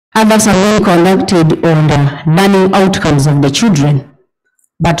Others are being conducted on the learning outcomes of the children,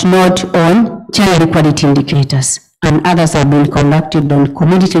 but not on child equality indicators. And others have been conducted on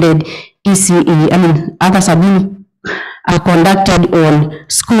community-led ECE. Others have been conducted on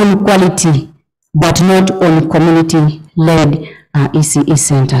school quality, but not on community-led ECE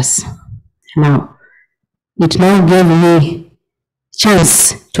centers. Now, it now gave me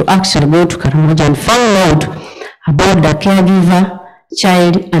chance to actually go to Karamoja and find out about the caregiver,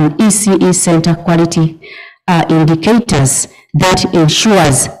 child, and ECE center quality indicators that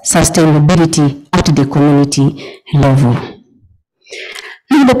ensures sustainability at the community level.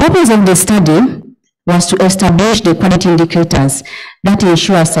 Now, the purpose of the study was to establish the quality indicators that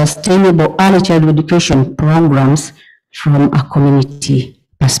ensure sustainable early childhood education programs from a community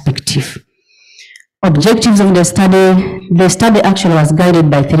perspective. Objectives of the study actually was guided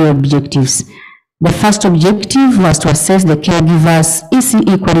by 3 objectives. The first objective was to assess the caregivers'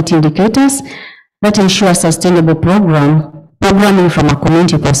 ECE quality indicators that ensure sustainable programming from a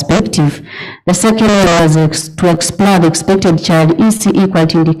community perspective. The second was to explore the expected child ECE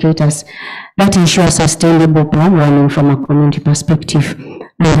quality indicators that ensure sustainable programming from a community perspective.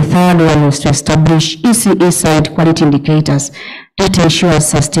 And the third one was to establish ECE site quality indicators that ensure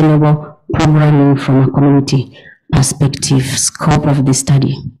sustainable programming from a community perspective. Scope of the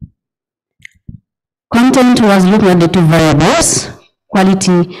study. Content was looking at the 2 variables,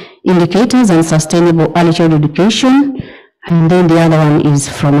 quality indicators and sustainable early childhood education, and then the other one is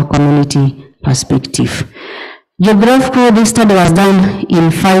from a community perspective. Geographically, this study was done in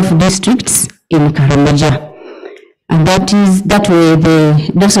 5 districts in Karamoja, and those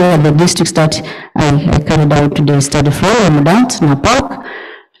were the districts that I carried out the study from: Mudat, Napok,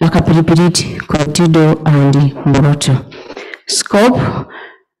 Lakapiripirit, Kotido, and Moroto. Scope.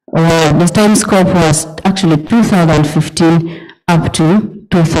 The time scope was actually 2015 up to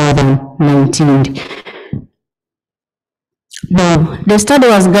 2019. Now, the study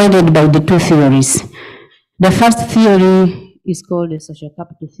was guided by the 2 theories. The first theory is called the social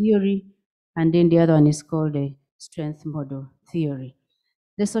capital theory, and then the other one is called the strength model theory.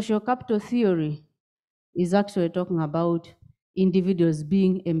 The social capital theory is actually talking about individuals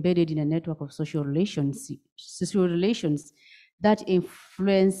being embedded in a network of social relations that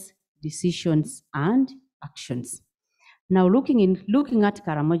influence decisions and actions. Now, looking at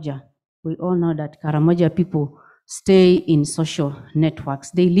Karamoja, we all know that Karamoja people stay in social networks.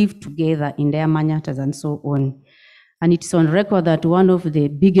 They live together in their manyatas and so on. And it's on record that one of the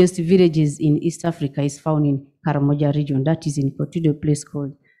biggest villages in East Africa is found in Karamoja region, that is in Kotido, place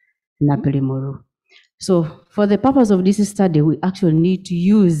called Napelemoro. So for the purpose of this study, we actually need to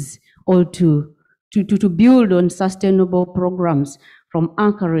use or to build on sustainable programs from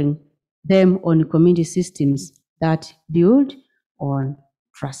anchoring them on community systems that build on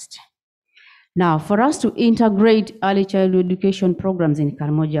trust. Now, for us to integrate early childhood education programs in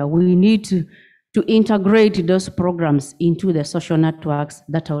Karamoja, we need to integrate those programs into the social networks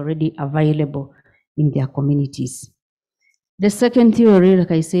that are already available in their communities. The second theory,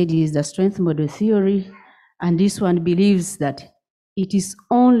 like I said, is the strength model theory, and this one believes that it is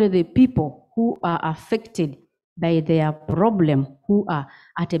only the people who are affected by their problem who are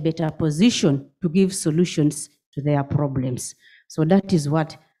at a better position to give solutions to their problems. So that is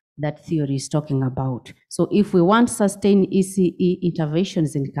what that theory is talking about. So if we want sustained ECE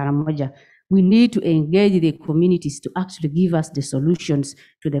interventions in Karamoja, we need to engage the communities to actually give us the solutions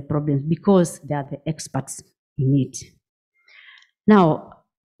to the problems because they are the experts in it. Now,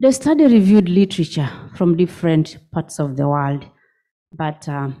 the study reviewed literature from different parts of the world, but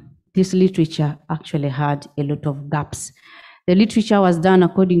this literature actually had a lot of gaps. The literature was done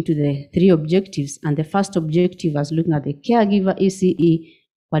according to the 3 objectives, and the first objective was looking at the caregiver ECE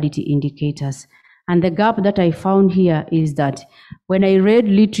quality indicators. And the gap that I found here is that when I read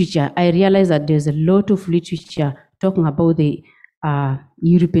literature, I realized that there's a lot of literature talking about the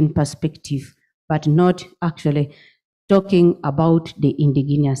European perspective, but not actually talking about the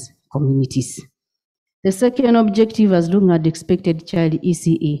indigenous communities. The second objective was looking at the expected child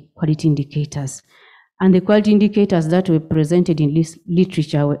ECE quality indicators. And the quality indicators that were presented in this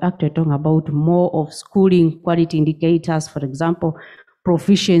literature were actually talking about more of schooling quality indicators, for example,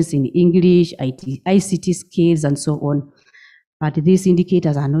 proficiency in English, ICT skills, and so on. But these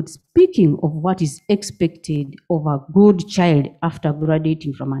indicators are not speaking of what is expected of a good child after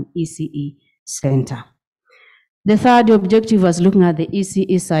graduating from an ECE center. The third objective was looking at the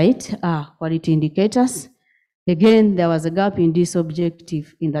ECE site quality indicators. Again, there was a gap in this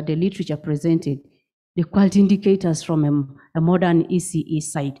objective in that the literature presented the quality indicators from a modern ECE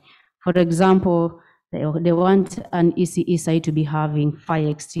site. For example, They want an ECE site to be having fire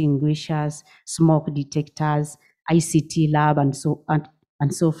extinguishers, smoke detectors, ICT lab, and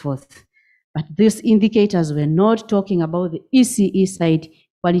so forth. But these indicators were not talking about the ECE site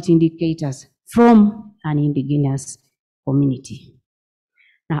quality indicators from an indigenous community.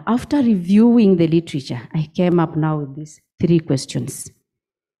 Now, after reviewing the literature, I came up now with these 3 questions.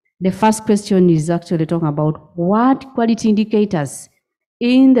 The first question is actually talking about what quality indicators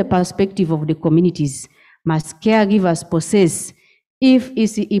in the perspective of the communities must caregivers possess if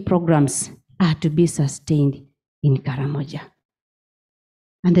ECE programs are to be sustained in Karamoja.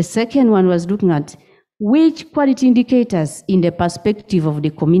 And the second one was looking at which quality indicators in the perspective of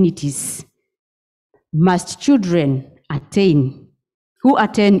the communities must children who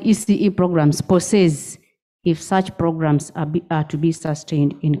attend ECE programs possess if such programs are to be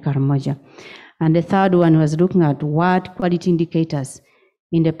sustained in Karamoja. And the third one was looking at what quality indicators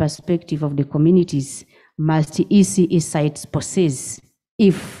in the perspective of the communities must ECE sites possess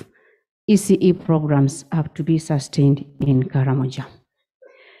if ECE programs are to be sustained in Karamoja.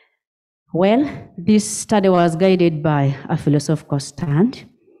 Well, this study was guided by a philosophical stand.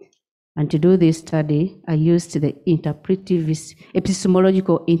 And to do this study, I used the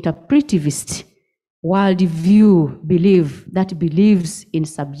epistemological interpretivist worldview belief that believes in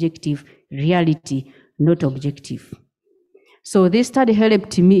subjective reality, not objective. So this study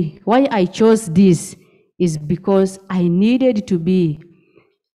helped me. Why I chose this is because I needed to be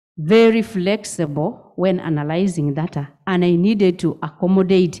very flexible when analyzing data, and I needed to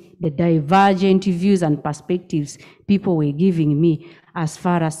accommodate the divergent views and perspectives people were giving me as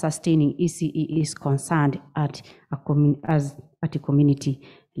far as sustaining ECE is concerned at a community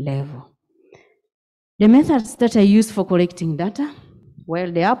level. The methods that I use for collecting data,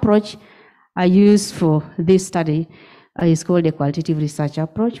 well, the approach I use for this study is called the qualitative research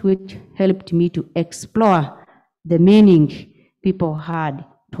approach, which helped me to explore the meaning people had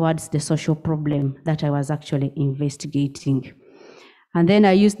towards the social problem that I was actually investigating. And then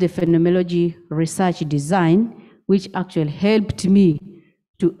I used the phenomenology research design, which actually helped me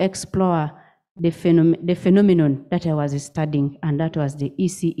to explore the phenomenon that I was studying, and that was the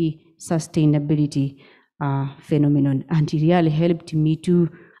ECE sustainability phenomenon. And it really helped me to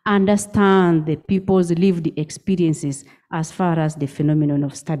understand the people's lived experiences as far as the phenomenon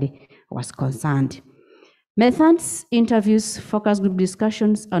of study was concerned. Methods, interviews, focus group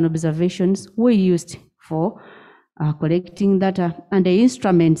discussions, and observations were used for collecting data, and the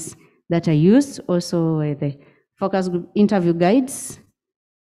instruments that I used also were the focus group interview guides,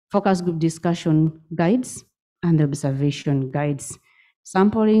 focus group discussion guides, and the observation guides.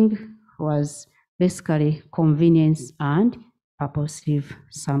 Sampling was basically convenience and purposive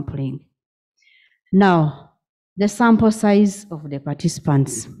sampling. Now, the sample size of the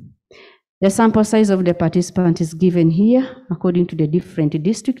participants. The sample size of the participant is given here according to the different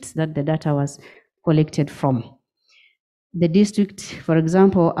districts that the data was collected from. The district, for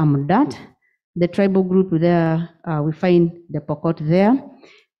example, Amudat, the tribal group there, we find the Pokot there.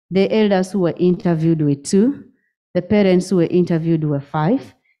 The elders who were interviewed were 2. The parents who were interviewed were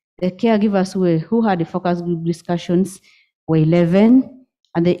 5. The caregivers who had the focus group discussions were 11.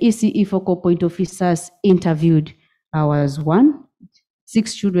 And the ECE focal point officers interviewed was 1.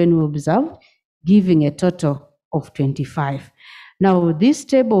 6 children were observed, giving a total of 25. Now, this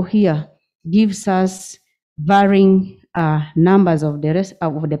table here gives us varying numbers of the rest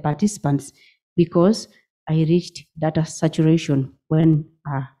of the participants, because I reached data saturation when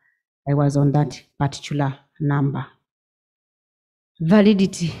I was on that particular number.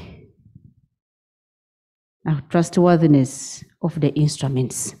 Validity, trustworthiness of the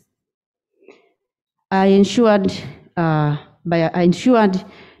instruments. I ensured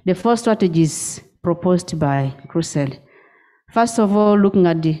the 4 strategies proposed by Crucell. First of all, looking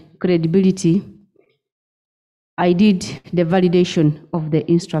at the credibility, I did the validation of the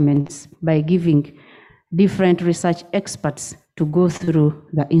instruments by giving different research experts to go through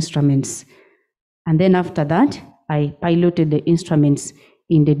the instruments. And then after that, I piloted the instruments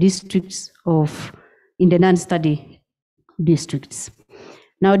in the districts in the non-study districts.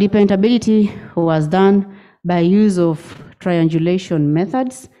 Now, dependability was done by use of triangulation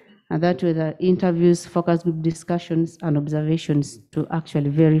methods, and that were the interviews, focus group discussions, and observations to actually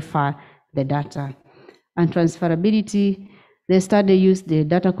verify the data. And transferability, the study used the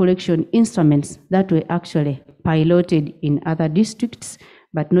data collection instruments that were actually piloted in other districts,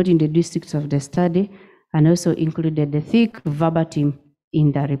 but not in the districts of the study, and also included the thick verbatim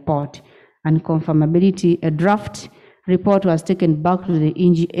in the report. And confirmability, a draft report was taken back to the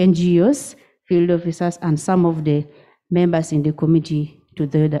NGOs, field officers, and some of the members in the committee to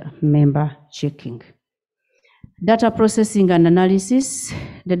do the member checking. Data processing and analysis.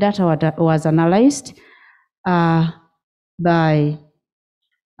 The data was analyzed by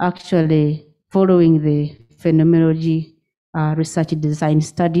actually following the phenomenology research design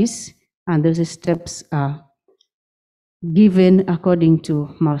studies, and those steps are given according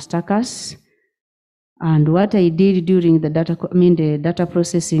to Moustakas. And what I did during the data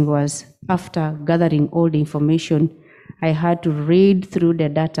processing was, after gathering all the information, I had to read through the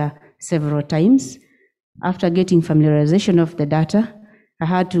data several times. After getting familiarization of the data, I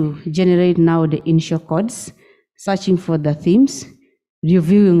had to generate now the initial codes, searching for the themes,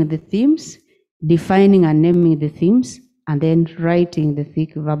 reviewing the themes, defining and naming the themes, and then writing the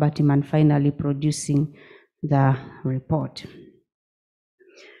thick verbatim, and finally producing the report.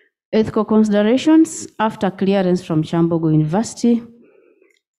 Ethical considerations. After clearance from Kyambogo University,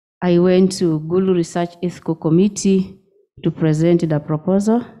 I went to Gulu Research Ethical Committee to present the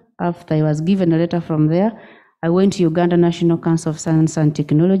proposal. After I was given a letter from there, I went to Uganda National Council of Science and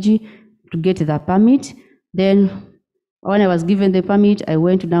Technology to get the permit. Then when I was given the permit, I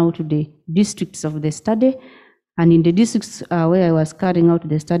went now to the districts of the study, and in the districts where I was carrying out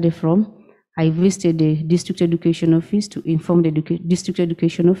the study from, I visited the district education office to inform the district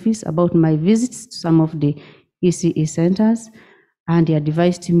education office about my visits to some of the ECE centers, and they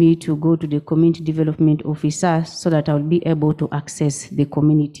advised me to go to the community development officer so that I would be able to access the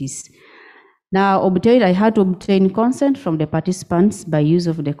communities. Now, I had to obtain consent from the participants by use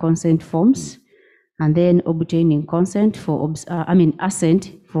of the consent forms, and then obtaining consent for,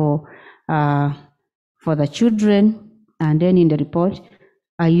 assent for the children, and then in the report,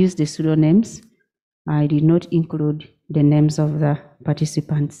 I used the pseudonyms. I did not include the names of the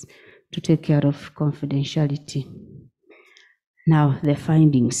participants to take care of confidentiality. Now, the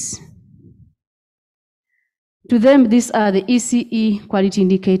findings. To them, these are the ECE quality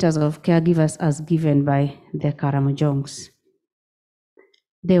indicators of caregivers as given by the Karamojongs.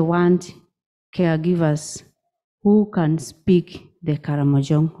 They want caregivers who can speak the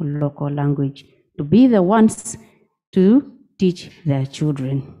Karamojong local language to be the ones to teach their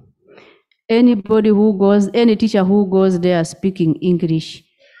children. Any teacher who goes there speaking English,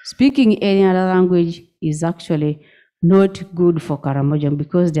 speaking any other language is actually not good for Karamojong,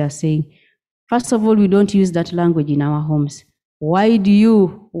 because they are saying, first of all, we don't use that language in our homes. Why do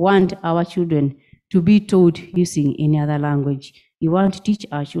you want our children to be taught using any other language? You want to teach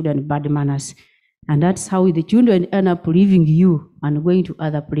our children bad manners. And that's how the children end up leaving you and going to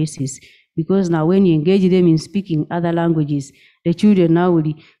other places. Because now when you engage them in speaking other languages, the children now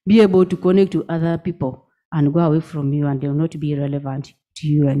will be able to connect to other people and go away from you, and they will not be relevant to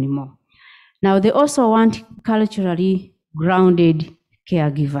you anymore. Now, they also want culturally grounded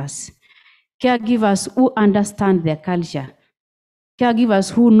caregivers. Caregivers who understand their culture.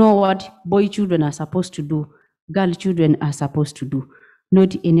 Caregivers who know what boy children are supposed to do, girl children are supposed to do.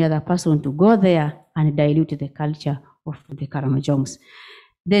 Not any other person to go there and dilute the culture of the Karamojongs.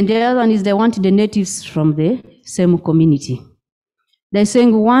 Then the other one is they want the natives from the same community. They're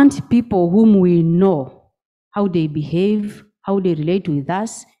saying we want people whom we know, how they behave, how they relate with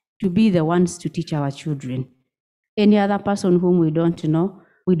us, to be the ones to teach our children. Any other person whom we don't know,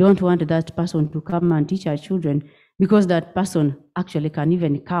 we don't want that person to come and teach our children, because that person actually can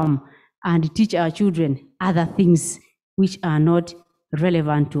even come and teach our children other things which are not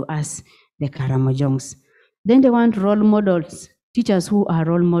relevant to us, the Karamojongs. Then they want role models, teachers who are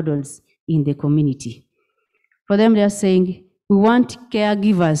role models in the community. For them, they are saying, we want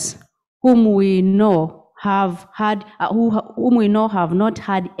caregivers whom we know have not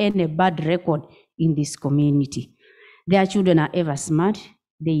had any bad record in this community. Their children are ever smart,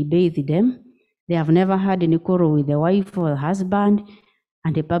 they bathe them, they have never had any quarrel with the wife or the husband,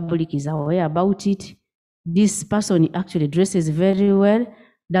 and the public is aware about it. This person actually dresses very well,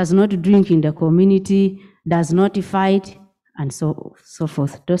 does not drink in the community, does not fight, and so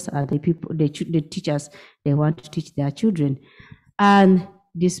forth. Those are the people, the teachers they want to teach their children. And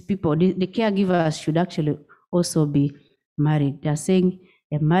these people, the caregivers should actually also be married. They're saying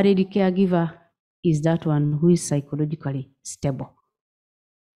a married caregiver is that one who is psychologically stable.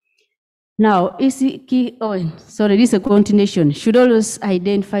 Now, this is a continuation. Should always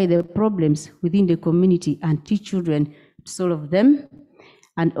identify the problems within the community and teach children to solve them,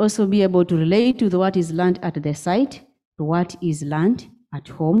 and also be able to relate with what is learned at the site to what is learned at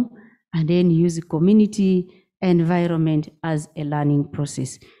home, and then use the community environment as a learning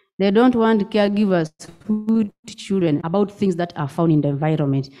process. They don't want caregivers who teach children about things that are found in the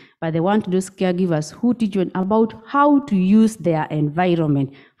environment, but they want those caregivers who teach children about how to use their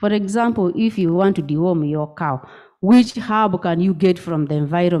environment. For example, if you want to deworm your cow, which herb can you get from the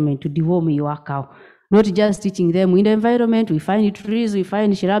environment to deworm your cow? Not just teaching them in the environment, we find trees, we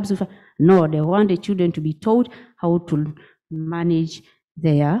find shrubs. No, they want the children to be taught how to manage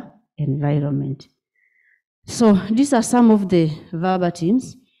their environment. So these are some of the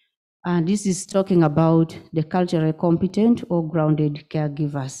verbatims, and this is talking about the culturally competent or grounded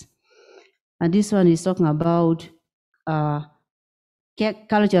caregivers. And this one is talking about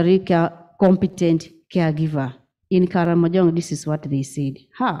culturally competent caregiver. In Karamojong, this is what they said.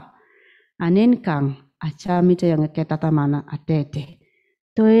 Anen kang achamite yang ketatamana atete.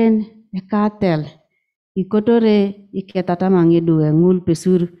 Toen ekatel ikotore iketatamang ngul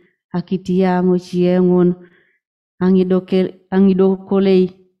pesur akitiango chiengon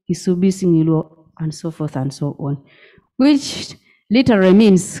angidokole isubisingilo, and so forth and so on, which literally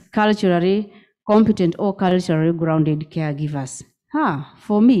means culturally competent or culturally grounded caregivers.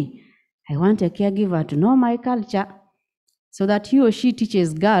 For me, I want a caregiver to know my culture so that he or she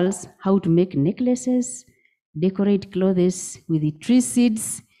teaches girls how to make necklaces, decorate clothes with the tree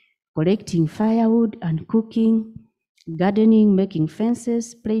seeds, collecting firewood and cooking, gardening, making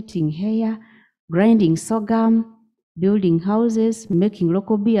fences, plaiting hair, grinding sorghum, building houses, making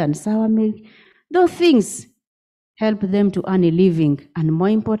local beer and sour milk. Those things help them to earn a living and, more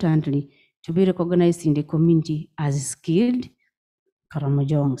importantly, to be recognized in the community as skilled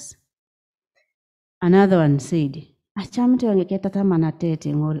Karamojongs. Another one said, achamte wange ketataman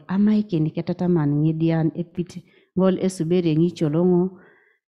atete ngol amaike ni ketataman ngidian epit ngol esubere ngicholongo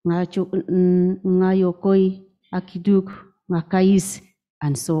ngayokoi akiduk ngakais,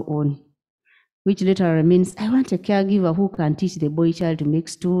 and so on, which literally means I want a caregiver who can teach the boy child to make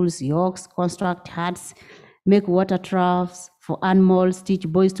stools, yokes, construct huts, make water troughs for animals, teach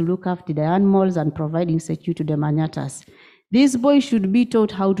boys to look after the animals, and providing security to the manyatas. These boys should be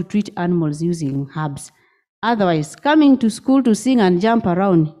taught how to treat animals using herbs. Otherwise, coming to school to sing and jump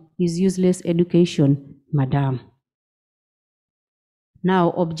around is useless education, madam.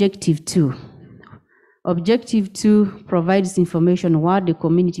 Now, Objective 2. Objective 2 provides information on what the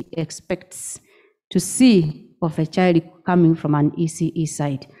community expects to see of a child coming from an ECE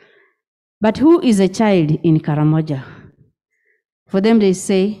site. But who is a child in Karamoja? For them, they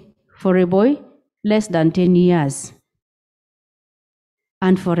say, for a boy, less than 10 years.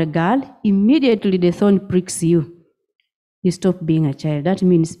 And for a girl, immediately the thorn pricks you. You stop being a child. That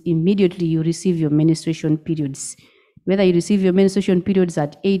means immediately you receive your menstruation periods. Whether you receive your menstruation periods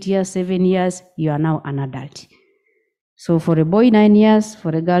at 8 years, 7 years, you are now an adult. So for a boy, 9 years, for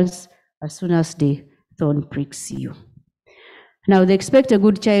a girl, as soon as the thorn pricks you. Now, they expect a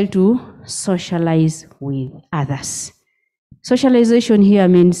good child to socialize with others. Socialization here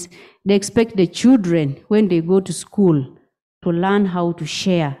means they expect the children, when they go to school, to learn how to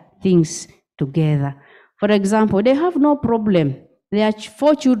share things together. For example, they have no problem. There are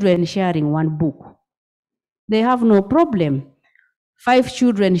 4 children sharing one book. They have no problem. 5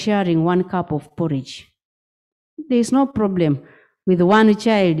 children sharing 1 cup of porridge. There is no problem with one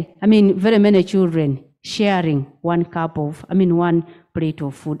child, very many children sharing 1 plate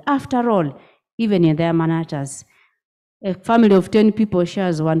of food. After all, even in their manatas, a family of 10 people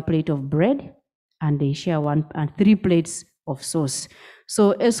shares 1 plate of bread, and they share 3 plates of sauce.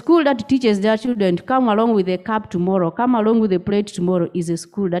 So a school that teaches their children to come along with a cup tomorrow, come along with a plate tomorrow, is a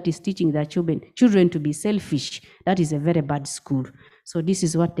school that is teaching their children to be selfish. That is a very bad school. So this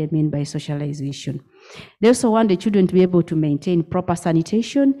is what they mean by socialization. They also want the children to be able to maintain proper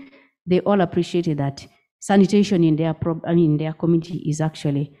sanitation. They all appreciated that sanitation in their community is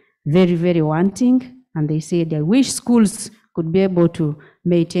actually very, very wanting. And they say they wish schools could be able to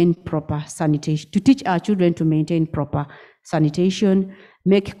maintain proper sanitation, to teach our children to maintain proper sanitation,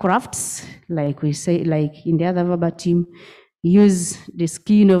 make crafts, like we say, like in the other verbatim, use the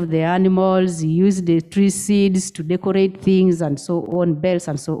skin of the animals, use the tree seeds to decorate things and so on, bells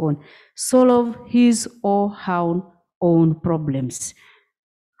and so on. Solve his or her own problems.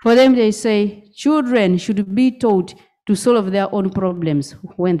 For them, they say children should be taught to solve their own problems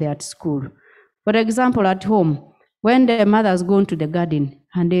when they're at school. For example, at home, when the mother has gone to the garden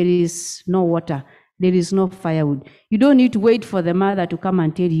and there is no water, there is no firewood, you don't need to wait for the mother to come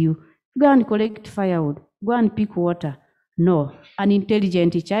and tell you, go and collect firewood, go and pick water. No, an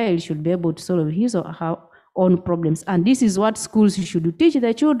intelligent child should be able to solve his or her own problems. And this is what schools should teach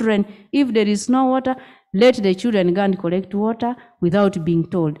the children. If there is no water, let the children go and collect water without being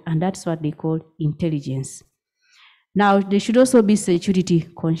told. And that's what they call intelligence. Now, they should also be security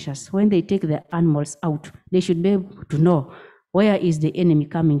conscious. When they take the animals out, they should be able to know where is the enemy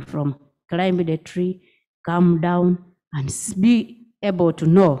coming from. Climb the tree, come down, and be able to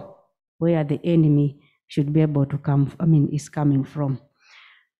know where the enemy should be able to is coming from.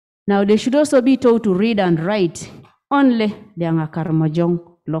 Now, they should also be taught to read and write only the Karamojong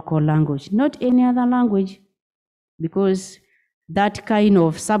local language, not any other language, because that kind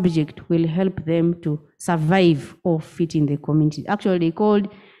of subject will help them to survive or fit in the community. Actually, they called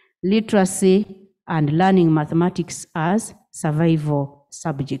literacy and learning mathematics as survival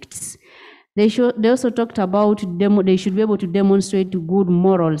subjects. They also talked about they should be able to demonstrate good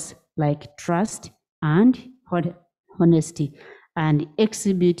morals like trust and honesty, and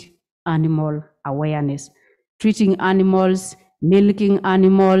exhibit animal awareness, treating animals, milking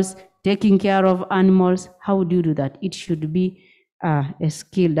animals, taking care of animals. How do you do that? It should be a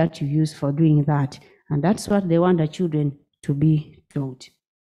skill that you use for doing that. And that's what they want the children to be taught.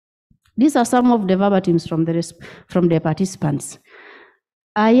 These are some of the verbatims from the participants.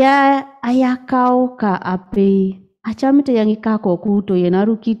 Aya kau ka ape achamite yangi kako kuto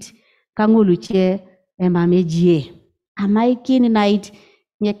yenarukit kanguluche emamejie amaikin night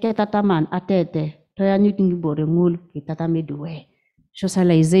nyeketataman atete toyanyutingi borengul kitatamedwe.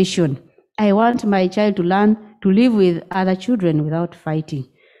 Socialization. I want my child to learn to live with other children without fighting.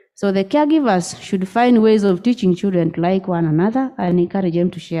 So the caregivers should find ways of teaching children to like one another and encourage them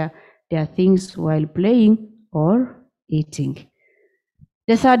to share their things while playing or eating.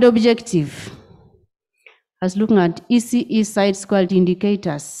 The third objective is looking at ECE sites quality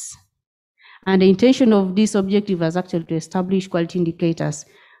indicators. And the intention of this objective is actually to establish quality indicators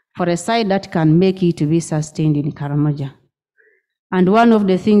for a site that can make it to be sustained in Karamoja. And one of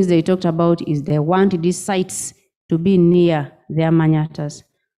the things they talked about is they want these sites to be near their manyatas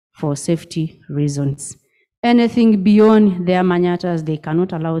for safety reasons. Anything beyond their manyatas, they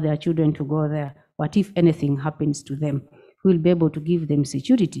cannot allow their children to go there. What if anything happens to them? We'll be able to give them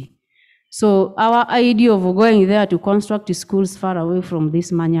security. So our idea of going there to construct schools far away from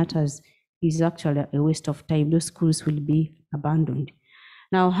these manyatas is actually a waste of time. Those schools will be abandoned.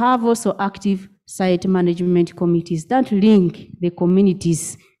 Now, have also active site management committees that link the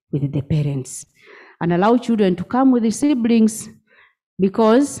communities with the parents and allow children to come with the siblings,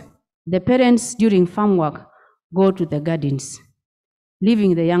 because the parents during farm work go to the gardens,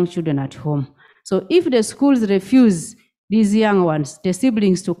 leaving the young children at home. So if the schools refuse these young ones, the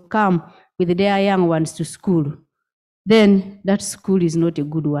siblings, to come with their young ones to school, then that school is not a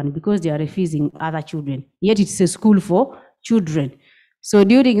good one, because they are refusing other children. Yet it's a school for children. So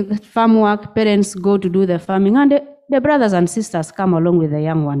during the farm work, parents go to do the farming, and the brothers and sisters come along with the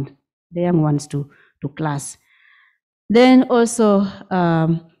young ones to class. Then also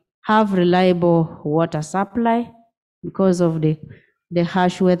have reliable water supply. Because of the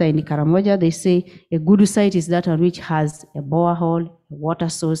harsh weather in Karamoja, they say a good site is that on which has a borehole, a water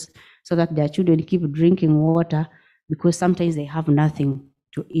source, so that their children keep drinking water, because sometimes they have nothing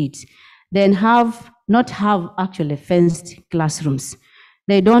to eat. Then not have actually fenced classrooms.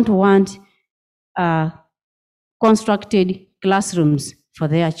 They don't want constructed classrooms for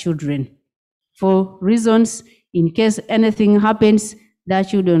their children, for reasons in case anything happens, their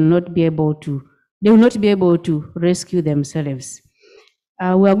children will not be able to rescue themselves.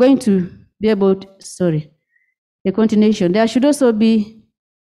 We are going to be able to, the continuation. There should also be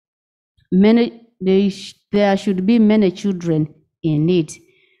there should be many children in need.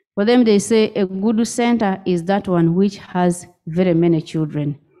 For them, they say a good center is that one which has very many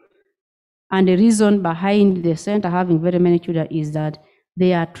children. And the reason behind the center having very many children is that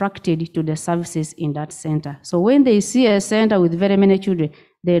they are attracted to the services in that center. So when they see a center with very many children,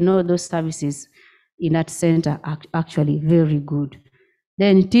 they know those services in that center are actually very good.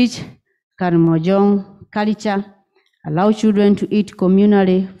 Then teach Karamojong culture, allow children to eat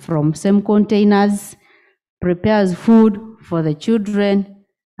communally from same containers, prepares food for the children,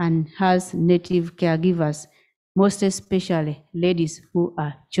 and has native caregivers, most especially ladies who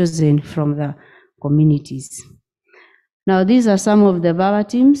are chosen from the communities. Now, these are some of the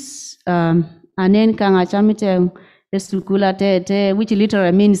verbatims. Anen kangachamite esukula tete, which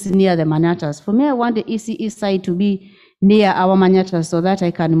literally means near the manyatas. For me, I want the ECE site to be near our manyatas so that I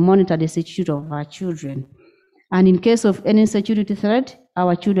can monitor the security of our children. And in case of any security threat,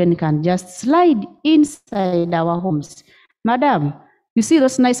 our children can just slide inside our homes. Madam, you see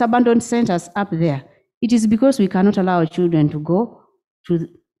those nice abandoned centers up there? It is because we cannot allow our children to go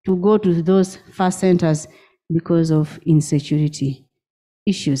to those far centers because of insecurity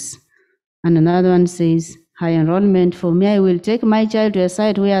issues. And another one says, high enrollment. For me, I will take my child to a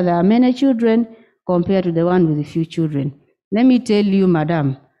site where there are many children compared to the one with a few children. Let me tell you,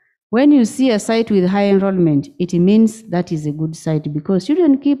 madam, when you see a site with high enrollment, it means that is a good site, because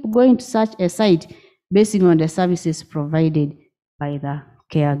children keep going to such a site based on the services provided by the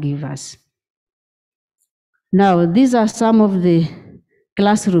caregivers. Now, these are some of the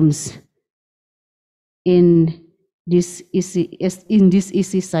classrooms in these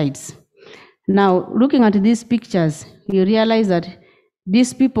EC sites. Now, looking at these pictures, you realize that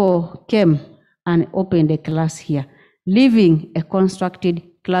these people came and opened a class here, leaving a constructed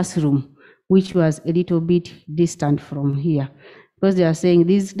classroom, which was a little bit distant from here. Because they are saying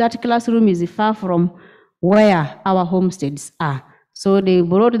that classroom is far from where our homesteads are. So they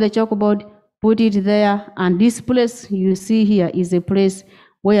brought the chalkboard, put it there, and this place you see here is a place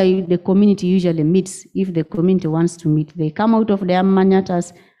where the community usually meets. If the community wants to meet, they come out of their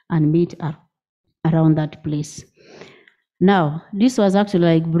manyatas and meet around that place. Now, this was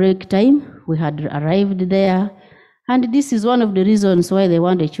actually like break time. We had arrived there, and this is one of the reasons why they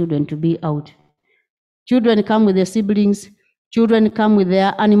want the children to be out. Children come with their siblings, children come with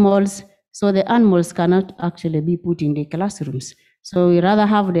their animals, so the animals cannot actually be put in the classrooms. So we rather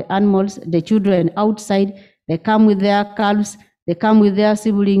have the animals, the children outside, they come with their calves, they come with their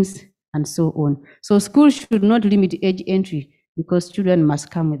siblings, and so on. So schools should not limit age entry because children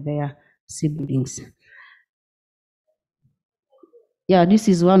must come with their siblings. Yeah, this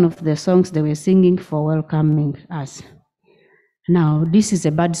is one of the songs they were singing for welcoming us. Now, this is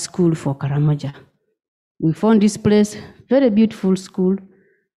a bad school for Karamoja. We found this place, very beautiful school,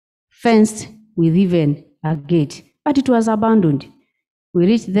 fenced with even a gate, but it was abandoned. We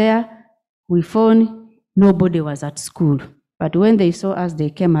reached there, we found nobody was at school. But when they saw us, they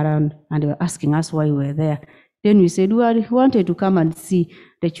came around and they were asking us why we were there. Then we said, we wanted to come and see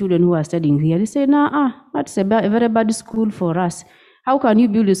the children who are studying here. They said, that's a very bad school for us. How can you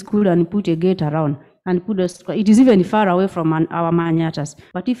build a school and put a gate around and put it is even far away from our manyatas.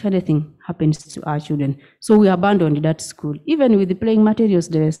 But if anything happens to our children, so we abandoned that school. Even with the playing materials,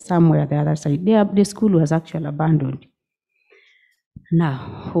 there was somewhere the other side. The school was actually abandoned.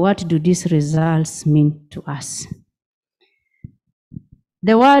 Now, what do these results mean to us?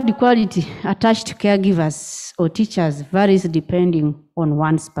 The word equality attached to caregivers or teachers varies depending on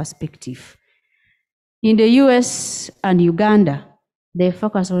one's perspective. In the US and Uganda, they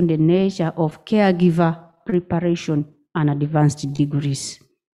focus on the nature of caregiver preparation and advanced degrees.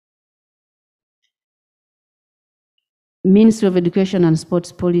 Ministry of Education and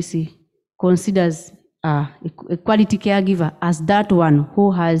Sports Policy considers a quality caregiver as that one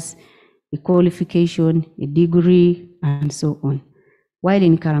who has a qualification, a degree, and so on. While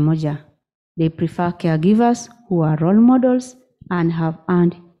in Karamoja, they prefer caregivers who are role models and have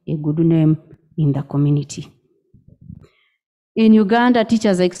earned a good name in the community. In Uganda,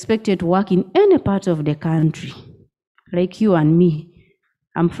 teachers are expected to work in any part of the country. Like you and me,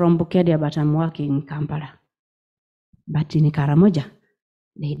 I'm from Bukedia, but I'm working in Kampala. But in Karamoja,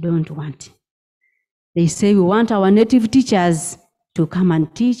 they don't want. They say we want our native teachers to come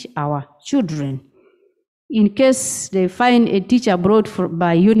and teach our children. In case they find a teacher brought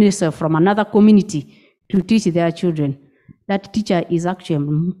by UNICEF from another community to teach their children, that teacher is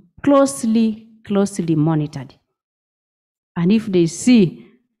actually closely monitored. And if they see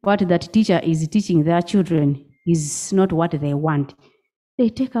what that teacher is teaching their children is not what they want, they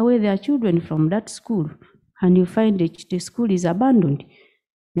take away their children from that school, and you find that the school is abandoned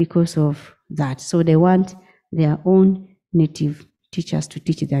because of that. So they want their own native teachers to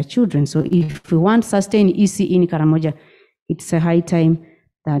teach their children. So if we want to sustain EC in Karamoja, it's a high time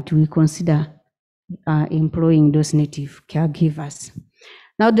that we consider employing those native caregivers.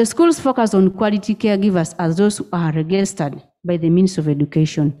 Now, the schools focus on quality caregivers as those who are registered by the Ministry of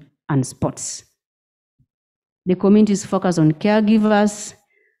Education and Sports. The communities focus on caregivers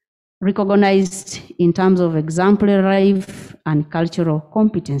recognized in terms of exemplary life and cultural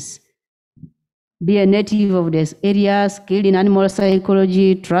competence. Be a native of this area, skilled in animal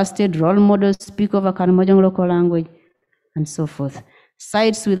psychology, trusted role models, speak over Karamojong local language, and so forth.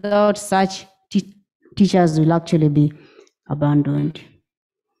 Sites without such teachers will actually be abandoned.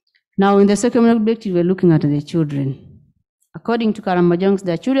 Now, in the second objective, we're looking at the children. According to Karamojongs,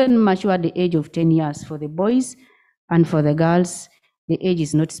 the children mature at the age of 10 years for the boys, and for the girls, the age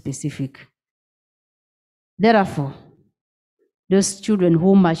is not specific. Therefore, those children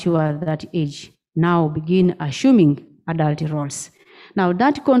who mature at that age now begin assuming adult roles. Now,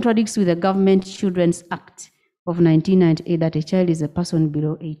 that contradicts with the Government Children's Act of 1998 that a child is a person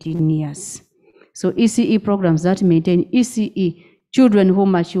below 18 years. So ECE programs that maintain ECE children who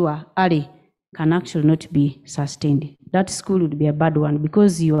mature early can actually not be sustained. That school would be a bad one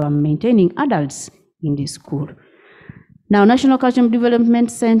because you are maintaining adults in the school. Now, National Cultural Development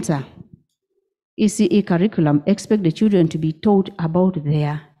Center, ECE curriculum expect the children to be taught about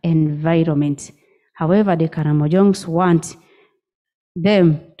their environment. However, the Karamojongs want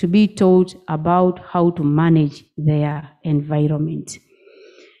them to be taught about how to manage their environment.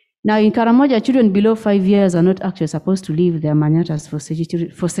 Now, in Karamoja, children below 5 years are not actually supposed to leave their manyatas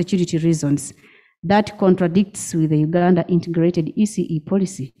for security reasons. That contradicts with the Uganda integrated ECE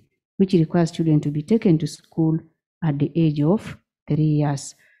policy, which requires children to be taken to school at the age of 3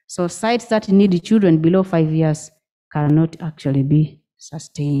 years. So sites that need children below 5 years cannot actually be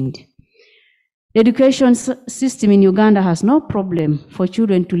sustained. The education system in Uganda has no problem for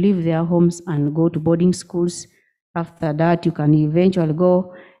children to leave their homes and go to boarding schools. After that, you can eventually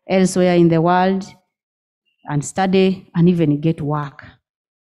go elsewhere in the world and study and even get work.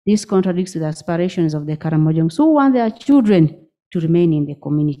 This contradicts the aspirations of the Karamojongs who want their children to remain in the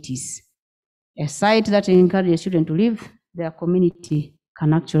communities. A site that encourages children to leave their community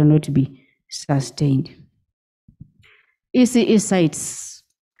can actually not be sustained. ECE sites,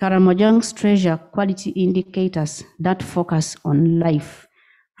 Karamojongs treasure quality indicators that focus on life.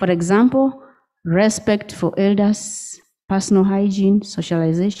 For example, respect for elders, personal hygiene,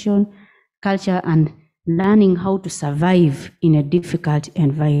 socialization, culture, and learning how to survive in a difficult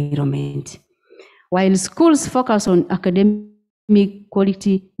environment. While schools focus on academic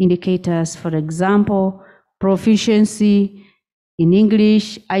quality indicators, for example, proficiency in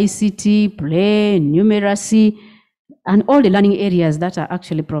English, ICT, play, numeracy, and all the learning areas that are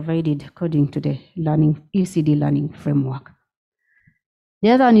actually provided according to the ECD learning framework.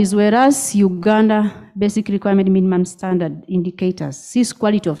 The other one is whereas Uganda basic requirement minimum standard indicators sees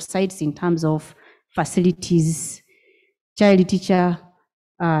quality of sites in terms of facilities, child-teacher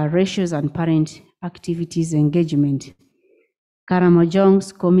ratios, and parent activities engagement.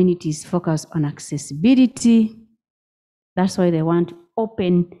 Karamojong's communities focus on accessibility. That's why they want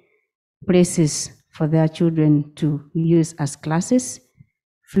open places for their children to use as classes.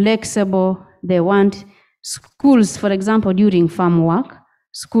 Flexible, they want schools, for example, during farm work,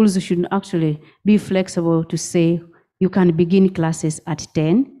 schools should actually be flexible to say you can begin classes at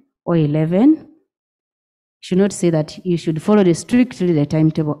 10 or 11. Should not say that you should follow strictly the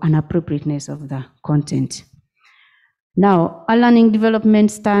timetable and appropriateness of the content. Now, our learning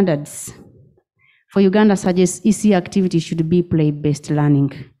development standards for Uganda suggest EC activity should be play-based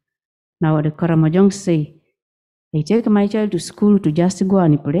learning. Now, the Karamojongs say, I take my child to school to just go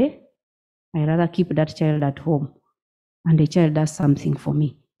and play. I rather keep that child at home and the child does something for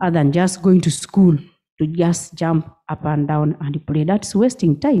me other than just going to school to just jump up and down and play. That's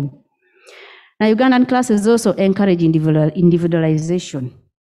wasting time. Now, Ugandan classes also encourage individualization.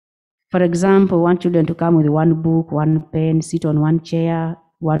 For example, want children to come with one book, one pen, sit on one chair,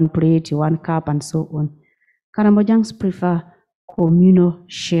 one plate, one cup, and so on. Karamojongs prefer communal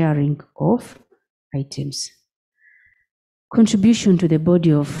sharing of items. Contribution to the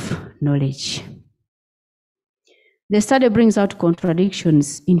body of knowledge. The study brings out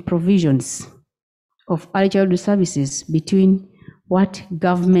contradictions in provisions of early childhood services between what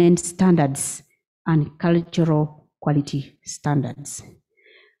government standards and cultural quality standards.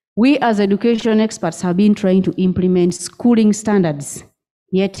 We as education experts have been trying to implement schooling standards,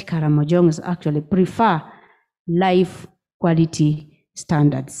 yet Karamojongs actually prefer life quality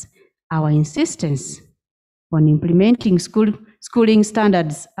standards. Our insistence on implementing schooling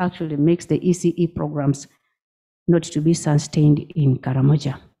standards actually makes the ECE programs not to be sustained in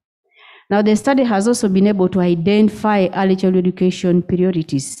Karamoja. Now, the study has also been able to identify early childhood education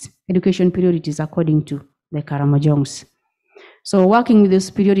priorities according to the Karamojongs. So working with these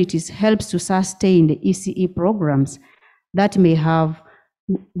priorities helps to sustain the ECE programs that may have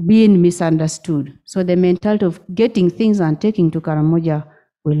been misunderstood. So the mentality of getting things and taking to Karamoja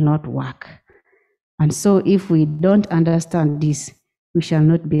will not work. And so if we don't understand this, we shall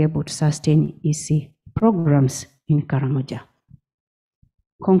not be able to sustain ECE programs in Karamoja.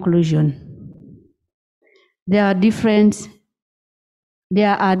 Conclusion. There are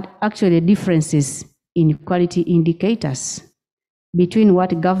actually differences in quality indicators between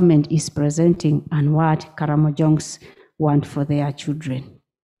what government is presenting and what Karamojongs want for their children.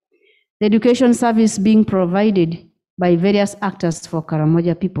 The education service being provided by various actors for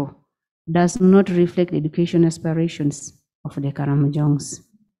Karamoja people does not reflect the education aspirations of the Karamojongs.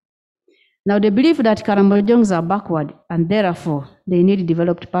 Now, the belief that Karamojongs are backward and therefore they need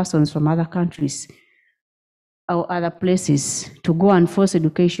developed persons from other countries or other places to go and force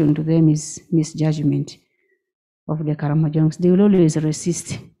education to them is misjudgment of the Karamojongs. They will always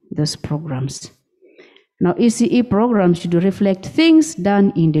resist those programs. Now, ECE programs should reflect things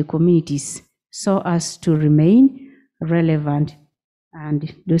done in the communities so as to remain relevant,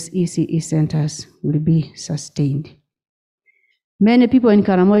 and those ECE centers will be sustained. Many people in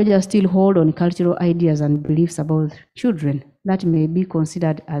Karamoja still hold on cultural ideas and beliefs about children that may be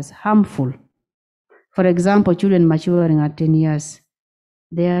considered as harmful. For example, children maturing at 10 years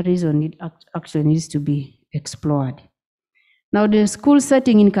their reason actually needs to be explored. Now, the school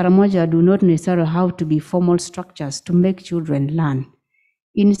setting in Karamoja do not necessarily have to be formal structures to make children learn.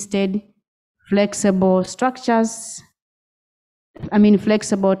 Instead, flexible structures,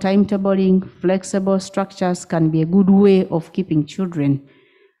 flexible timetabling, flexible structures can be a good way of keeping children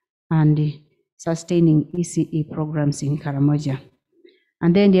and sustaining ECE programs in Karamoja.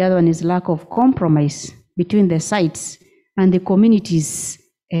 And then the other one is lack of compromise between the sites and the communities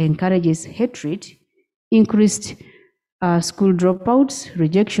encourages hatred, increased school dropouts,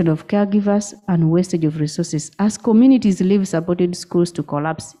 rejection of caregivers, and wastage of resources. As communities leave supported schools to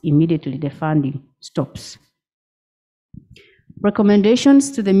collapse, immediately the funding stops.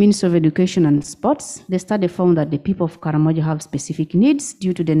 Recommendations to the Ministry of Education and Sports. The study found that the people of Karamoja have specific needs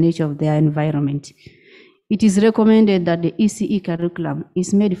due to the nature of their environment. It is recommended that the ECE curriculum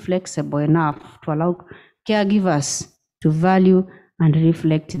is made flexible enough to allow caregivers to value and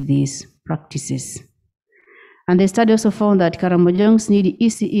reflect these practices. And the study also found that Karamojans need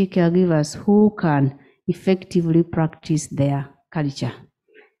ECE caregivers who can effectively practice their culture.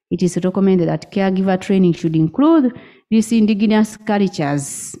 It is recommended that caregiver training should include these indigenous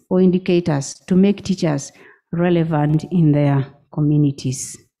cultures or indicators to make teachers relevant in their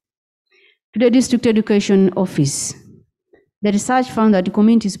communities. To the District Education Office, the research found that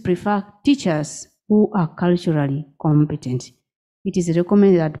communities prefer teachers who are culturally competent. It is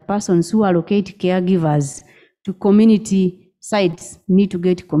recommended that persons who allocate caregivers to community sites need to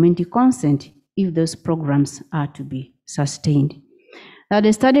get community consent if those programs are to be sustained. Now,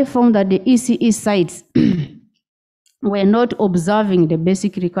 the study found that the ECE sites were not observing the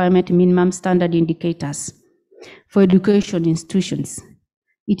basic requirement minimum standard indicators for education institutions.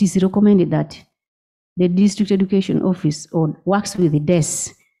 It is recommended that the District Education Office works with the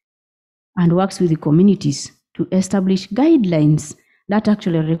DES and works with the communities to establish guidelines that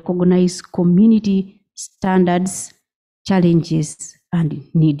actually recognize community standards, challenges, and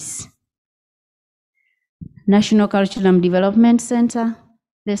needs. National Curriculum Development Center.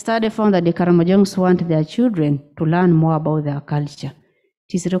 The study found that the Karamojangs want their children to learn more about their culture.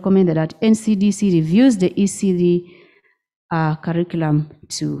 It is recommended that NCDC reviews the ECD curriculum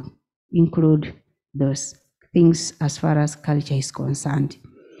to include those things as far as culture is concerned.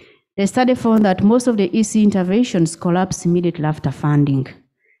 The study found that most of the EC interventions collapse immediately after funding.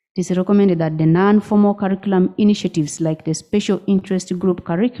 It is recommended that the non-formal curriculum initiatives like the special interest group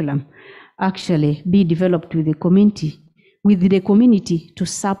curriculum actually be developed with the community to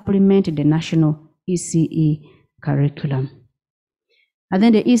supplement the national ECE curriculum. And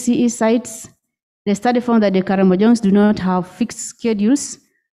then the ECE sites, the study found that the Karamojangs do not have fixed schedules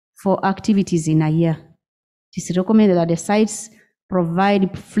for activities in a year. It is recommended that the sites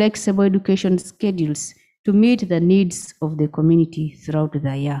provide flexible education schedules to meet the needs of the community throughout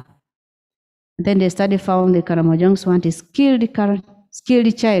the year. Then the study found the Karamojangs want a skilled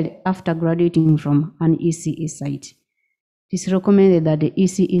child after graduating from an ECE site. It is recommended that the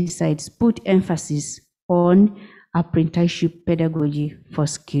ECE sites put emphasis on apprenticeship pedagogy for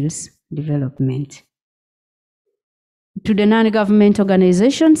skills development. To the non-government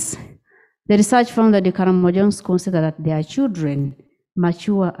organizations, the research found that the Karamojangs consider that their children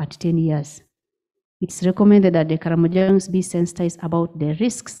mature at 10 years. It's recommended that the Karamojangs be sensitized about the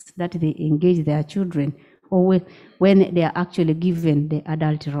risks that they engage their children or when they are actually given the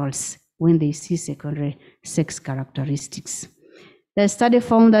adult roles, when they see secondary sex characteristics. The study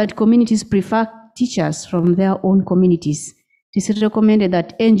found that communities prefer teachers from their own communities. It is recommended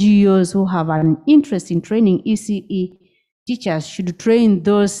that NGOs who have an interest in training ECE teachers should train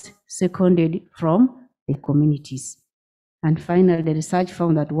those seconded from the communities. And finally, the research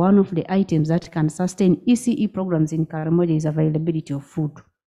found that one of the items that can sustain ECE programs in Karamoja is availability of food.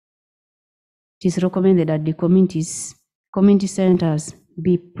 It is recommended that the community centers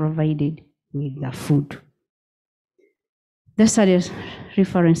be provided with the food. These are the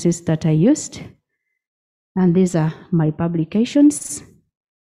references that I used, and these are my publications.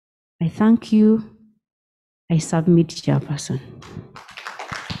 I thank you. I submit, Chairperson.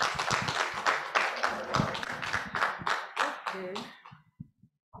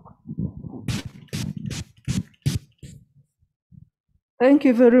 Thank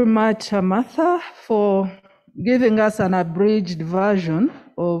you very much, Martha, for giving us an abridged version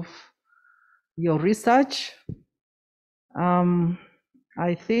of your research.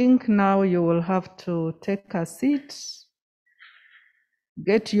 I think now you will have to take a seat,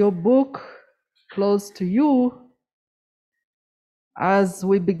 get your book close to you as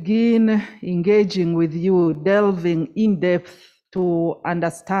we begin engaging with you, delving in depth to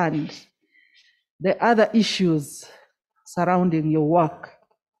understand the other issues surrounding your work.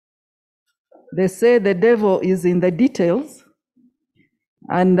 They say the devil is in the details.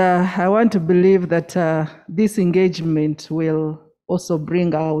 And I want to believe that this engagement will also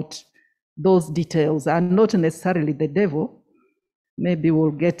bring out those details, and not necessarily the devil. Maybe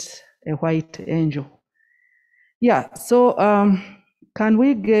we'll get a white angel. Yeah, so can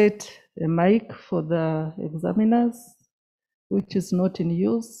we get a mic for the examiners, which is not in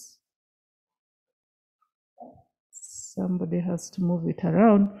use? Somebody has to move it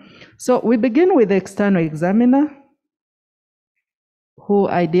around. So we begin with the external examiner, who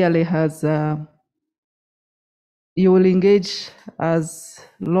ideally has, you will engage as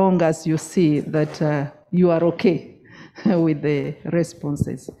long as you see that you are okay with the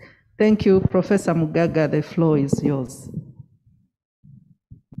responses. Thank you, Professor Mugaga. The floor is yours.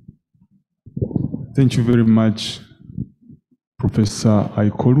 Thank you very much, Professor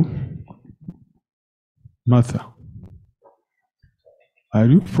Aikolu. Martha, are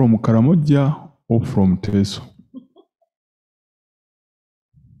you from Karamoja or from Teso?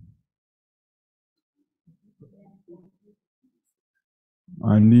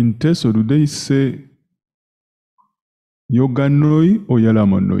 And in Teso, do they say Yoganoi or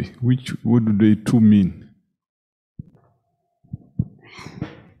Yalamanoi? What do they two mean?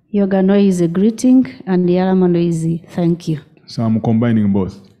 Yoganoi is a greeting and Yalamanoi is a thank you. So I'm combining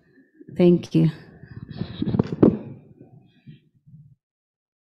both. Thank you.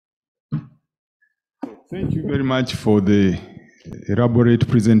 Thank you very much for the elaborate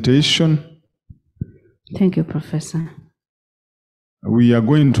presentation. Thank you, Professor. We are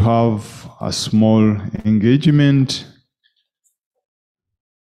going to have a small engagement.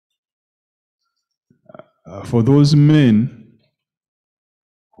 For those men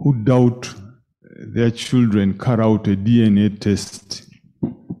who doubt their children carry out a DNA test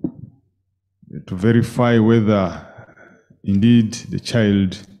to verify whether indeed the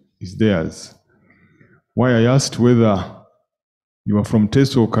child is theirs. Why I asked whether you are from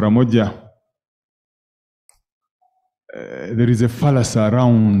Teso or Karamoja, there is a fallacy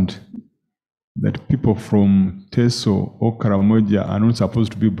around that people from Teso or Karamoja are not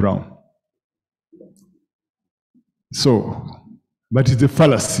supposed to be brown. So, but it's a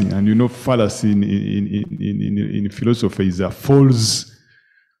fallacy, and you know fallacy in philosophy is a false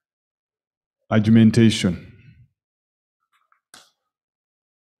argumentation.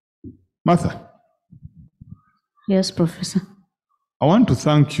 Martha. Yes, Professor. I want to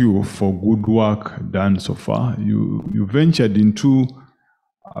thank you for good work done so far. You ventured into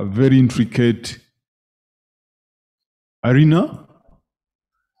a very intricate arena.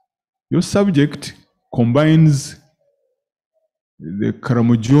 Your subject combines the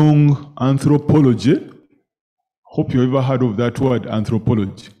Karamojong anthropology. Hope you ever heard of that word,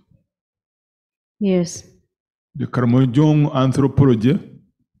 anthropology. Yes. The Karamojong anthropology,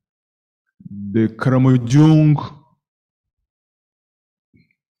 the Karamojong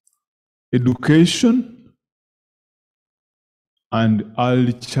education, and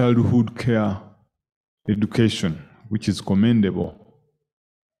early childhood care education, which is commendable.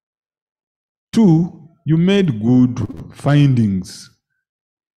 2, you made good findings,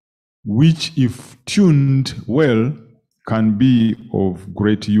 which, if tuned well, can be of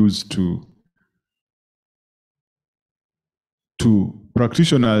great use to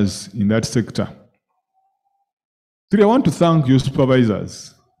practitioners in that sector. 3, I want to thank your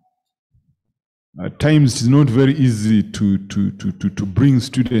supervisors. At times, it's not very easy to bring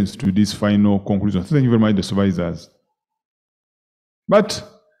students to this final conclusion. Thank you very much, the supervisors. But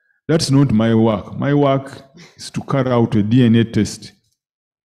that's not my work. My work is to carry out a DNA test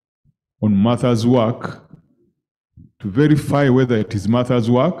on Martha's work to verify whether it is Martha's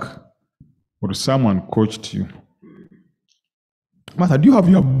work or someone coached you. Martha, do you have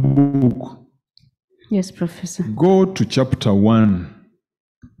your book? Yes, Professor. Go to chapter 1.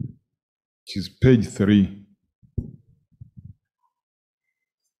 Which is page 3.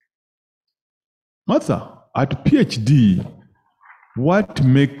 Martha, at PhD, what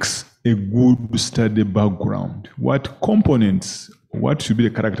makes a good study background? What components, what should be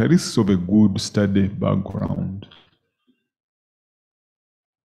the characteristics of a good study background?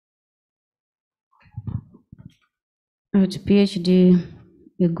 At PhD,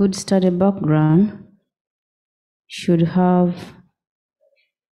 a good study background should have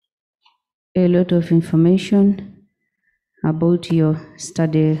a lot of information about your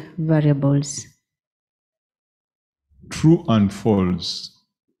study variables. True and false.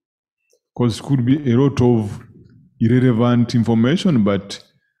 Because it could be a lot of irrelevant information, but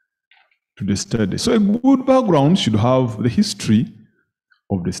to the study. So a good background should have the history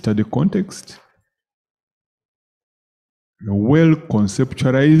of the study context, a well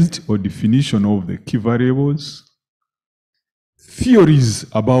conceptualized or definition of the key variables, theories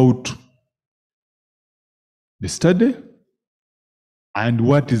about the study, and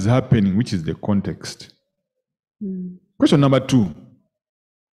what is happening, which is the context. Question number 2.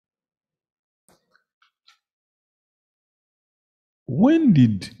 When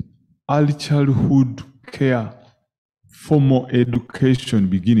did early childhood care formal education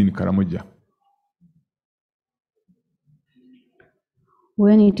begin in Karamoja?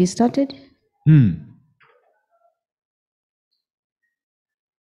 When it started?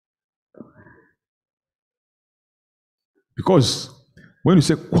 Because when you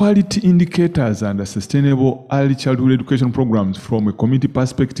say quality indicators and sustainable early childhood education programs from a community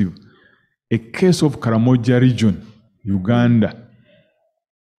perspective, a case of Karamoja region, Uganda,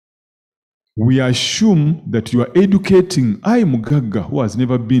 we assume that you are educating I, Mugaga, who has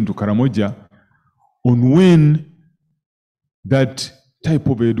never been to Karamoja, on when that type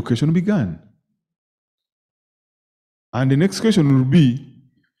of education began. And the next question will be,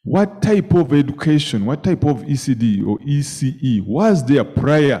 what type of education, what type of ECD or ECE was there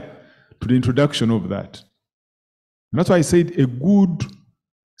prior to the introduction of that? And that's why I said a good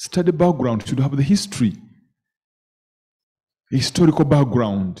study background should have the history, a historical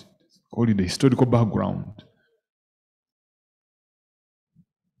background. Call it the historical background.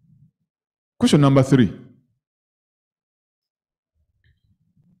 Question number 3.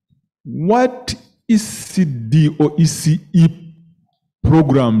 What ECD or ECE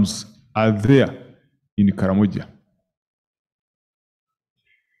programs are there in Karamoja?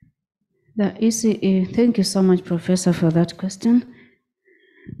 The ECE, thank you so much, Professor, for that question.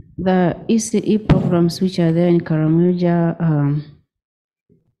 The ECE programs which are there in Karamoja,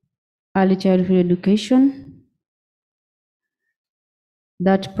 early childhood education,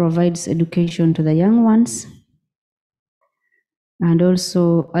 that provides education to the young ones, and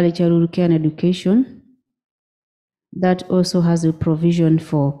also early childhood care and education, that also has a provision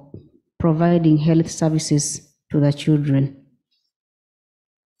for providing health services to the children.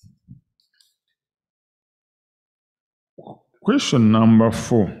 Question number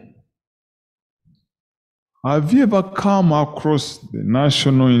 4. Have you ever come across the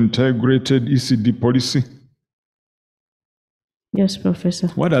National Integrated ECD Policy? Yes, Professor.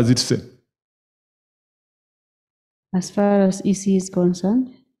 What does it say? As far as EC is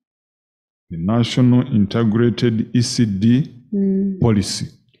concerned? The National Integrated ECD Policy.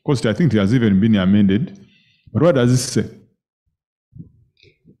 Of course, I think it has even been amended. But what does it say?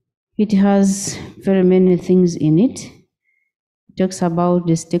 It has very many things in it. It talks about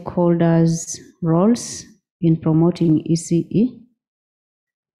the stakeholders' roles in promoting ECE.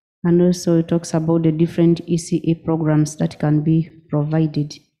 And also it talks about the different ECE programs that can be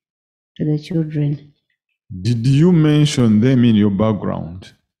provided to the children. Did you mention them in your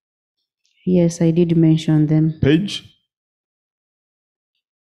background? Yes, I did mention them. Page?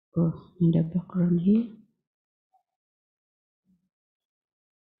 Oh, in the background here.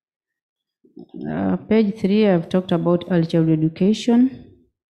 Page 3, I've talked about early childhood education.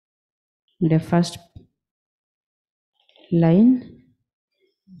 The first line.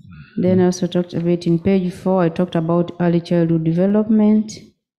 Then I also talked about in page 4, I talked about early childhood development.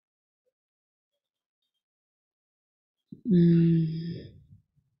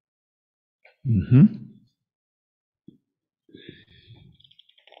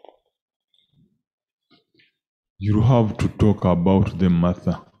 You have to talk about them,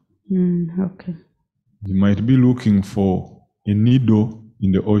 Martha. Okay. You might be looking for a needle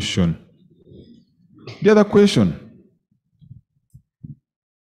in the ocean. The other question.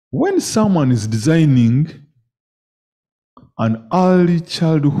 When someone is designing an early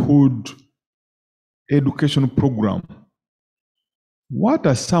childhood education program, what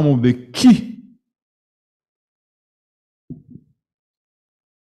are some of the key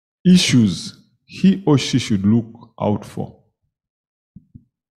issues he or she should look out for?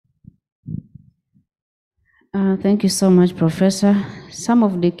 Thank you so much, Professor. Some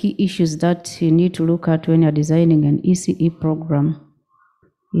of the key issues that you need to look at when you're designing an ECE program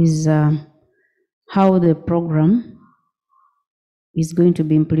is how the program is going to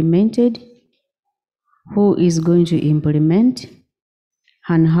be implemented, who is going to implement,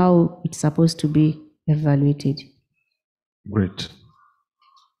 and how it's supposed to be evaluated. Great.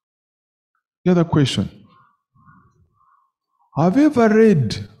 The other question. Have you ever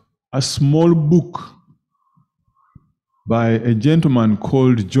read a small book by a gentleman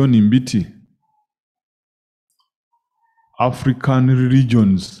called John Mbiti, African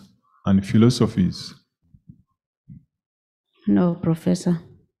Religions and Philosophies? No, Professor.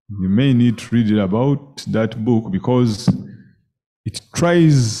 You may need to read about that book because it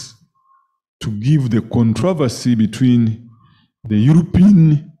tries to give the controversy between the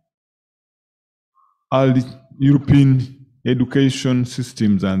European education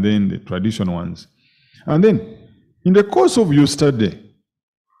systems and then the traditional ones. And then, in the course of your study,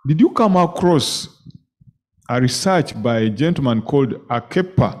 did you come across a research by a gentleman called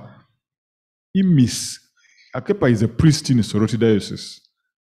Akepa Imis? Akepa is a priest in Soroti Diocese.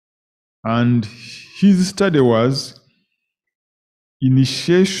 And his study was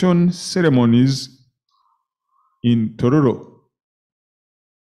initiation ceremonies in Tororo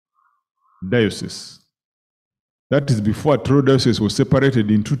Diocese. That is before Tororo Diocese was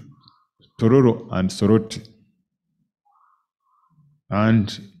separated into Tororo and Soroti.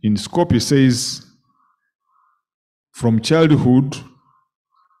 And in scope, he says, from childhood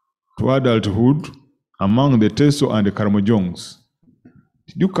to adulthood among the Teso and the Karamojongs.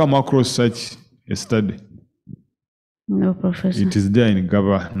 Did you come across such a study? No, Professor. It is there in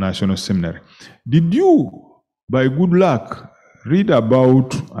Gaba National Seminary. Did you, by good luck, read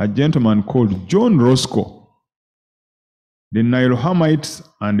about a gentleman called John Roscoe, the Nilohamites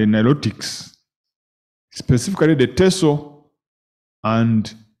and the Nilotics, specifically the Teso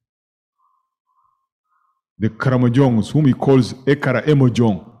and the Karamojongs, whom he calls Ekara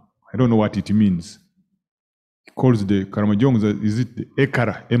Emojong? I don't know what it means. He calls the Karamojongs, is it the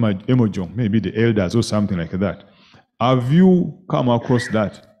Ekara Emojong? Maybe the elders or something like that. Have you come across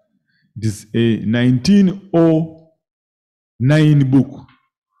that? It is a 1909 book,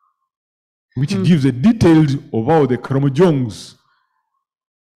 which gives a detail of how the Karamojongs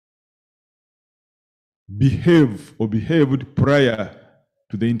behaved prior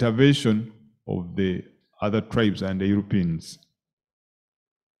to the intervention of the other tribes and the Europeans.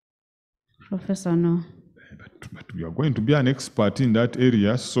 Professor, no. But you are going to be an expert in that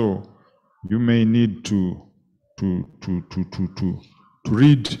area, so you may need to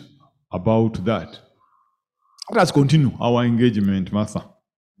read about that. Let us continue our engagement, Martha.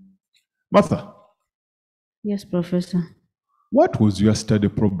 Martha. Yes, Professor. What was your study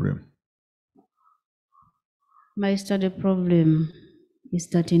problem? My study problem is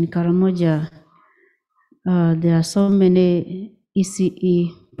that in Karamoja, there are so many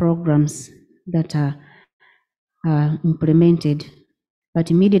ECE programs that are implemented, but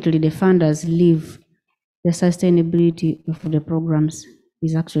immediately the funders leave, the sustainability of the programs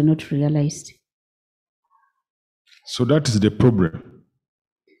is actually not realized. So that is the problem.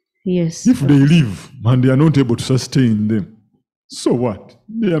 Yes. If they leave and they are not able to sustain them, so what?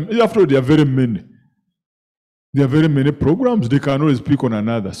 After all, there are very many. There are very many programs, they can always pick on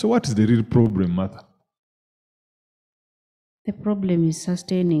another. So what is the real problem, Martha? The problem is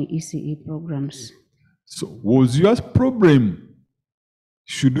sustaining ECE programs. So was your problem,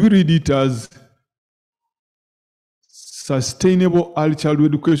 should we read it as sustainable early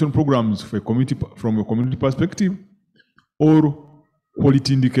childhood education programs for a community, from a community perspective, or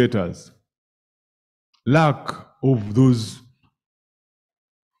quality indicators? Lack of those.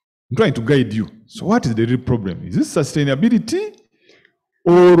 I'm trying to guide you. So what is the real problem? Is it sustainability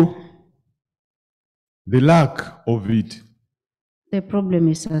or the lack of it? The problem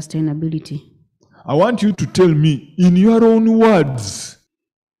is sustainability. I want you to tell me in your own words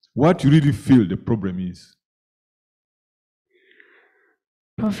what you really feel the problem is.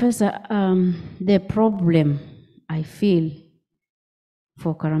 Professor, the problem I feel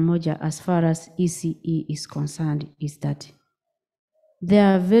for Karamoja as far as ECE is concerned is that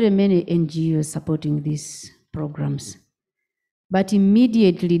there are very many NGOs supporting these programs. But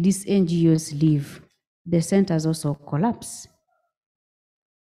immediately these NGOs leave, the centers also collapse.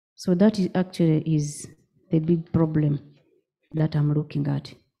 So that is actually is the big problem that I'm looking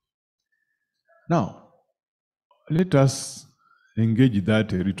at. Now, let us engage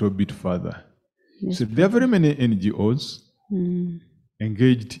that a little bit further. Yes, so there are very many NGOs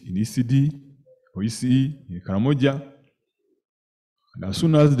engaged in ECD or ECE in Karamoja, and as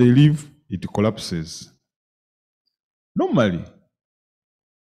soon as they leave, it collapses. Normally,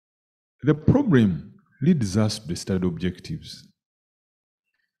 the problem leads us to the study objectives.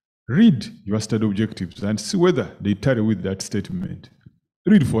 Read your study objectives and see whether they tally with that statement.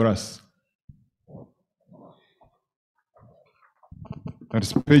 Read for us.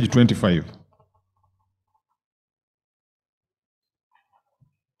 That's page 25.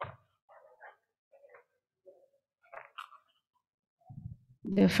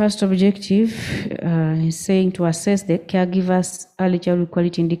 The first objective is saying to assess the caregivers' early childhood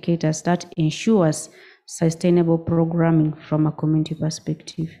quality indicators that ensures sustainable programming from a community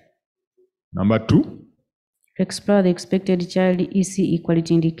perspective. Number 2. Explore the expected child ECE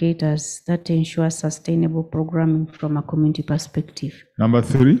quality indicators that ensure sustainable programming from a community perspective. Number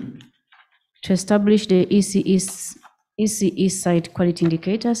 3. To establish the ECE site quality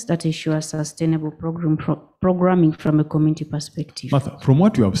indicators that ensure sustainable programming from a community perspective. Martha, from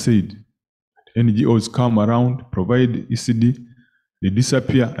what you have said, NGOs come around, provide ECD, they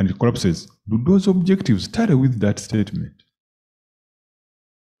disappear and it collapses. Do those objectives start with that statement?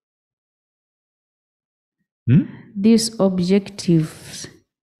 These objectives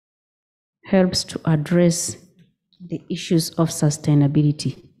helps to address the issues of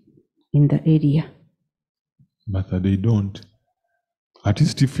sustainability in the area. Martha, they don't. At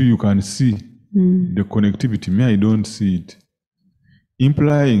least if you can see the connectivity, me, I don't see it.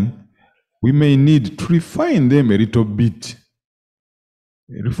 Implying we may need to refine them a little bit.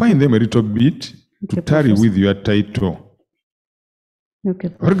 Refine them a little bit to tarry with your title. Okay,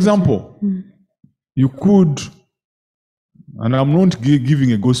 For example, you could, and I'm not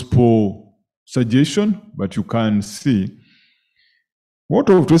giving a gospel suggestion, but you can see what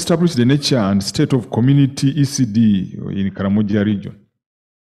of to establish the nature and state of community ECD in Karamoja region.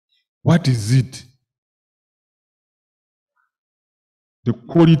 What is it? The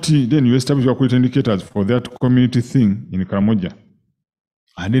quality, then you establish your quality indicators for that community thing in Karamoja.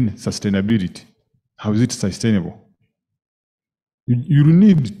 And then sustainability. How is it sustainable? You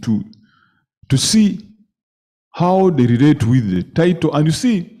need to see how they relate with the title. And you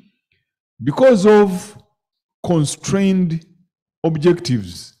see, because of constrained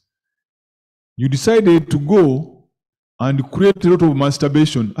objectives, you decided to go and create a lot of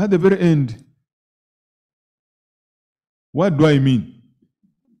masturbation at the very end. What do I mean?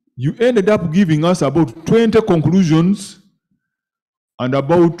 You ended up giving us about 20 conclusions and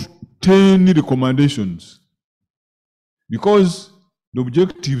about 10 recommendations. Because the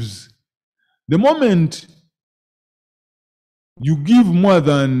objectives, the moment you give more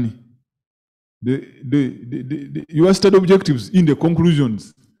than your stated objectives in the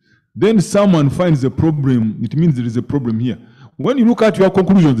conclusions, then someone finds a problem. It means there is a problem here. When you look at your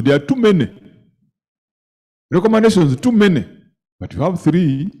conclusions, there are too many. Recommendations, too many. But you have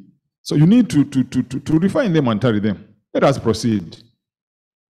 3. So you need to refine them and tarry them. Let us proceed.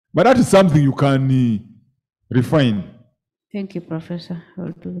 But that is something you can refine. Thank you, Professor.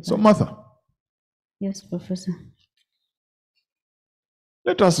 I'll do that. So, Martha. Yes, Professor.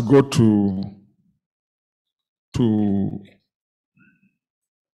 Let us go to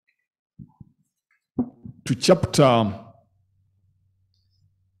chapter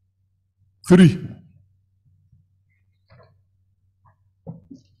 3.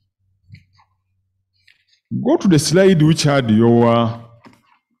 Go to the slide which had your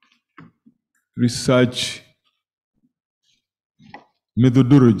research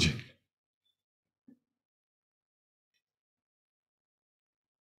methodology.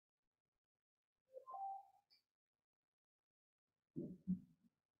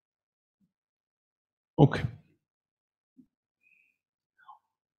 Okay.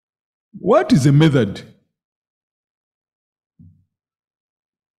 What is a method?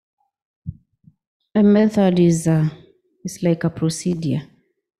 A method is like a procedure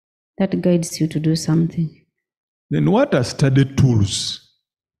that guides you to do something. Then what are study tools?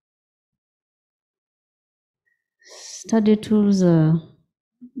 Study tools are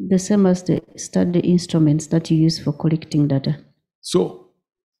the same as the study instruments that you use for collecting data. So,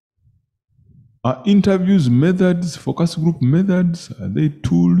 are interviews methods, focus group methods? Are they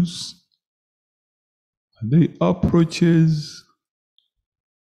tools? Are they approaches?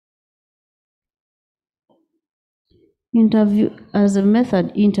 Interview as a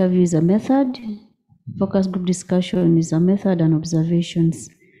method, interview is a method, focus group discussion is a method, and observations.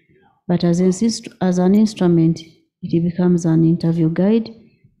 But as an instrument, it becomes an interview guide,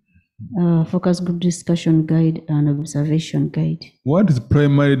 focus group discussion guide, and observation guide. What is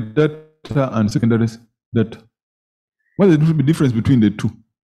primary data and secondary data? What is the difference between the two?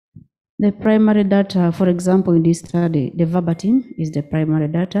 The primary data, for example, in this study, the verbatim is the primary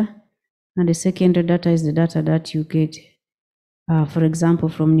data, and the secondary data is the data that you get, for example,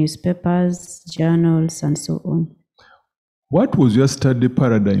 from newspapers, journals, and so on. What was your study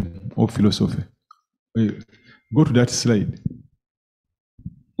paradigm of philosophy? Go to that slide.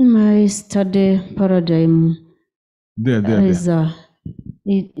 My study paradigm is there.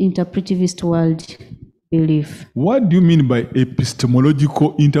 Interpretivist world belief. What do you mean by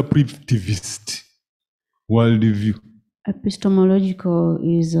epistemological interpretivist worldview? Epistemological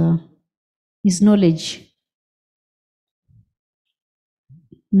is knowledge.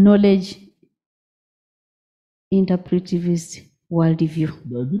 Knowledge interpretivist worldview.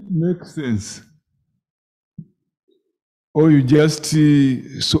 Does it make sense? Or you just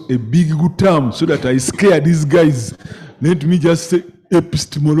so a big good term so that I scare these guys. Let me just say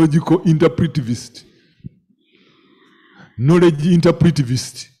epistemological interpretivist. Knowledge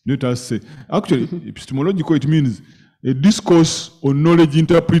interpretivist. Let us say. Actually, epistemological, it means a discourse on knowledge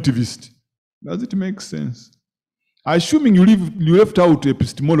interpretivist. Does it make sense? Assuming you left out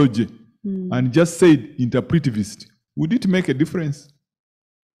epistemology and just said interpretivist, would it make a difference?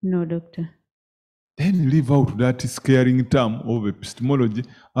 No, Doctor. Then leave out that scaring term of epistemology.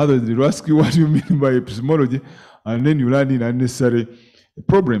 Others will ask you what you mean by epistemology, and then you run in unnecessary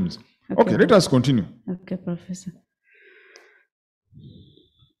problems. Okay, let us continue. Okay, Professor.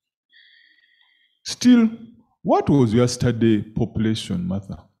 Still, what was your study population,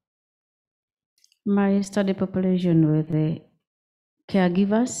 Martha? My study population were the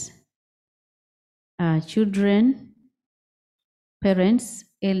caregivers, children, parents,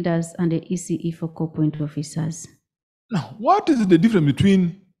 elders, and the ECE focal point officers. Now, what is the difference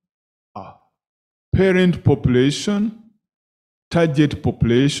between parent population, target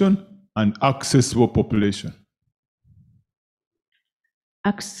population, and accessible population?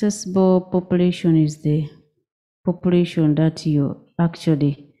 Accessible population is the population that you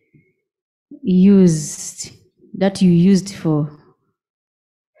actually used for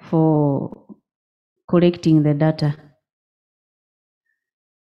collecting the data.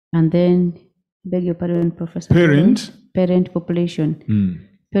 And then, beg your pardon, Professor. Parent population.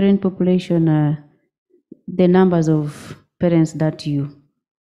 Parent population are the numbers of parents that you.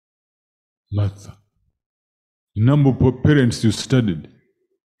 Martha, the number of parents you studied.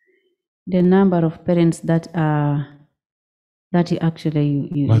 The number of parents that you actually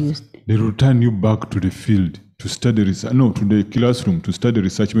used. They return you back to the field to study research. No, to the classroom to study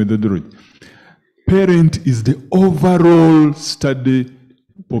research methodology. Parent is the overall study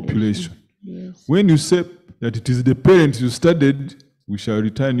population. Yes. When you say that it is the parents you studied, we shall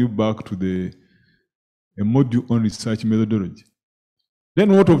return you back to a module on research methodology.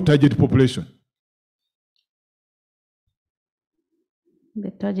 Then what of target population? The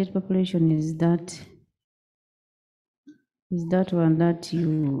target population is that one that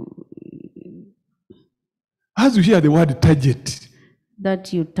you. As you hear the word target.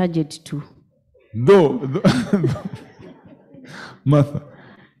 That you target to. Though Martha,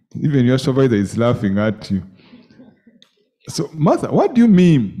 even your supervisor is laughing at you. So, Martha, what do you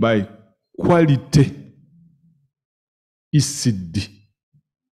mean by quality ECD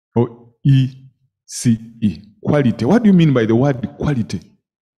or ECE? Quality. What do you mean by the word quality?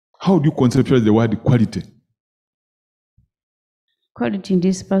 How do you conceptualize the word quality? Quality in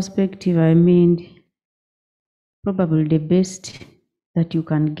this perspective, I mean, probably the best that you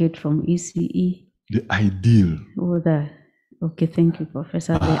can get from ECE. The ideal. Okay, thank you,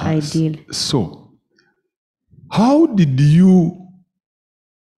 Professor. The ideal. So, how did you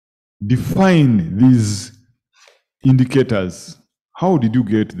define these indicators? How did you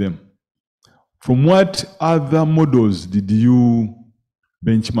get them? From what other models did you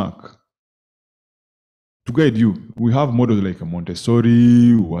benchmark? To guide you, we have models like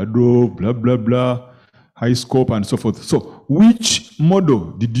Montessori, Wardrobe, blah, blah, blah, high scope, and so forth. So, which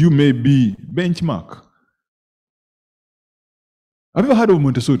model did you maybe benchmark? Have you ever heard of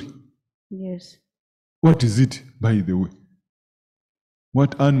Montessori? Yes. What is it, by the way?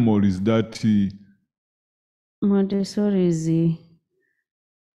 What animal is that? Montessori is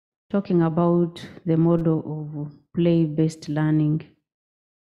talking about the model of play-based learning.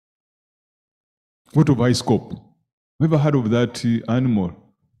 What of high scope? Have you ever heard of that animal?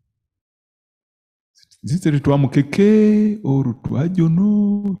 Is it Tuamukeke or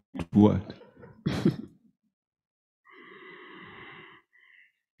Tuajono? What?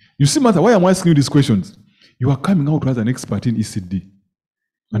 You see, Martha, why I'm asking you these questions? You are coming out as an expert in ECD.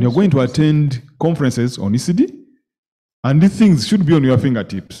 And you're going to attend conferences on ECD. And these things should be on your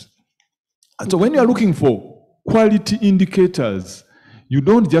fingertips. And so when you are looking for quality indicators, you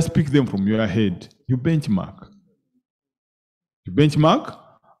don't just pick them from your head. You benchmark. You benchmark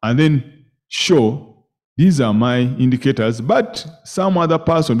and then show these are my indicators, but some other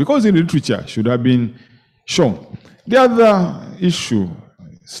person, because in literature, should have been shown. The other issue,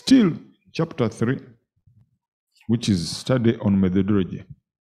 still chapter 3, which is study on methodology.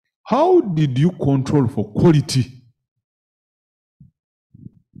 How did you control for quality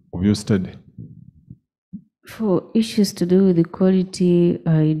of your study? For issues to do with the quality,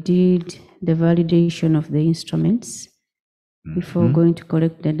 I did the validation of the instruments before going to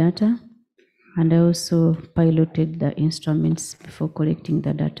collect the data. And I also piloted the instruments before collecting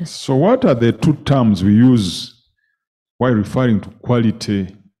the data. So what are the two terms we use while referring to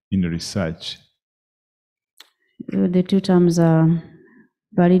quality in research? The two terms are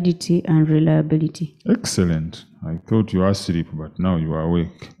validity and reliability. Excellent. I thought you were asleep, but now you are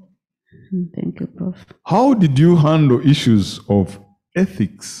awake. Thank you, Prof. How did you handle issues of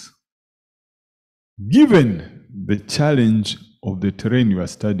ethics given the challenge of the terrain you are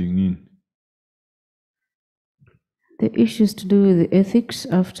studying in? The issues to do with the ethics,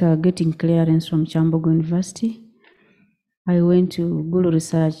 after getting clearance from Kyambogo University, I went to Google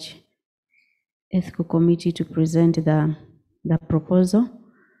Research Ethical Committee to present the proposal.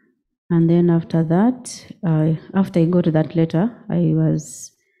 And then after that, after I got that letter, I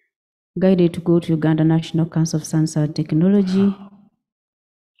was guided to go to Uganda National Council of Science and Technology.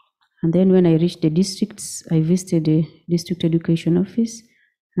 And then when I reached the districts, I visited the district education office,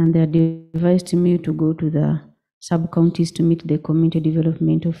 and they advised me to go to the sub-counties to meet the community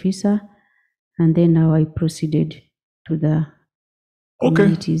development officer. And then now I proceeded to the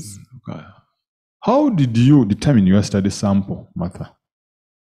communities. Okay. How did you determine your study sample, Martha?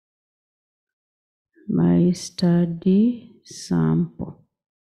 My study sample.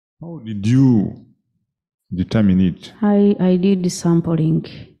 How did you determine it? I did sampling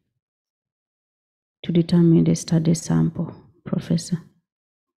to determine the study sample, Professor.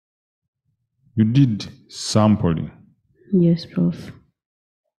 You did sampling. Yes, Prof.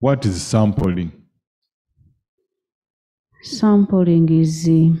 What is sampling? Sampling is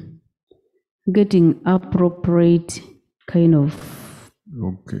getting appropriate kind of.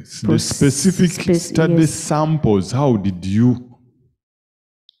 Okay. So the specific study samples, how did you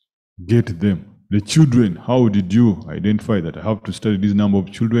get them? The children, how did you identify that I have to study this number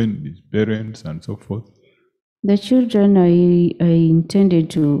of children, these parents, and so forth? The children, I intended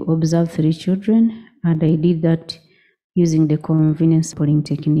to observe 3 children, and I did that using the convenience sampling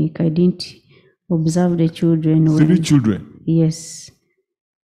technique. I didn't observe the children. 3 children? Yes.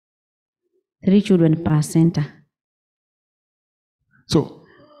 3 children per center. So,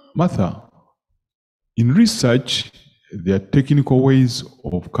 Martha, in research, there are technical ways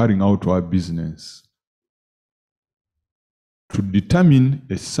of carrying out our business. To determine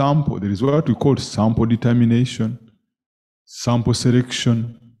a sample, there is what we call sample determination, sample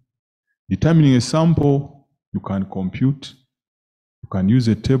selection. Determining a sample, you can compute, you can use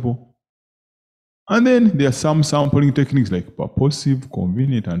a table. And then there are some sampling techniques like purposive,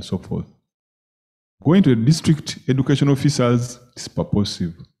 convenient, and so forth. Going to the district education officers is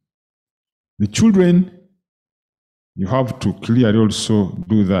purposive. The children, you have to clearly also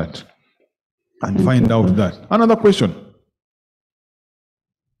do that and find out that. Another question.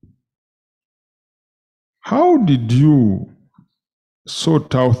 How did you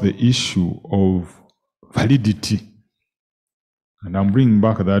sort out the issue of validity? And I'm bringing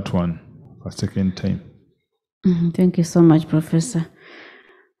back that one for a second time. Thank you so much, Professor.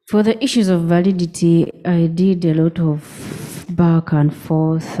 For the issues of validity, I did a lot of back and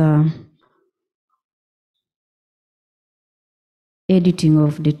forth editing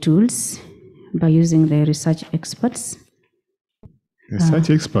of the tools by using the research experts. Research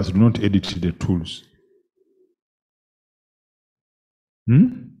experts do not edit the tools.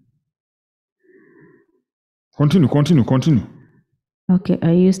 Continue. Okay,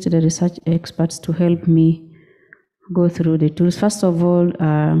 I used the research experts to help me go through the tools. First of all,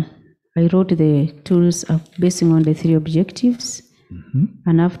 I wrote the tools basing on the 3 objectives.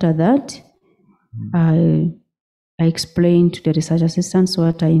 And after that, I explained to the research assistants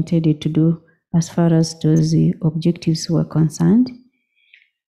what I intended to do as far as those objectives were concerned.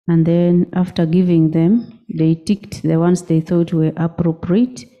 And then after giving them, they ticked the ones they thought were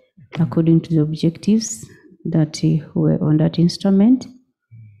appropriate according to the objectives that were on that instrument.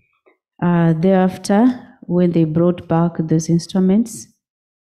 Thereafter, when they brought back those instruments,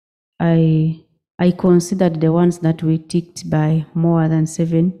 I considered the ones that were ticked by more than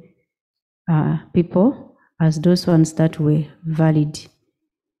 7 people as those ones that were valid.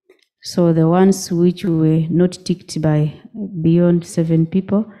 So the ones which were not ticked by beyond 7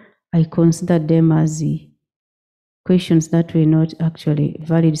 people, I considered them as the questions that were not actually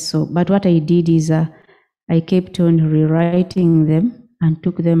valid. So, but what I did is I kept on rewriting them and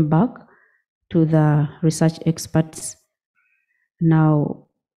took them back to the research experts. Now,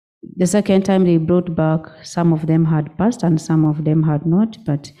 the second time they brought back, some of them had passed and some of them had not.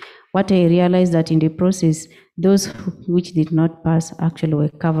 But what I realized that in the process, those which did not pass actually were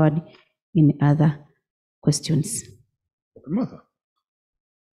covered in other questions. Martha,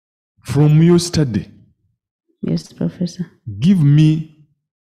 from your study, yes, Professor, give me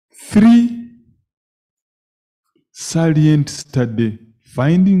 3 salient study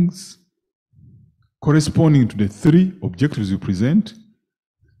findings corresponding to the 3 objectives you present,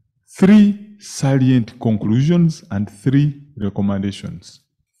 3 salient conclusions and 3 recommendations.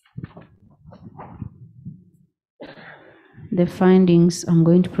 The findings I'm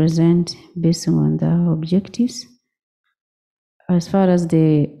going to present based on the objectives. As far as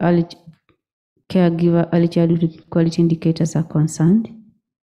the early childhood quality indicators are concerned,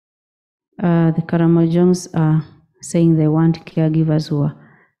 the Karamojongs are saying they want caregivers who are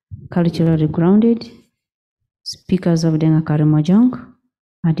culturally grounded, speakers of Denga Karamojong,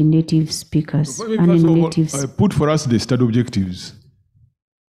 and native speakers. So first of all, put for us the study objectives.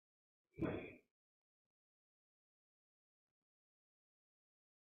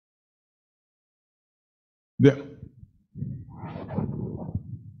 There.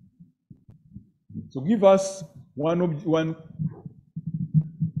 So give us one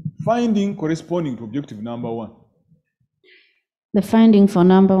finding corresponding to objective number 1. The finding for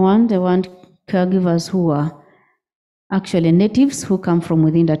number 1, they want caregivers who are actually natives who come from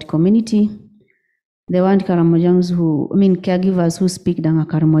within that community. They want caregivers who speak Danga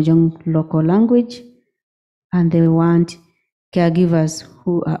Karamojong local language, and they want caregivers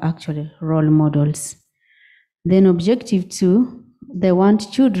who are actually role models. Then objective 2, they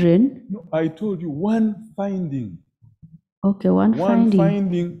want children. No, I told you one finding. Okay, one finding. One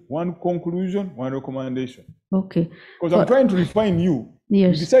finding, one conclusion, one recommendation. Okay. Because I'm trying to refine you.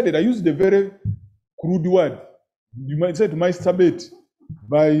 Yes. You decided I used a very crude word. You might say to my masturbate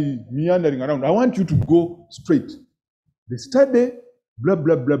by meandering around. I want you to go straight. The study, blah,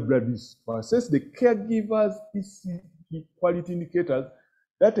 blah, blah, blah, this. Assess the caregivers, ECE quality indicators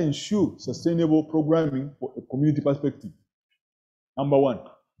that ensure sustainable programming for a community perspective. Number 1.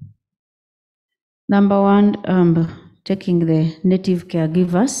 Number 1, taking the native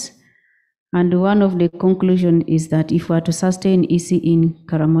caregivers. And one of the conclusion is that if we are to sustain EC in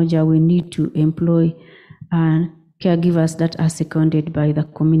Karamoja, we need to employ caregivers that are seconded by the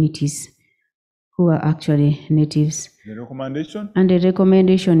communities who are actually natives. The recommendation? And the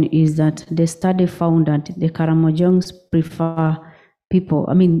recommendation is that the study found that the Karamojongs prefer people,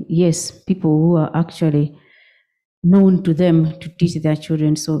 people who are actually known to them to teach their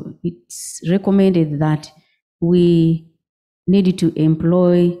children. So it's recommended that we need to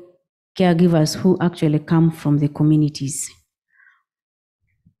employ caregivers who actually come from the communities.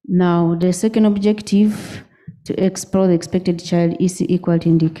 Now, the second objective, to explore the expected child EC equality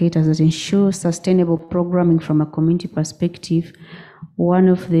indicators that ensure sustainable programming from a community perspective. One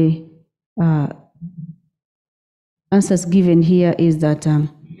of the answers given here is that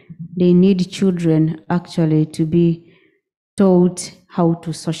they need children actually to be taught how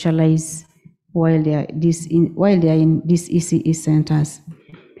to socialize while they are in these ECE centers.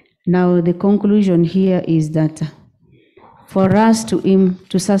 Now, the conclusion here is that for us to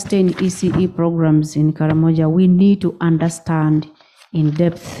sustain ECE programs in Karamoja, we need to understand in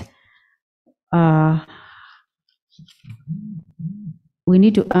depth. We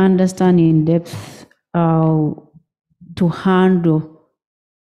need to understand in depth to handle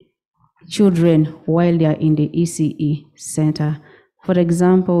children while they are in the ECE center. For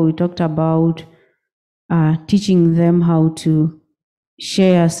example, we talked about teaching them how to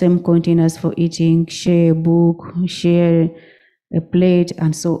share same containers for eating, share a book, share a plate,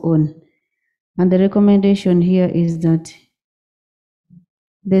 and so on. And the recommendation here is that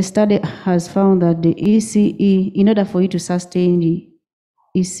the study has found that the ECE, in order for you to sustain the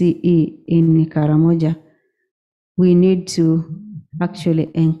ECE in Karamoja, we need to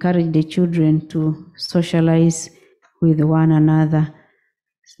actually encourage the children to socialize with one another.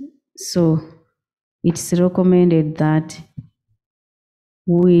 So it's recommended that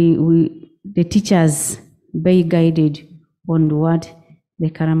the teachers be guided on what the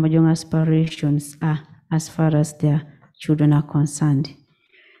Karamojong aspirations are as far as their children are concerned.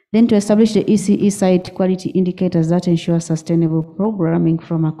 Then to establish the ECE site quality indicators that ensure sustainable programming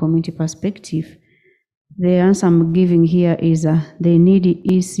from a community perspective. The answer I'm giving here is they need the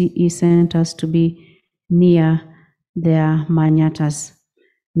ECE centers to be near their manyatas.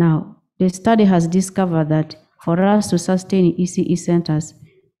 Now, the study has discovered that for us to sustain ECE centers,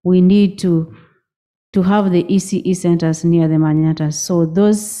 we need to have the ECE centers near the manyatas. So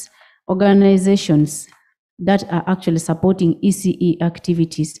those organizations that are actually supporting ECE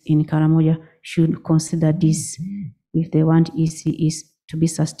activities in Karamoja should consider this if they want ECEs to be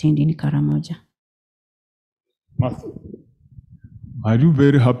sustained in Karamoja. Martha, are you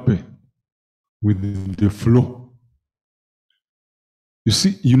very happy with the flow? You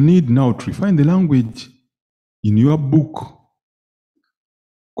see, you need now to refine the language in your book.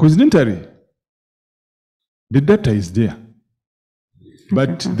 Coincidentally, the data is there,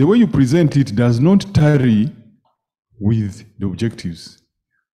 but the way you present it does not tally with the objectives.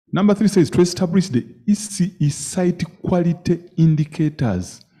 Number 3 says to establish the ECE site quality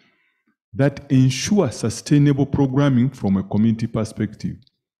indicators that ensure sustainable programming from a community perspective.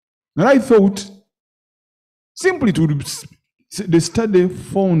 And I thought simply the study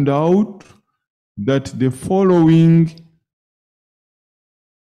found out that the following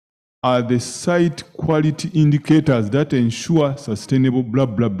are the site quality indicators that ensure sustainable blah,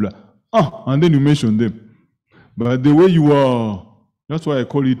 blah, blah. And then you mention them. But the way you are, that's why I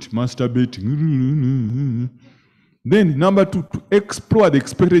call it masturbating. Then number 2, to explore the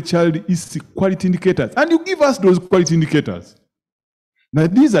expected child is quality indicators. And you give us those quality indicators. Now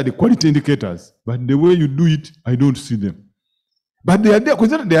these are the quality indicators, but the way you do it, I don't see them. But they are there,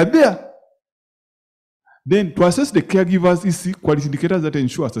 because they are there. Then to assess the caregivers is quality indicators that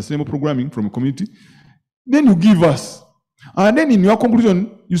ensure sustainable programming from a community. Then you give us. And then in your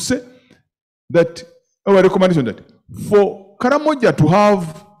conclusion, you say that, our recommendation that for Karamoja to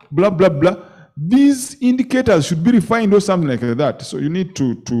have blah, blah, blah, these indicators should be refined or something like that. So you need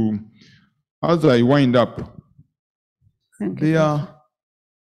to as I wind up,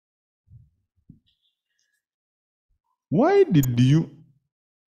 why did you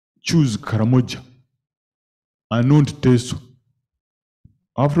choose Karamoja and not Teso?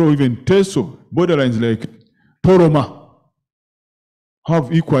 After all, even Teso, borderlines like Toroma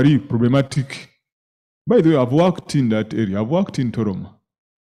have equally problematic. By the way, I've worked in that area. I've worked in Toroma.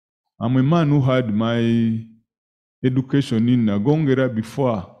 I'm a man who had my education in Nagongera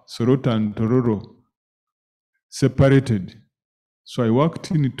before Sorota and Tororo separated. So I worked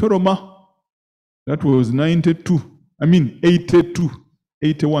in Toroma. That was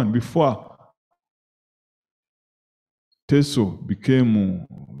 81, before Teso became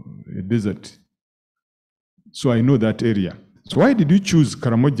a desert. So I know that area. So why did you choose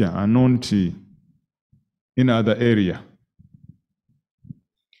Karamoja and not in other area?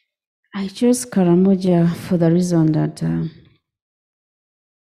 I chose Karamoja for the reason that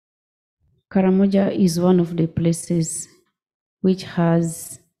Karamoja is one of the places which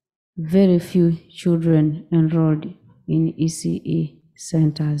has very few children enrolled in ECE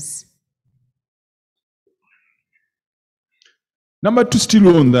centers. Number 2,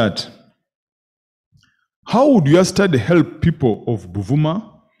 still on that. How would your study help people of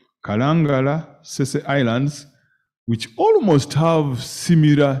Buvuma, Kalangala, Sese Islands, which almost have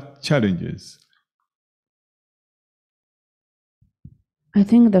similar challenges? I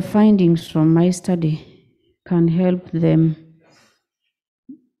think the findings from my study can help them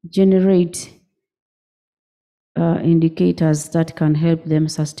generate indicators that can help them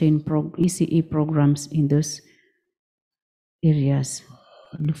sustain ECE programs in those areas.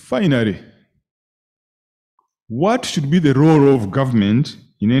 And finally, what should be the role of government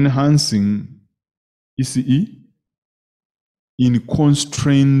in enhancing ECE in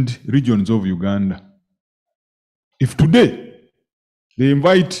constrained regions of Uganda? If today they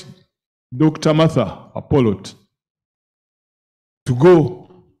invite Dr. Martha Apolot to go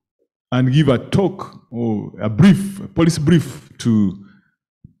and give a talk or a policy brief to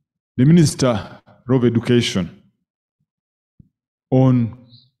the Minister of Education on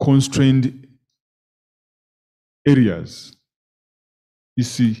constrained areas,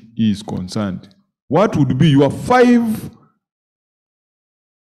 ECE is concerned, what would be your 5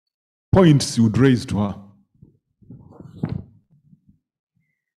 points you would raise to her?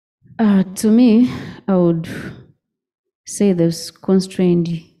 To me, I would say those constrained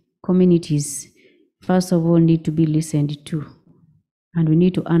communities, first of all, need to be listened to. And we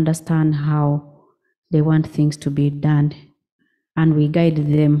need to understand how they want things to be done. And we guide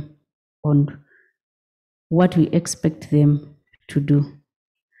them on what we expect them to do.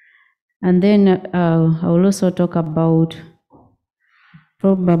 And then I will also talk about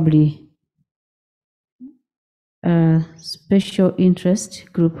probably a special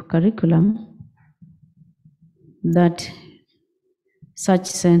interest group curriculum that such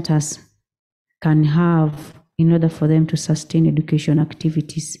centers can have in order for them to sustain education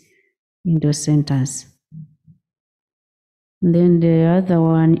activities in those centers. And then the other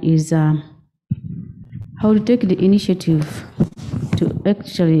one is how to take the initiative to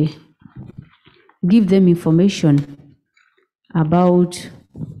actually give them information about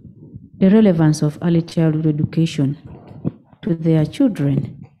the relevance of early childhood education to their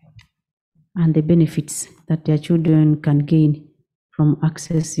children and the benefits that their children can gain from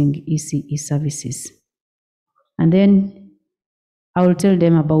accessing ECE services. And then I will tell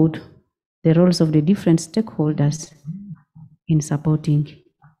them about the roles of the different stakeholders in supporting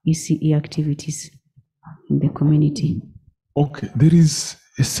ECE activities in the community. Okay, there is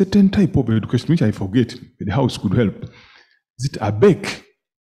a certain type of education which I forget, the house could help. Is it ABEC?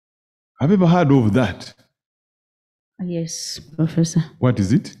 Have you ever heard of that? Yes, Professor. What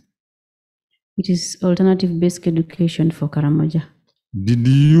is it? It is alternative basic education for Karamoja. Did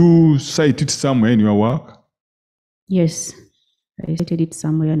you cite it somewhere in your work? Yes, I cited it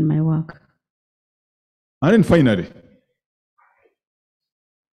somewhere in my work. And then finally,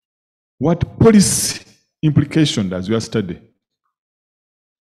 what policy implication does your study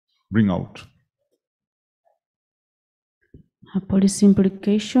bring out? A policy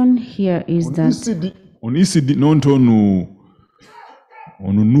implication here is On that ECD, not on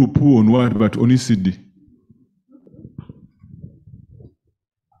NUPU, on what, but on ECD.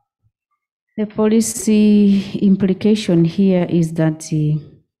 the policy implication here is that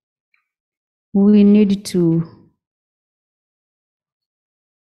we need to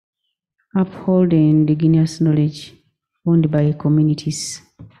uphold the indigenous knowledge owned by communities.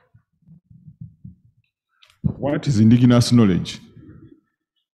 What is indigenous knowledge?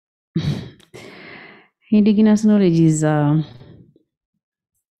 Indigenous knowledge is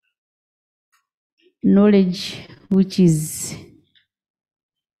knowledge which is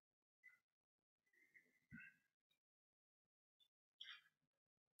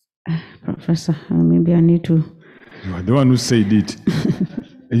Professor, maybe I need to. You are the one who said it.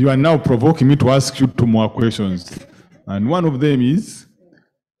 You are now provoking me to ask you 2 more questions. And one of them is,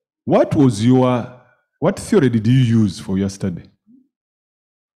 what theory did you use for your study?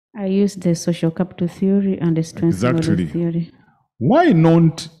 I used the social capital theory and the strength model theory. Why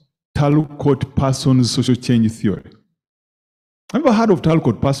not Talcott Parsons' social change theory? Have you ever heard of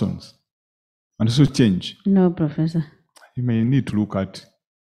Talcott Parsons and social change? No, Professor. You may need to look at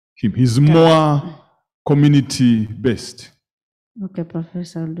him. He's more community-based. Okay,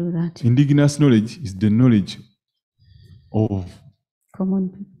 Professor, I'll do that. Indigenous knowledge is the knowledge of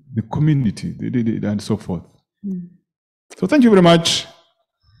the community and so forth. So thank you very much,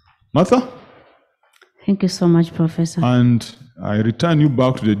 Martha. Thank you so much, Professor. And I return you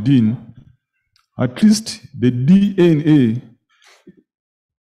back to the dean. At least the DNA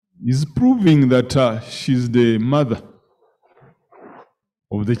is proving that she's the mother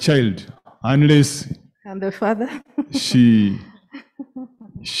of the child, unless And the father? she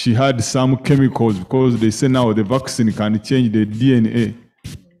had some chemicals, because they say now the vaccine can change the DNA.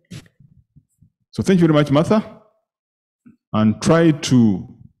 So thank you very much, Martha. And try to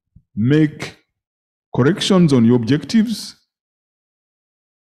make corrections on your objectives,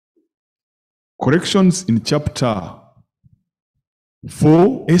 corrections in chapter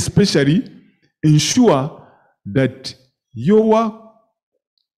 4, especially ensure that your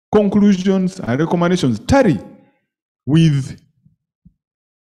conclusions and recommendations tally with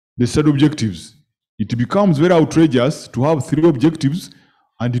the study objectives. It becomes very outrageous to have 3 objectives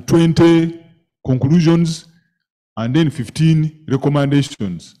and 20 conclusions and then 15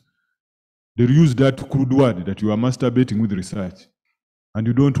 recommendations. They use that crude word that you are masturbating with research. And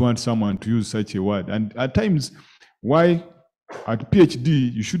you don't want someone to use such a word. And at times, why at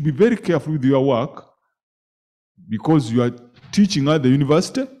PhD, you should be very careful with your work, because you are teaching at the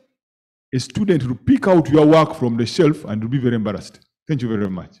university. A student will pick out your work from the shelf and will be very embarrassed. Thank you very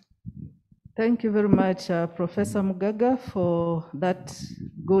much. Thank you very much, Professor Mugaga, for that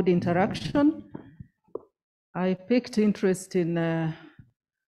good interaction. I picked interest in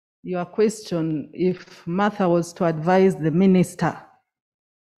your question. If Martha was to advise the minister,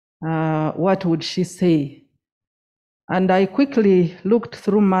 what would she say? And I quickly looked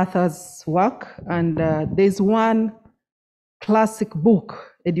through Martha's work, and there's one classic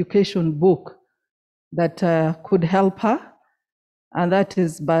book, education book, that could help her, and that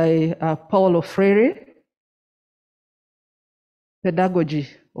is by Paulo Freire, Pedagogy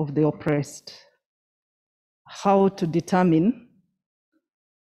of the Oppressed. How to determine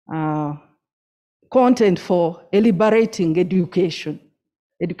content for a liberating education,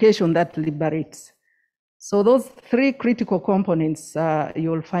 education that liberates. So those 3 critical components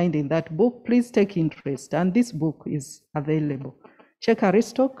you'll find in that book. Please take interest, and this book is available. Check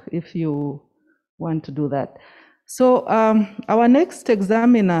Aristoc if you want to do that. So our next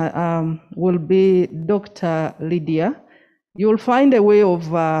examiner will be Dr. Lydia. You'll find a way of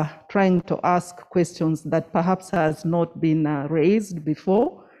trying to ask questions that perhaps has not been raised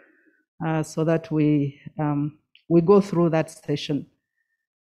before, so that we go through that session.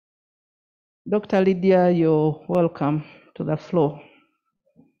 Dr. Lydia, you're welcome to the floor.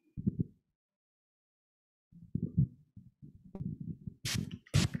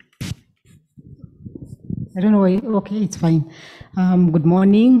 I don't know why. Okay, it's fine. Good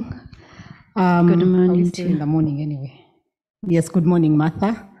morning. Good morning. Still in the morning anyway. Yes, good morning,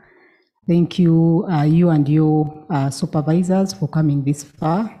 Martha. Thank you, you and your supervisors for coming this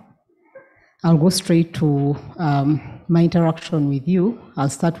far. I'll go straight to my interaction with you. I'll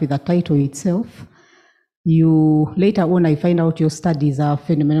start with the title itself. You later on, I find out your study is a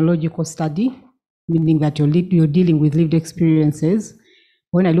phenomenological study, meaning that you're dealing with lived experiences.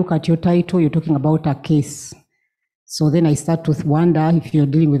 When I look at your title, you're talking about a case. So then I start to wonder if you're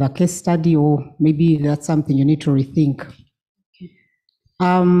dealing with a case study or maybe that's something you need to rethink.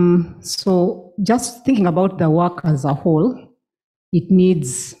 So just thinking about the work as a whole, it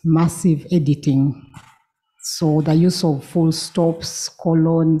needs massive editing. So the use of full stops,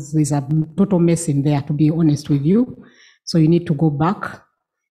 colons, there's a total mess in there, to be honest with you. So you need to go back.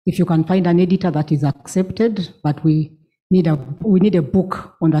 If you can find an editor that is accepted, but we need a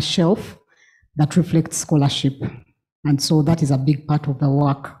book on the shelf that reflects scholarship. And so that is a big part of the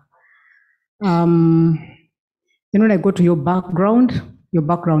work. Then when I go to your background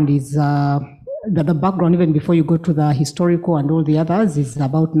is, the background, even before you go to the historical and all the others, is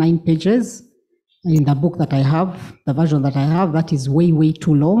about 9 pages. In the book that I have, the version that I have, that is way, way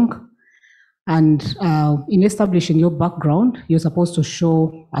too long. And in establishing your background, you're supposed to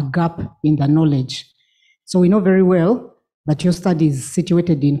show a gap in the knowledge. So we know very well that your study is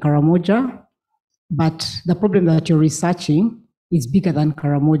situated in Karamoja, but the problem that you're researching is bigger than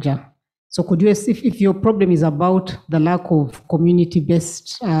Karamoja. So could you, if your problem is about the lack of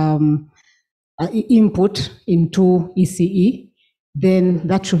community-based input into ECE, then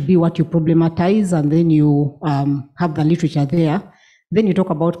that should be what you problematize, and then you have the literature there. Then you talk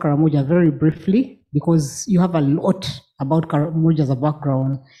about Karamoja very briefly, because you have a lot about Karamoja as a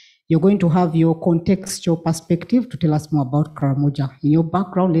background. You're going to have your contextual perspective to tell us more about Karamoja. In your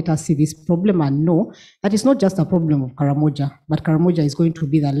background, let us see this problem and know that it's not just a problem of Karamoja, but Karamoja is going to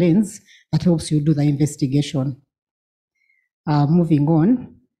be the lens that helps you do the investigation. Moving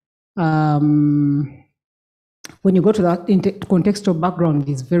on. When you go to that contextual background,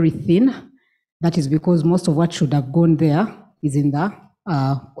 it is very thin. That is because most of what should have gone there is in the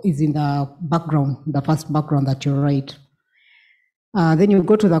background, the first background that you write. Then you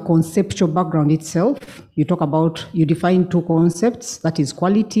go to the conceptual background itself. You define 2 concepts, that is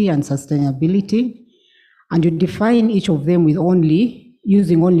quality and sustainability, and you define each of them with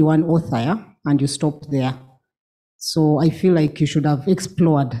using only one author, and you stop there. So I feel like you should have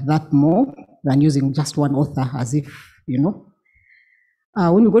explored that more than using just one author, as if, you know.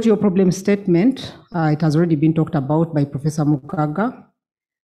 When you go to your problem statement, it has already been talked about by Professor Mukaga.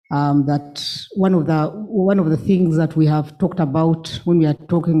 That one of the things that we have talked about when we are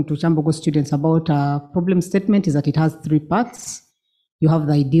talking to Kyambogo students about a problem statement is that it has 3 parts. You have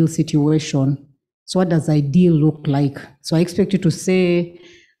the ideal situation. So what does ideal look like? So I expect you to say,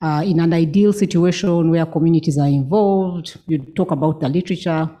 in an ideal situation where communities are involved, you talk about the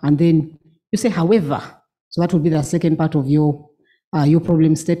literature, and then you say, however. So that will be the second part of your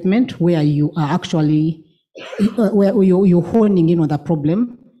problem statement, where you are actually, where you're honing in on the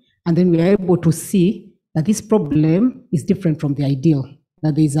problem. And then we are able to see that this problem is different from the ideal,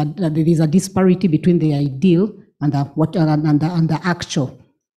 that there is a disparity between the ideal and the actual.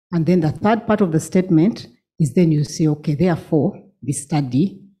 And then the third part of the statement is then you say, okay, therefore, this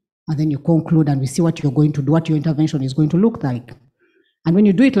study, and then you conclude and we see what you're going to do, what your intervention is going to look like. And when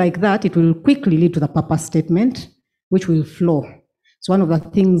you do it like that, it will quickly lead to the purpose statement, which will flow. So one of the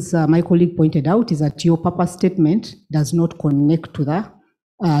things my colleague pointed out is that your purpose statement does not connect to the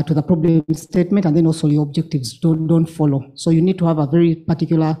problem statement, and then also your objectives don't follow. So you need to have a very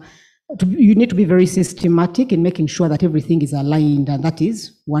particular, you need to be very systematic in making sure that everything is aligned, and that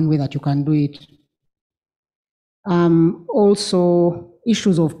is one way that you can do it. Also,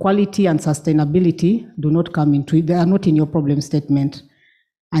 issues of quality and sustainability do not come into it. They are not in your problem statement,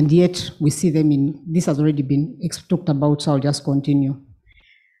 and yet we see them in, this has already been talked about, so I'll just continue.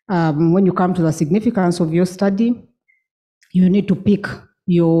 When you come to the significance of your study, you need to pick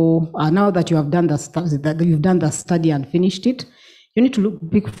now that you have done the study and finished it, you need to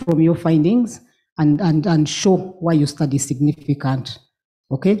pick from your findings and show why your study is significant.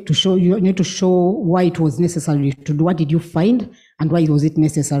 Okay, you need to show why it was necessary to do. What did you find, and why was it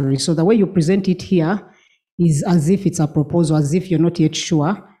necessary? So the way you present it here is as if it's a proposal, as if you're not yet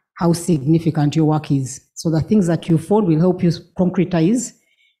sure how significant your work is. So the things that you found will help you concretize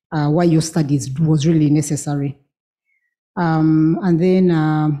why your study was really necessary. And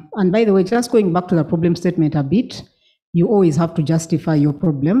by the way, just going back to the problem statement a bit, you always have to justify your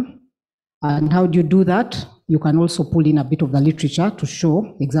problem. And how do you do that? You can also pull in a bit of the literature to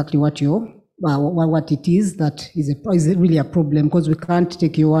show exactly what it is that is really a problem, because we can't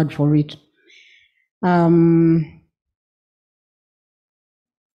take your word for it.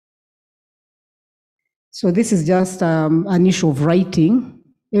 So this is just an issue of writing.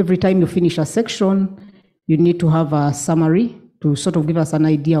 Every time you finish a section, you need to have a summary to sort of give us an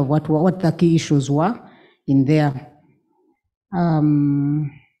idea of what the key issues were in there.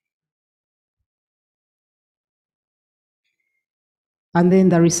 And then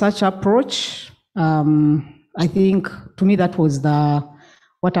the research approach, I think to me that was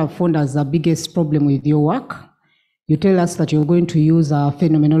what I've found as the biggest problem with your work. You tell us that you're going to use a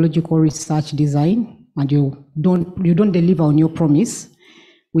phenomenological research design, and you don't deliver on your promise.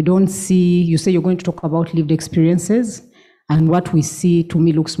 We don't see, you say you're going to talk about lived experiences, and what we see to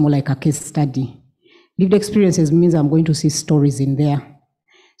me looks more like a case study. Lived experiences means I'm going to see stories in there.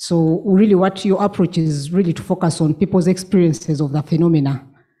 So really what your approach is really to focus on people's experiences of the phenomena.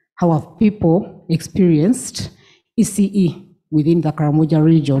 How have people experienced ECE within the Karamoja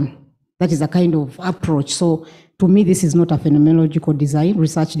region? That is a kind of approach. So to me, this is not a phenomenological design,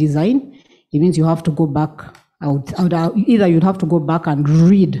 research design. It means you have to go back, either you'd have to go back and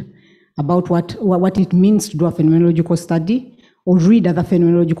read about what it means to do a phenomenological study, or read other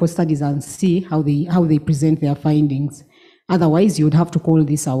phenomenological studies and see how they present their findings. Otherwise, you would have to call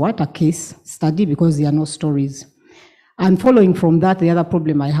this a case study, because there are no stories. And following from that, the other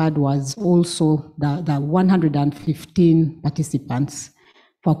problem I had was also the 115 participants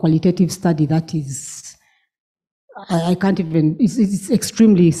for a qualitative study. That is, I can't even, it's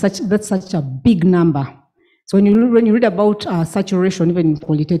extremely, that's such a big number. So when you read about saturation, even in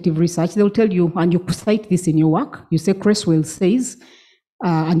qualitative research, they'll tell you, and you cite this in your work, you say Creswell says,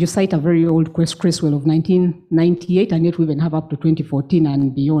 and you cite a very old Creswell of 1998, and yet we even have up to 2014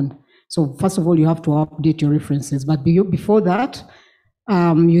 and beyond. So first of all, you have to update your references. But before that,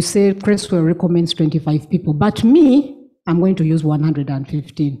 you say Creswell recommends 25 people. But me, I'm going to use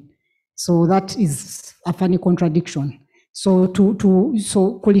 115. So that is a funny contradiction. So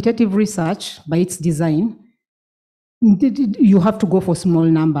so qualitative research, by its design, you have to go for small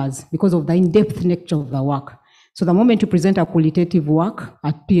numbers because of the in-depth nature of the work. So the moment you present a qualitative work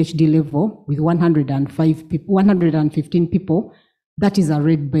at PhD level with 105 people, 115 people, that is a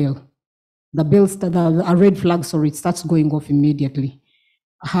red bell. A red flag, sorry, it starts going off immediately.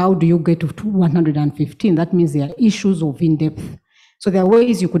 How do you get to 115? That means there are issues of in-depth. So there are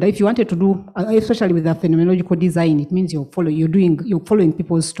ways you could, if you wanted to do, especially with the phenomenological design, it means you're following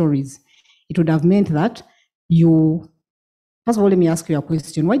people's stories. It would have meant that first of all, let me ask you a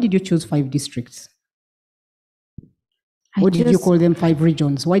question. Why did you choose 5 districts? What did you call them 5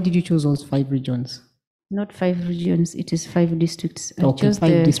 regions? Why did you choose those 5 regions? Not 5 regions, it is 5 districts. I Okay, chose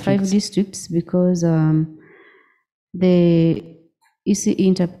 5 districts because the ECE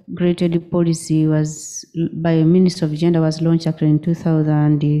integrated policy was by Minister of Gender was launched actually in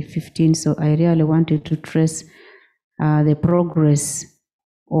 2015. So I really wanted to trace the progress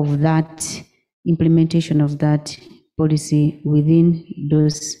of that implementation of that policy within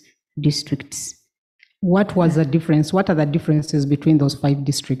those districts. What was the difference? What are the differences between those 5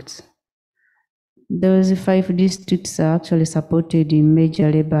 districts? Those 5 districts are actually supported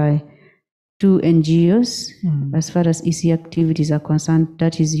majorly by 2 NGOs as far as ECE activities are concerned,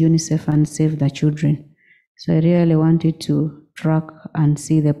 that is UNICEF and Save the Children. So I really wanted to track and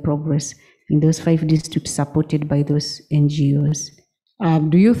see the progress in those 5 districts supported by those NGOs.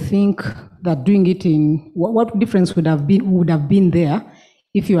 Do you think that doing it in, what difference would have been there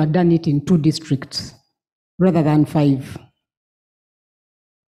if you had done it in 2 districts rather than 5?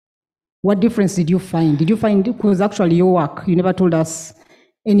 What difference did you find? Did you find, because actually your work, you never told us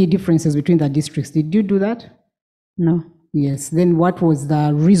any differences between the districts. Did you do that? No. Yes. Then what was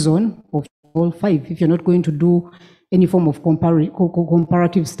the reason of all 5 if you're not going to do any form of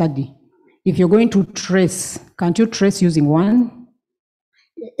comparative study? If you're going to trace, can't you trace using 1?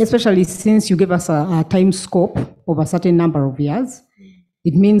 Especially since you gave us a time scope of a certain number of years,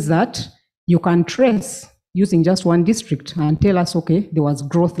 it means that you can trace using just 1 district and tell us, okay, there was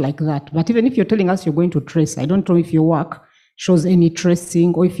growth like that. But even if you're telling us you're going to trace, I don't know if your work shows any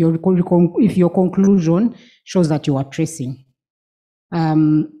tracing or if your conclusion shows that you are tracing.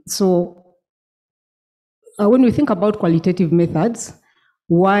 So when we think about qualitative methods,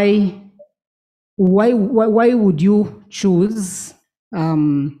 why would you choose?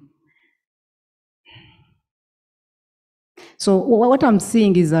 So what I'm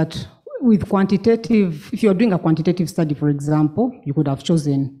seeing is that with quantitative, if you're doing a quantitative study, for example, you could have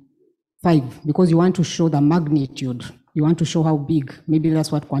chosen 5 because you want to show the magnitude. You want to show how big. Maybe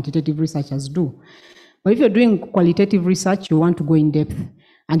that's what quantitative researchers do. But if you're doing qualitative research, you want to go in depth.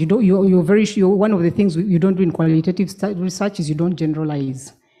 And one of the things you don't do in qualitative research is you don't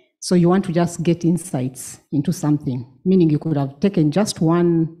generalize. So you want to just get insights into something, meaning you could have taken just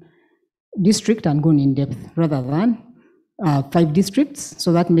 1 district and gone in depth rather than 5 districts.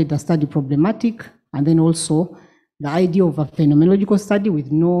 So that made the study problematic. And then also the idea of a phenomenological study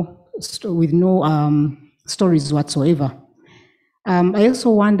with no stories whatsoever. I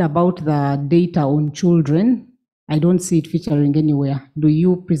also wonder about the data on children. I don't see it featuring anywhere. Do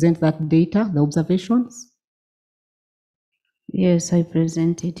you present that data, the observations? Yes, I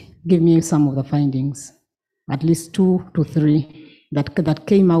presented. Give me some of the findings, at least 2 to 3 that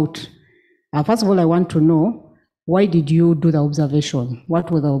came out. First of all, I want to know, why did you do the observation? What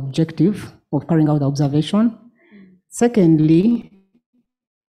was the objective of carrying out the observation? Secondly,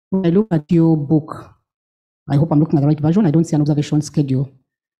 when I look at your book, I hope I'm looking at the right version. I don't see an observation schedule.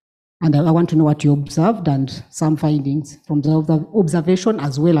 And I want to know what you observed and some findings from the observation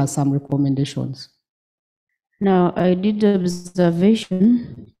as well as some recommendations. Now, I did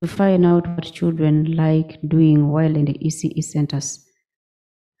observation to find out what children like doing while in the ECE centers.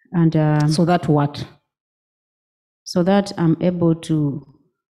 And so that what? So that I'm able to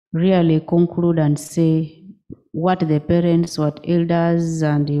really conclude and say what the parents, what elders,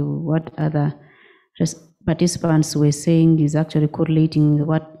 and what other participants were saying is actually correlating with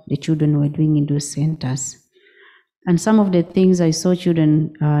what the children were doing in those centers. And some of the things I saw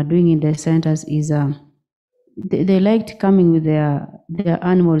children doing in the centers is they liked coming with their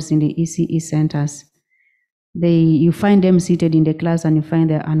animals in the ECE centers. You find them seated in the class and you find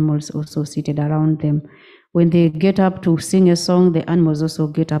their animals also seated around them. When they get up to sing a song, the animals also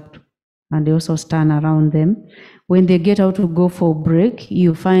get up and they also stand around them. When they get out to go for a break,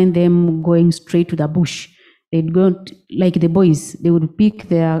 you find them going straight to the bush. They don't, like the boys, they would pick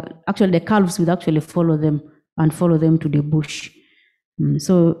the calves would actually follow them to the bush.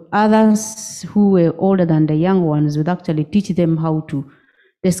 So others who were older than the young ones would actually teach them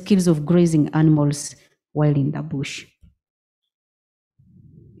the skills of grazing animals while in the bush.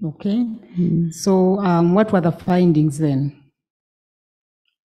 Okay. So what were the findings then?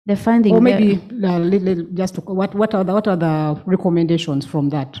 The findings, or maybe just what are the recommendations from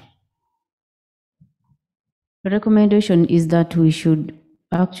that? The recommendation is that we should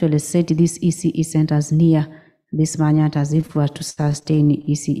actually set these ECE centers near these manyatas if we are to sustain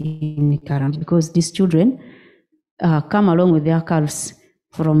ECE in Karamoja, because these children come along with their calves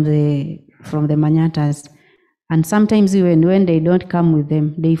from the manyatas, and sometimes even when they don't come with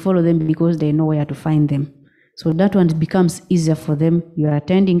them, they follow them because they know where to find them. So that one becomes easier for them. You are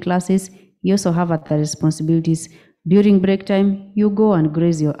attending classes, you also have other responsibilities. During break time, you go and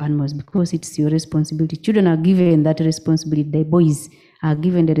graze your animals because it's your responsibility. Children are given that responsibility. The boys are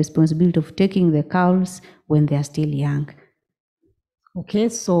given the responsibility of taking the cows when they are still young. Okay,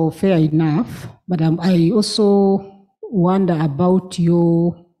 so fair enough. But I also wonder about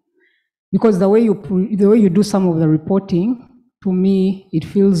because the way you do some of the reporting, to me, it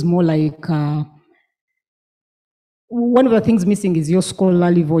feels more like one of the things missing is your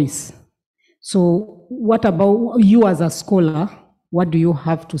scholarly voice. So what about you as a scholar? What do you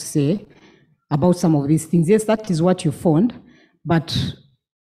have to say about some of these things? Yes, that is what you found, but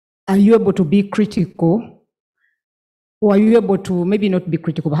are you able to be critical? Or are you able to maybe not be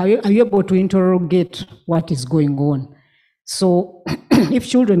critical, but are you able to interrogate what is going on? So if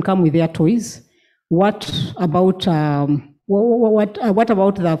children come with their toys, what about the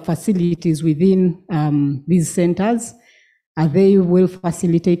facilities within these centers? Are they well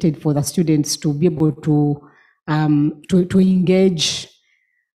facilitated for the students to be able to engage?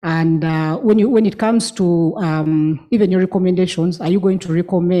 And when it comes to even your recommendations, are you going to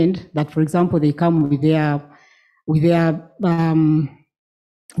recommend that, for example, they come with their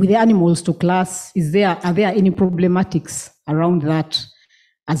animals to class? Are there any problematics around that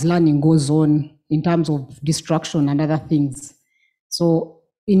as learning goes on in terms of distraction and other things? So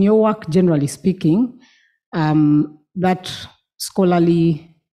in your work, generally speaking, that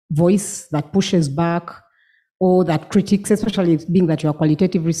scholarly voice that pushes back or that critiques, especially being that you're a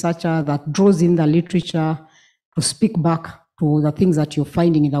qualitative researcher, that draws in the literature to speak back to the things that you're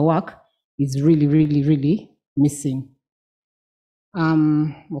finding in the work, is really, really, really missing.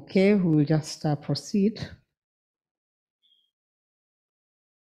 Okay, we'll just proceed.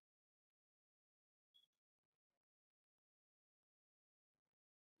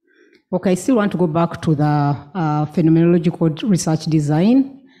 Okay, I still want to go back to the phenomenological research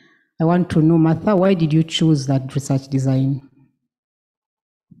design. I want to know, Martha, why did you choose that research design?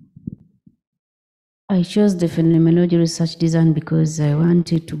 I chose the phenomenology research design because I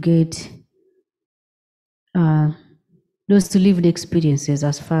wanted to get those lived experiences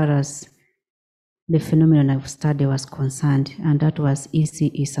as far as the phenomenon of study was concerned, and that was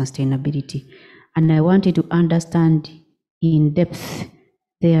ECE sustainability. And I wanted to understand in depth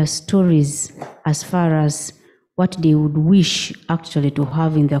their stories as far as what they would wish actually to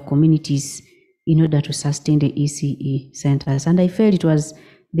have in their communities in order to sustain the ECE centers. And I felt it was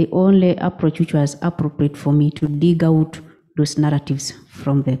the only approach which was appropriate for me to dig out those narratives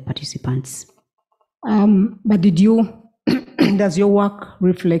from the participants. But did you, does your work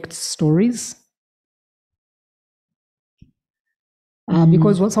reflect stories?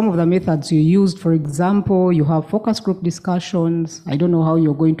 Because what some of the methods you used, for example, you have focus group discussions. I don't know how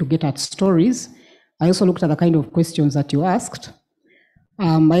you're going to get at stories. I also looked at the kind of questions that you asked.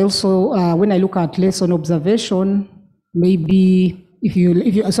 I also, when I look at lesson observation, maybe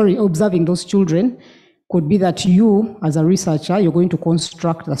observing those children could be that you, as a researcher, you're going to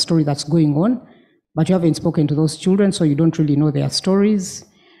construct the story that's going on, but you haven't spoken to those children, so you don't really know their stories.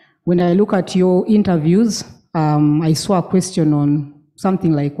 When I look at your interviews, I saw a question on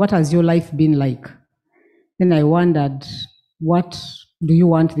something like, what has your life been like? Then I wondered, what do you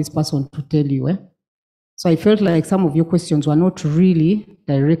want this person to tell you? So I felt like some of your questions were not really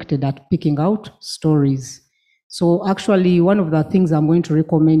directed at picking out stories. So actually, one of the things I'm going to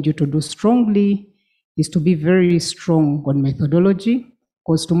recommend you to do strongly is to be very strong on methodology,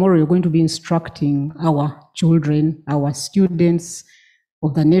 because tomorrow you're going to be instructing our children, our students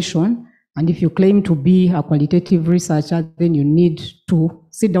of the nation. And if you claim to be a qualitative researcher, then you need to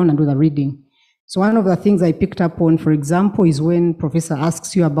sit down and do the reading. So one of the things I picked up on, for example, is when professor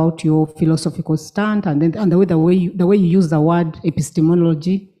asks you about your philosophical stand, and the way you use the word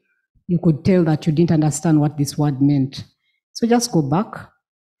epistemology, you could tell that you didn't understand what this word meant. So just go back,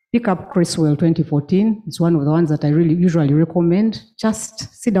 pick up Creswell 2014. It's one of the ones that I really usually recommend.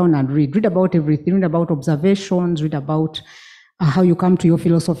 Just sit down and read. Read about everything. Read about observations. Read about how you come to your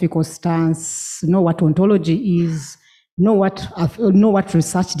philosophical stance. Know what ontology is. Know what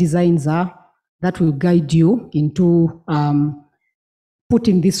research designs are. That will guide you into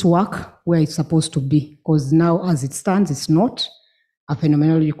putting this work where it's supposed to be. Because now, as it stands, it's not a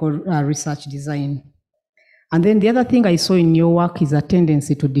phenomenological research design. And then the other thing I saw in your work is a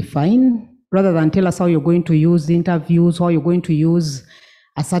tendency to define, rather than tell us how you're going to use the interviews, how you're going to use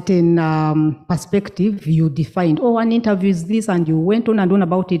a certain perspective. You defined, an interview is this, and you went on and on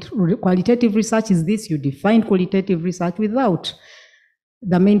about it. Qualitative research is this. You defined qualitative research without.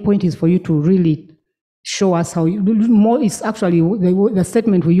 The main point is for you to really show us how you do more. Is actually the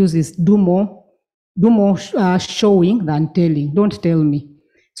statement we use is do more showing than telling. Don't tell me.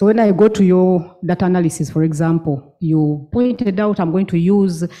 So when I go to your data analysis, for example, you pointed out the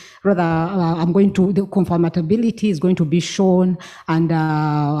conformability is going to be shown, and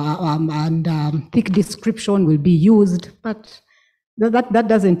thick description will be used, but that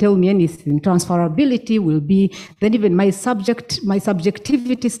doesn't tell me anything. Transferability will be, then even my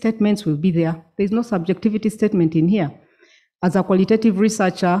subjectivity statements will be there. There's no subjectivity statement in here. As a qualitative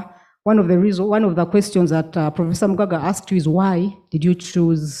researcher, one of the questions that Professor Mugaga asked you is, why did you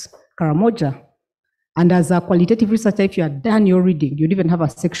choose Karamoja? And as a qualitative researcher, if you had done your reading, you'd even have a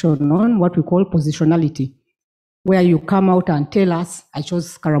section on what we call positionality, where you come out and tell us, I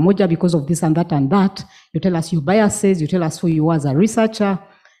chose Karamoja because of this and that and that. You tell us your biases, you tell us who you are as a researcher.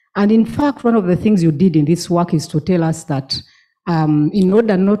 And in fact, one of the things you did in this work is to tell us that in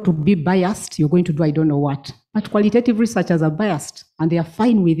order not to be biased, you're going to do I don't know what. But qualitative researchers are biased, and they are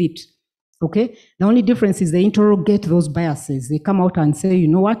fine with it. Okay? The only difference is they interrogate those biases. They come out and say, you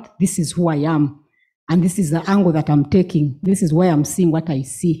know what, this is who I am. And this is the angle that I'm taking. This is where I'm seeing what I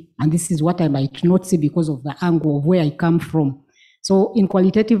see. And this is what I might not see because of the angle of where I come from. So in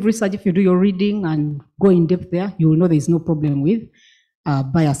qualitative research, if you do your reading and go in depth there, you will know there's no problem with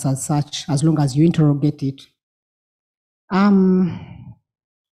bias as such, as long as you interrogate it.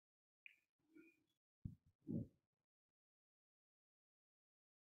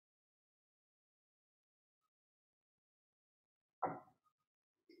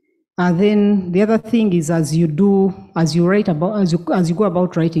 Then the other thing is, as you go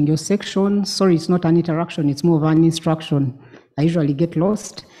about writing your section, sorry, it's not an interaction, it's more of an instruction. I usually get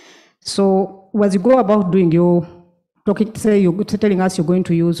lost. So as you go about doing your talking, say you're telling us you're going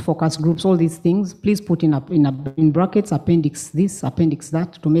to use focus groups, all these things, please put in brackets, appendix this, appendix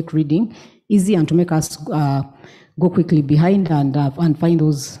that, to make reading easy and to make us go quickly behind and find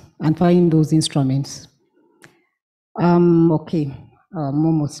those instruments. Okay.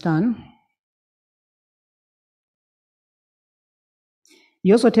 Almost done.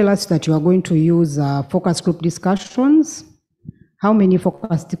 You also tell us that you are going to use focus group discussions. How many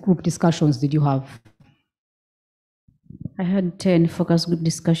focus group discussions did you have? I had 10 focus group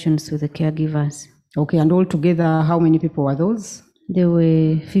discussions with the caregivers. Okay, and altogether, how many people were those? There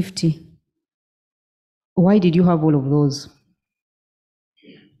were 50. Why did you have all of those?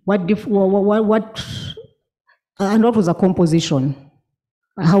 And what was the composition?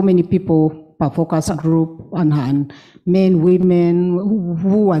 How many people per focus group, and men, women?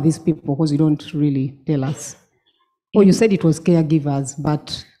 Who are these people? Because you don't really tell us. Oh, you said it was caregivers,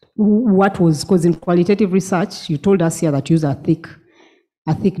 but what was, because in qualitative research, you told us here that you use a thick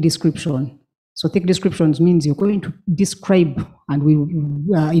description. So thick descriptions means you're going to describe, and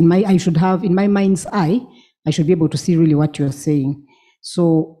in my mind's eye, I should be able to see really what you're saying.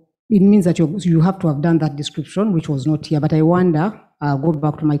 So it means that you have to have done that description, which was not here. But I wonder, go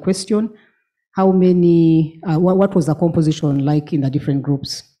back to my question, how many, what was the composition like in the different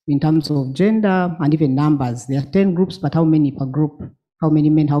groups in terms of gender and even numbers? There are 10 groups, but how many per group? How many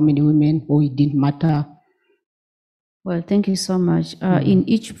men, how many women? Oh, it didn't matter. Well, thank you so much. In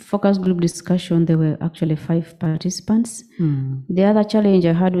each focus group discussion, there were actually 5 participants. The other challenge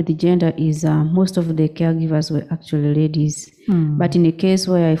I had with the gender is most of the caregivers were actually ladies. But in a case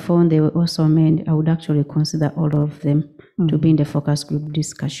where I found they were also men, I would actually consider all of them to be in the focus group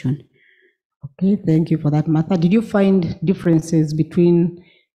discussion. Okay, thank you for that, Martha. Did you find differences between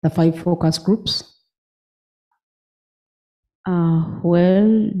the 5 focus groups?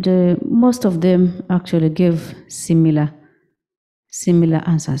 Well, most of them actually gave similar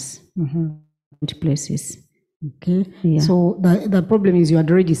answers in places. Okay. Yeah. So the problem is you had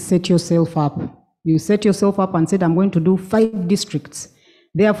already set yourself up. You set yourself up and said, I'm going to do 5 districts.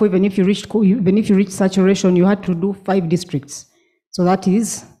 Therefore, even if you reach saturation, you had to do 5 districts. So that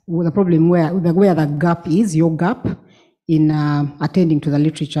is the problem where the gap is, your gap in attending to the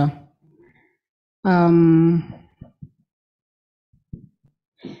literature.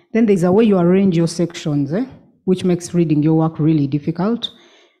 Then there's a way you arrange your sections, which makes reading your work really difficult.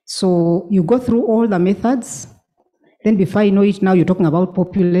 So you go through all the methods. Then before you know it, now you're talking about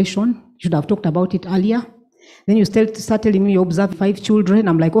population. You should have talked about it earlier. Then you start telling me you observe 5 children.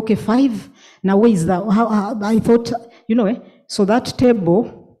 I'm like, okay, 5. Now where is that? How I thought, so that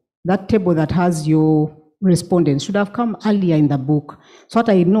table that has your respondents should have come earlier in the book. So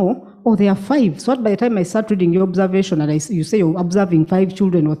that I know, oh, there are 5. So that by the time I start reading your observation and you say you're observing 5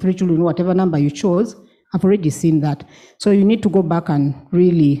 children or 3 children, whatever number you chose, I've already seen that. So you need to go back and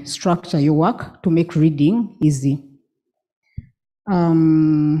really structure your work to make reading easy.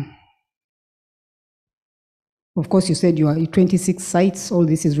 Of course, you said you are 26 sites. All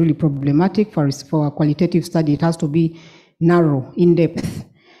this is really problematic for a qualitative study. It has to be narrow, in-depth.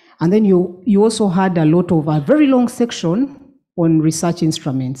 And then you also had a very long section on research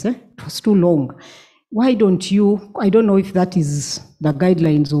instruments. It was too long. Why don't you, I don't know if that is the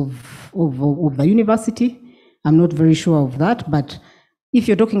guidelines of the university. I'm not very sure of that, but if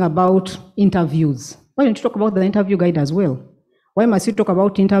you're talking about interviews, why don't you talk about the interview guide as well? Why must you talk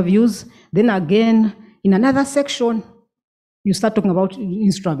about interviews? Then again, in another section, you start talking about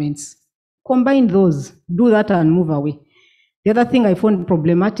instruments. Combine those, do that and move away. The other thing I found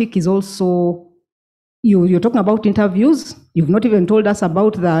problematic is also, you're talking about interviews, you've not even told us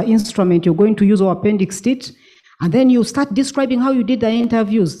about the instrument you're going to use or appendix it, and then you start describing how you did the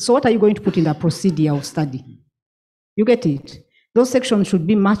interviews. So what are you going to put in the procedure of study? You get it? Those sections should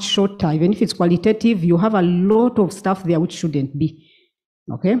be much shorter. Even if it's qualitative, you have a lot of stuff there which shouldn't be.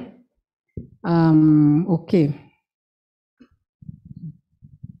 Okay? Okay.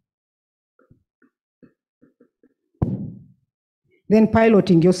 Then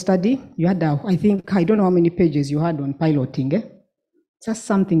piloting your study, you had, I think, I don't know how many pages you had on piloting. Just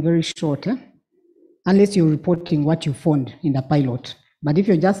something very short, unless you're reporting what you found in the pilot. But if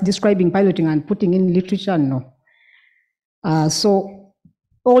you're just describing piloting and putting in literature, no. So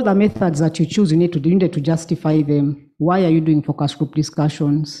all the methods that you choose, you need to justify them. Why are you doing focus group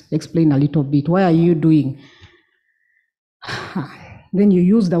discussions? Explain a little bit. Why are you doing? Then you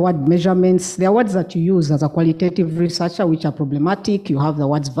use the word measurements. There are words that you use as a qualitative researcher which are problematic. You have the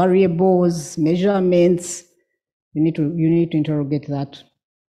words variables, measurements. You need to interrogate that.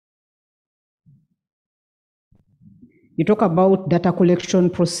 You talk about data collection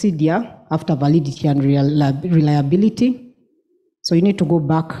procedure after validity and reliability. So you need to go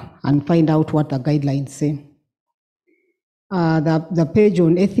back and find out what the guidelines say. The page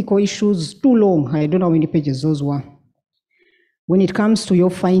on ethical issues, too long. I don't know how many pages those were. When it comes to your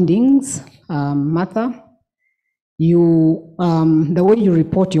findings, Martha, the way you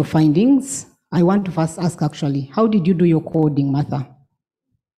report your findings, I want to first ask actually, how did you do your coding, Martha?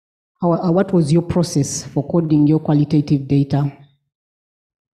 What was your process for coding your qualitative data?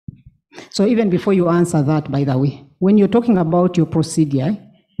 So even before you answer that, by the way, when you're talking about your procedure,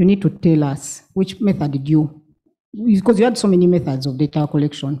 you need to tell us which method did you, because you had so many methods of data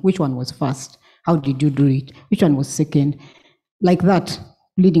collection, which one was first? How did you do it? Which one was second? Like that,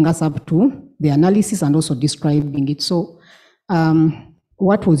 leading us up to the analysis and also describing it. So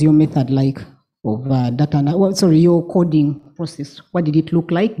what was your method like of your coding process? What did it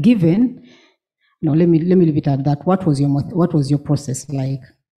look like given? No, let me leave it at that. What was your process like?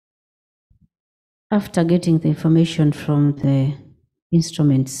 After getting the information from the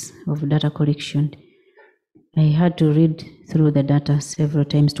instruments of data collection, I had to read through the data several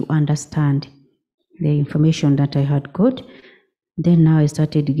times to understand the information that I had got. Then now I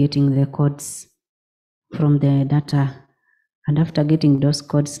started getting the codes from the data. And after getting those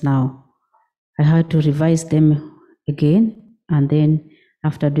codes now, I had to revise them again. And then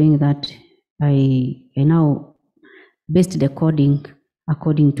after doing that, I now based the coding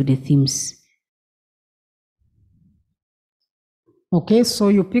according to the themes. Okay, so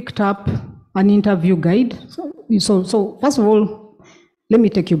you picked up an interview guide. So first of all, let me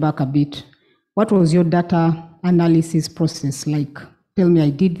take you back a bit. What was your data analysis process like? Tell me, I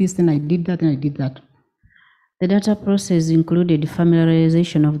did this, then I did that, and I did that. The data process included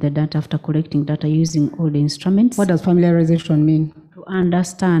familiarization of the data after collecting data using all the instruments. What does familiarization mean? To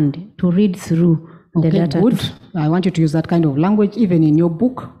understand, to read through the data. Good. I want you to use that kind of language, even in your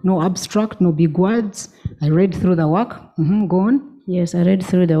book. No abstract, no big words. I read through the work. Go on. Yes, I read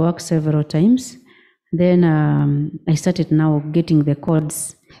through the work several times. Then I started now getting the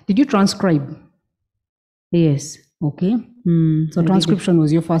codes. Did you transcribe? Yes. Okay. So transcription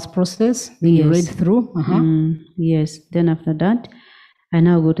was your first process. Then you read through. Yes. Then after that, I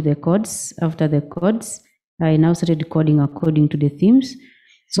now go to the codes. After the codes, I now started coding according to the themes.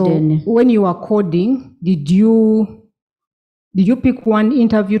 So when you are coding, did you pick one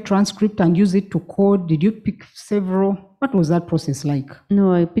interview transcript and use it to code? Did you pick several? What was that process like?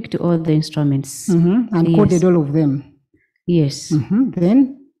 No, I picked all the instruments. And coded all of them? Yes.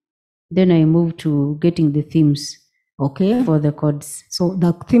 Then I moved to getting the themes. Okay. For the codes. So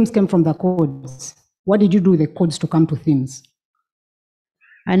the themes came from the codes. What did you do with the codes to come to themes?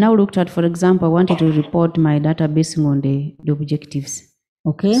 I now looked at, for example, I wanted to report my data basing on the objectives.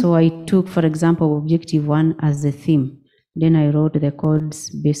 Okay. So I took, for example, objective 1 as the theme. Then I wrote the codes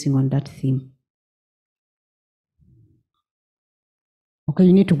basing on that theme. Okay,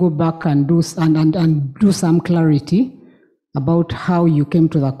 you need to go back and do some clarity about how you came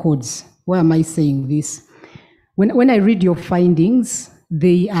to the codes. Why am I saying this? When I read your findings,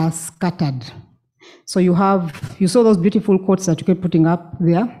 they are scattered. So you saw those beautiful quotes that you kept putting up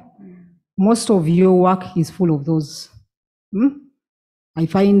there. Most of your work is full of those. I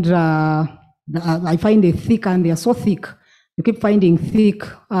find a thick, and they are so thick. You keep finding thick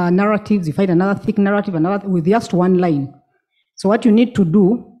narratives. You find another thick narrative, another with just one line. So what you need to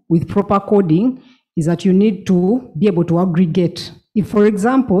do with proper coding is that you need to be able to aggregate. If, for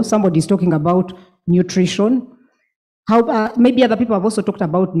example, somebody is talking about nutrition, maybe other people have also talked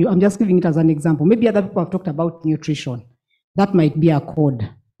about, I'm just giving it as an example, maybe other people have talked about nutrition. That might be a code,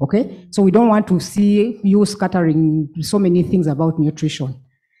 okay? So we don't want to see you scattering so many things about nutrition.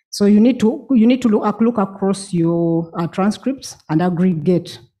 So you need to look across your transcripts and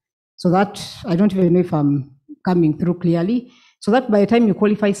aggregate. So that, I don't even know if I'm coming through clearly. So that by the time you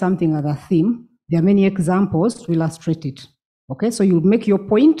qualify something as a theme, there are many examples to illustrate it, okay? So you make your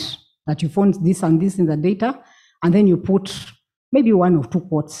point that you found this and this in the data, and then you put maybe one or two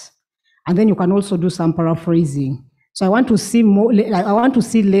quotes. And then you can also do some paraphrasing. So I want to see more, I want to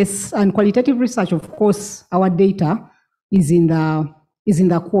see less, and qualitative research, of course, our data is in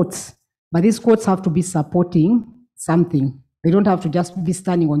the quotes, but these quotes have to be supporting something. They don't have to just be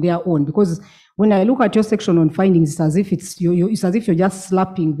standing on their own, because when I look at your section on findings, it's as if it's as if you're just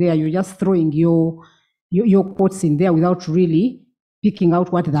slapping there, you're just throwing your quotes in there without really picking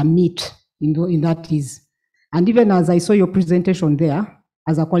out what the meat in that is. And even as I saw your presentation there,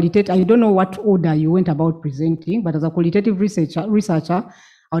 as a qualitative, I don't know what order you went about presenting, but as a qualitative researcher, I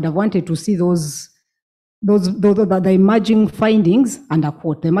would have wanted to see the emerging findings and a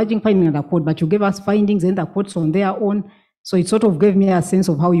quote, the emerging finding and a quote, but you gave us findings and the quotes on their own. So it sort of gave me a sense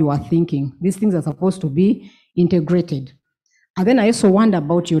of how you are thinking. These things are supposed to be integrated. And then I also wonder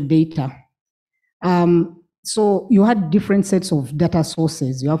about your data. So you had different sets of data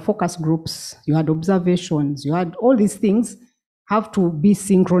sources. You have focus groups, you had observations, you had all these things have to be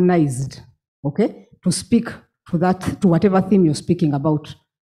synchronized, okay, to speak to whatever theme you're speaking about.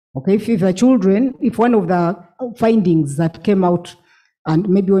 Okay, if the children, if one of the findings that came out, and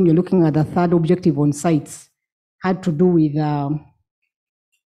maybe when you're looking at the third objective on sites, had to do with,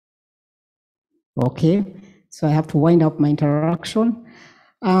 okay, so I have to wind up my interaction.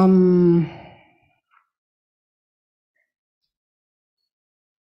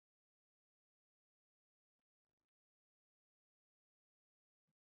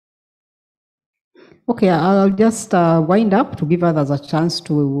 Okay, I'll just wind up to give others a chance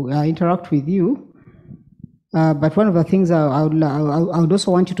to interact with you. But one of the things I would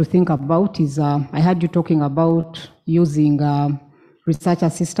also want you to think about is I heard you talking about using research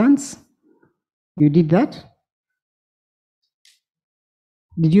assistants. You did that?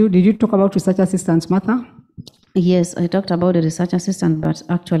 Did you talk about research assistants, Martha? Yes, I talked about the research assistant, but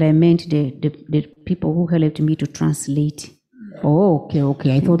actually I meant the people who helped me to translate. Oh,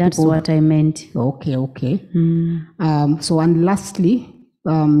 okay. I thought That's what I meant. Okay. So, and lastly,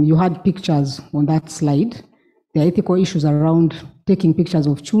 you had pictures on that slide. The ethical issues around taking pictures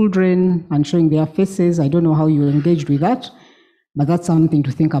of children and showing their faces. I don't know how you engaged with that, but that's something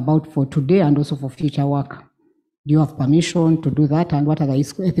to think about for today and also for future work. Do you have permission to do that? And what are the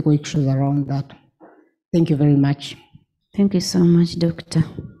ethical issues around that? Thank you very much. Thank you so much, Doctor.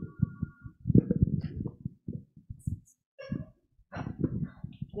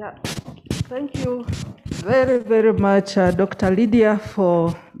 Yeah, thank you very, very much, Dr. Lydia,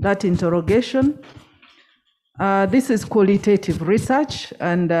 for that interrogation. This is qualitative research,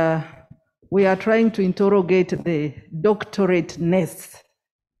 and we are trying to interrogate the doctorate-ness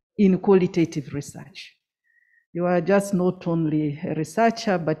in qualitative research. You are just not only a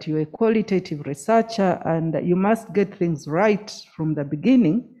researcher, but you're a qualitative researcher, and you must get things right from the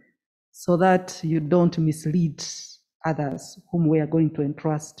beginning so that you don't mislead others whom we are going to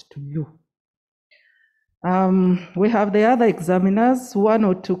entrust to you. We have the other examiners, 1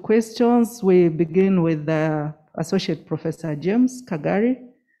 or 2 questions. We begin with Associate Professor James Kagari.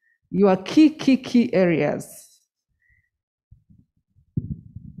 Your key areas.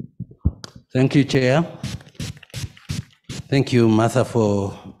 Thank you, Chair. Thank you, Martha,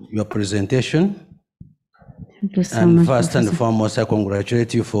 for your presentation. Thank you so and much, first and Professor. foremost, I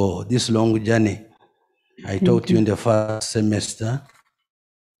congratulate you for this long journey. I taught you in the first semester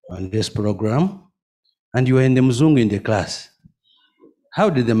on this program, and you were in the Mzungu in the class. How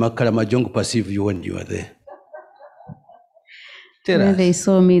did the Karamojong perceive you when you were there? When they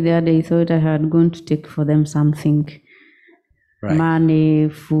saw me there, they thought I had gone to take for them something, Right. money,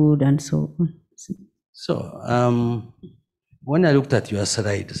 food, and so on. So, when I looked at your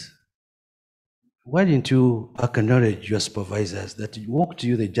slides, why didn't you acknowledge your supervisors that walked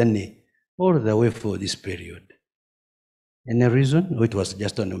you the journey all the way for this period? Any reason? Or it was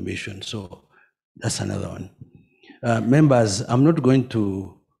just an omission? So that's another one. Members, I'm not going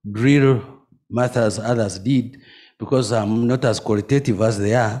to drill Martha as others did because I'm not as qualitative as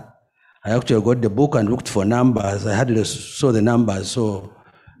they are. I actually got the book and looked for numbers. I hardly saw the numbers, so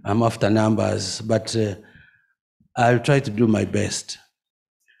I'm after numbers, but I'll try to do my best.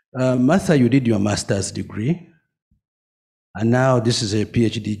 Martha, you did your master's degree, and now this is a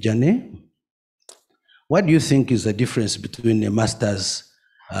PhD journey. What do you think is the difference between a master's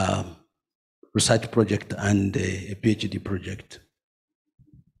research project and a PhD project?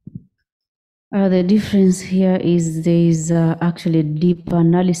 The difference here is there is actually deep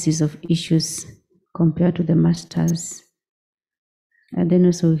analysis of issues compared to the masters. And then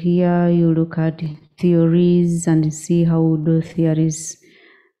also here you look at theories and see how those theories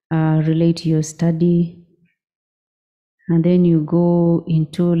relate to your study. And then you go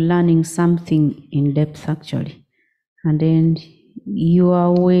into learning something in depth actually. And then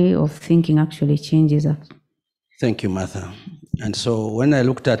your way of thinking actually changes. Thank you, Martha. And so when I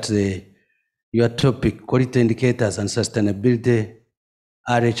looked at your topic, quality indicators and sustainability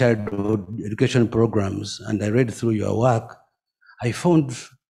early childhood education programs, and I read through your work, I found,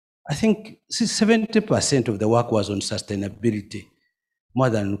 I think 70% of the work was on sustainability, more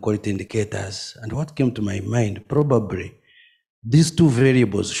than quality indicators. And what came to my mind, probably these 2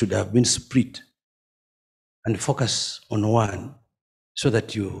 variables should have been split and focus on one so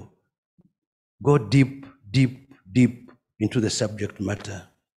that you go deep into the subject matter.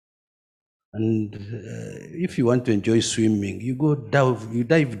 And if you want to enjoy swimming, you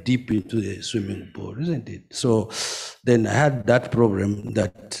dive deep into the swimming pool, isn't it? So then I had that problem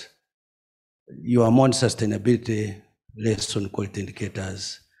that you are more on sustainability, less on quality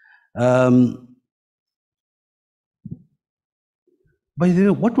indicators. By the way,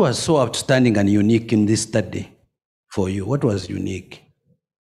 what was so outstanding and unique in this study for you? What was unique?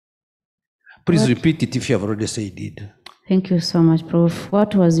 Please repeat it if you have already said it. Thank you so much, Prof.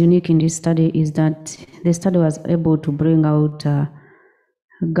 What was unique in this study is that the study was able to bring out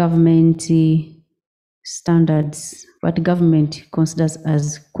government standards, what government considers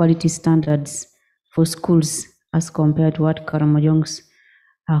as quality standards for schools as compared to what Karamojongs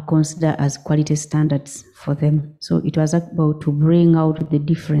consider as quality standards for them. So it was able to bring out the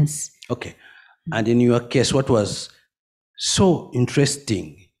difference. Okay. And in your case, what was so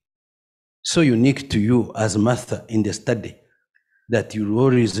interesting so unique to you as Martha in the study that you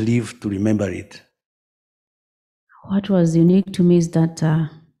always live to remember it? What was unique to me is that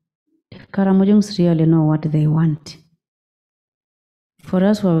Karamojongs really know what they want. For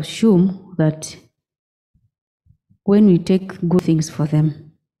us, we assume that when we take good things for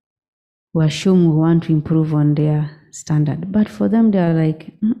them, we assume we want to improve on their standard. But for them, they are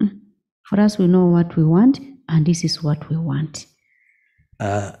like, for us, we know what we want, and this is what we want.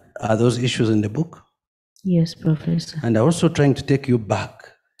 Are those issues in the book? Yes, Professor. And I'm also trying to take you back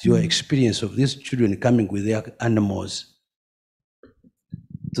to your experience of these children coming with their animals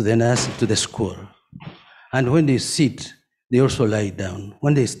to the nursery, to the school. And when they sit, they also lie down.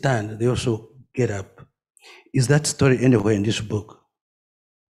 When they stand, they also get up. Is that story anywhere in this book?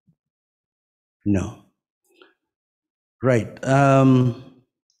 No. Right.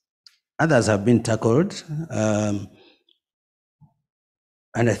 Others have been tackled.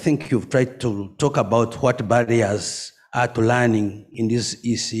 And I think you've tried to talk about what barriers are to learning in this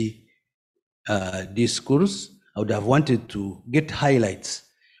EC discourse. I would have wanted to get highlights,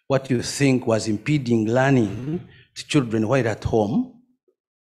 what you think was impeding learning to children while at home,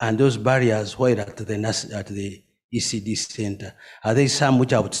 and those barriers while at the ECD center. Are there some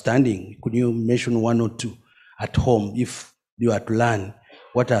which are outstanding? Could you mention one or two at home if you are to learn?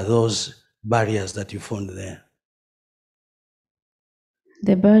 What are those barriers that you found there?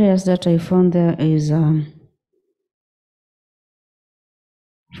 The barriers that I found there is,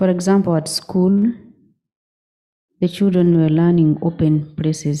 for example, at school, the children were learning open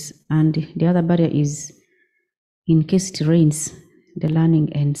places, and the other barrier is, in case it rains, the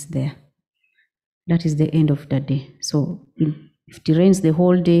learning ends there. That is the end of the day. So if it rains the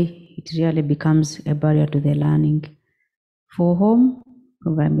whole day, it really becomes a barrier to the learning. For home,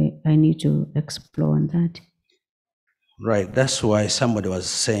 I need to explore on that. Right, that's why somebody was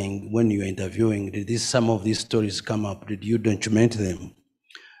saying when you were interviewing, did some of these stories come up? Did you document them?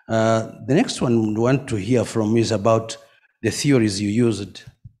 The next one we want to hear from is about the theories you used.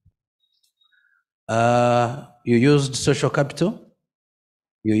 You used social capital,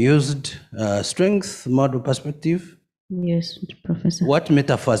 you used strength, model perspective. Yes, Professor. What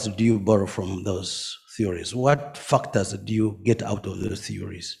metaphors do you borrow from those theories? What factors do you get out of those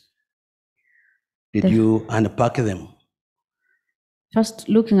theories? Did you unpack them? First,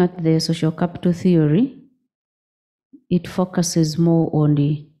 looking at the social capital theory, it focuses more on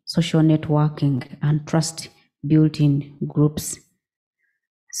the social networking and trust built in groups.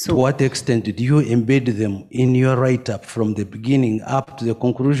 So, to what extent did you embed them in your write-up from the beginning up to the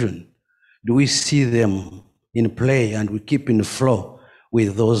conclusion? Do we see them in play and we keep in flow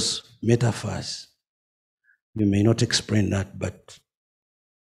with those metaphors? You may not explain that, but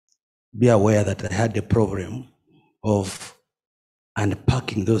be aware that I had a problem of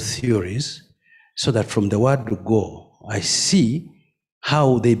unpacking those theories so that from the word to go, I see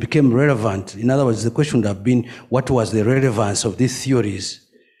how they became relevant. In other words, the question would have been, what was the relevance of these theories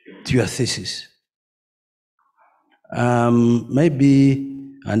to your thesis? Maybe,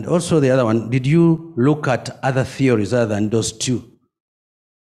 and also the other one, did you look at other theories other than those two?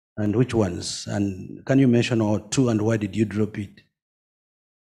 And which ones? And can you mention or two, and why did you drop it?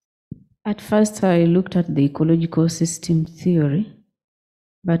 At first, I looked at the ecological system theory,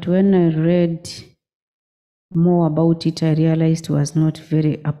 but when I read more about it, I realized it was not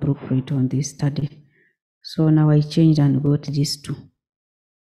very appropriate on this study. So now I changed and got these two.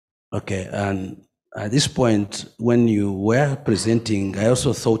 Okay, and at this point, when you were presenting, I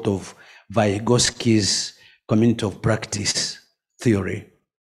also thought of Vygotsky's community of practice theory.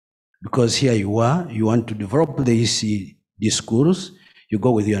 Because here you are, you want to develop the EC discourse, you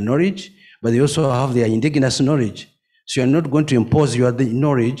go with your knowledge, but they also have their indigenous knowledge. So you're not going to impose your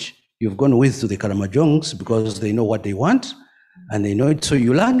knowledge you've gone with to the Karamojongs because they know what they want and they know it. So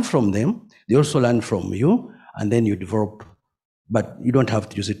you learn from them, they also learn from you, and then you develop, but you don't have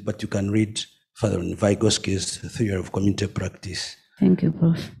to use it, but you can read further on Vygotsky's theory of community practice. Thank you,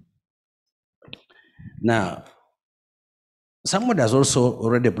 Prof. Now, someone has also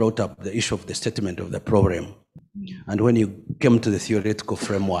already brought up the issue of the statement of the program. And when you came to the theoretical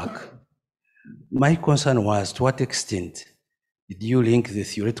framework, my concern was, to what extent did you link the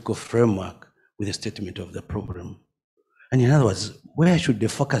theoretical framework with the statement of the program? And in other words, where should the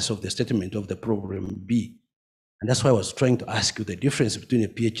focus of the statement of the program be? And that's why I was trying to ask you the difference between a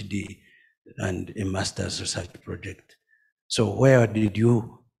PhD and a master's research project. So where did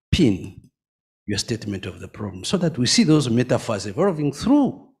you pin your statement of the problem so that we see those metaphors evolving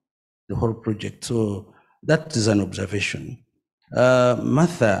through the whole project? So that is an observation.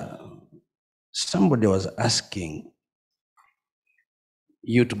 Martha, somebody was asking,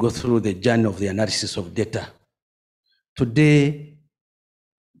 you to go through the journey of the analysis of data. Today,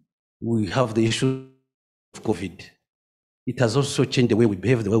 we have the issue of COVID. It has also changed the way we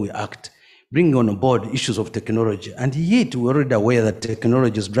behave, the way we act, bringing on board issues of technology. And yet, we're already aware that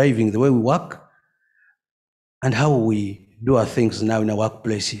technology is driving the way we work and how we do our things now in our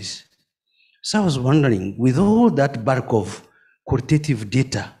workplaces. So I was wondering, with all that bulk of qualitative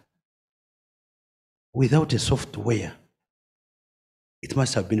data, without a software, it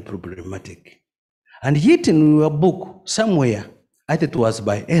must have been problematic. And yet in your book, somewhere, I think it was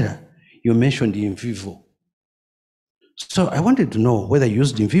by error, you mentioned in vivo. So I wanted to know whether you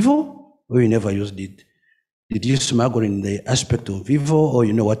used in vivo or you never used it. Did you smuggle in the aspect of vivo, or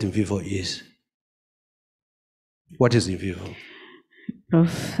you know what in vivo is? What is in vivo? Prof,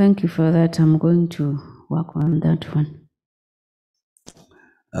 thank you for that. I'm going to work on that one.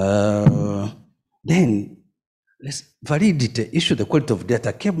 Then, validity, issue, the quality of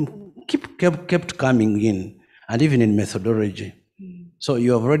data kept coming in, and even in methodology. So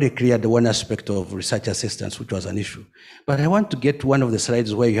you have already cleared one aspect of research assistance, which was an issue. But I want to get one of the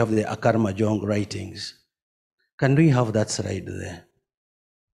slides where you have the Kyambogo writings. Can we have that slide there?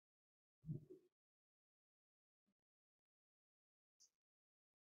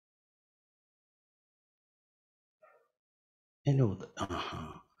 You know,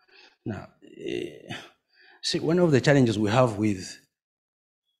 now, see, one of the challenges we have with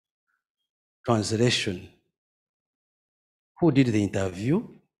translation, who did the interview?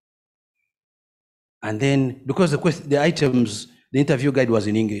 And then, because the items, the interview guide was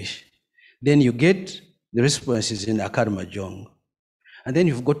in English, then you get the responses in Kyambogo. And then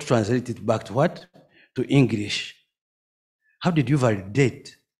you've got to translate it back to what? To English. How did you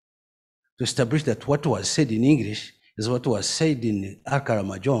validate to establish that what was said in English is what was said in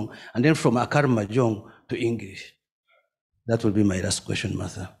Kyambogo, and then from Kyambogo to English? That will be my last question,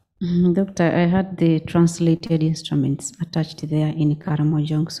 Martha. Doctor, I had the translated instruments attached there in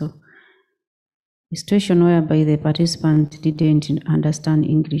Kyambogo. So a situation whereby the participant didn't understand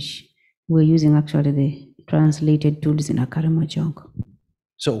English, we're using actually the translated tools in Kyambogo.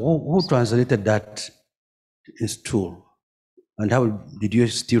 So who translated that tool? And how did you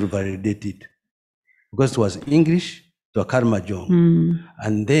still validate it? Because it was English to Kyambogo.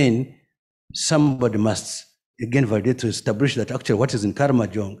 And then somebody must again validate to establish that actually what is in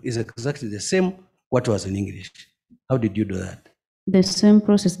Kyambogo is exactly the same what was in English. How did you do that? The same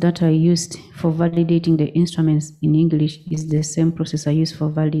process that I used for validating the instruments in English is the same process I used for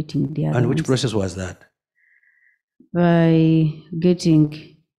validating the other And which ones. process was that? By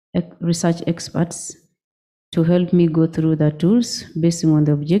getting research experts to help me go through the tools based on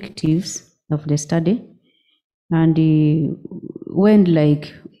the objectives of the study. And when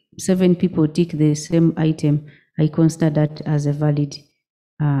like 7 people tick the same item, I consider that as a valid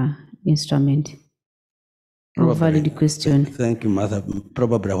instrument or valid question. Thank you, Martha.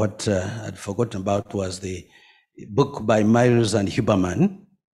 Probably what I'd forgotten about was the book by Myers and Huberman,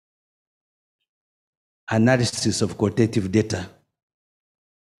 Analysis of Qualitative Data.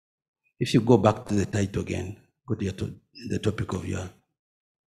 If you go back to the title again, go to the topic of your...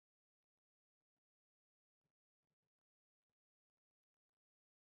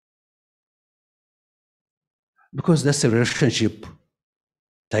 Because that's a relationship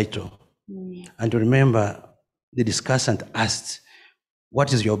title. And remember, the discussant asked,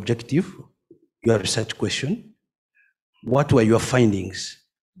 what is your objective, your research question? What were your findings?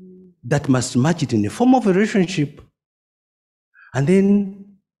 That must match it in the form of a relationship. And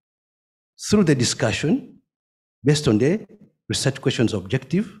then through the discussion, based on the research question's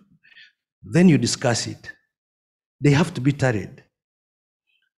objective, then you discuss it. They have to be tallied.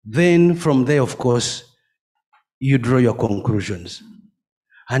 Then from there, of course, you draw your conclusions.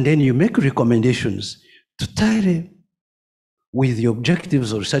 And then you make recommendations to tally with the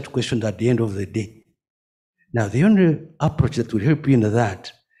objectives of research questions at the end of the day. Now, the only approach that will help you in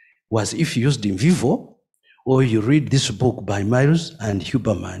that was if you used in vivo, or you read this book by Myers and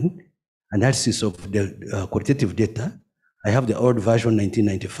Huberman, Analysis of the Qualitative Data. I have the old version,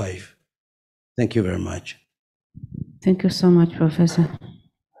 1995. Thank you very much. Thank you so much, Professor.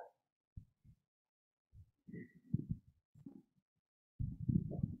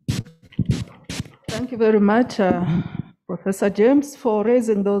 Thank you very much, Professor James, for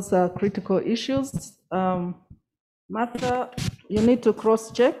raising those critical issues. Martha, you need to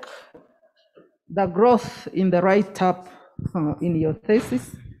cross-check the growth in the write-up in your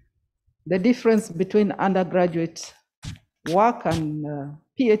thesis. The difference between undergraduate work and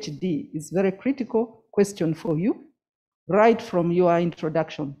PhD is very critical question for you, right from your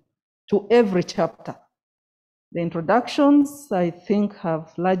introduction to every chapter. The introductions, I think,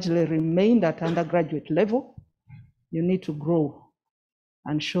 have largely remained at undergraduate level. You need to grow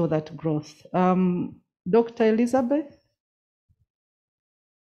and show that growth. Dr. Elizabeth,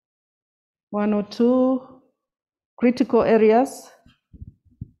 one or two critical areas.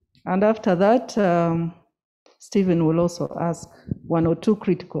 And after that, Stephen will also ask one or two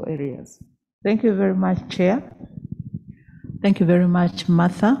critical areas. Thank you very much, Chair. Thank you very much,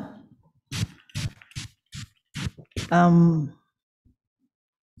 Martha.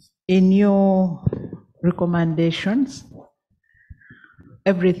 In your recommendations,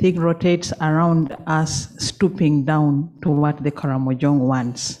 everything rotates around us stooping down to what the Karamojong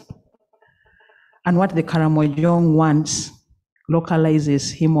wants. And what the Karamojong wants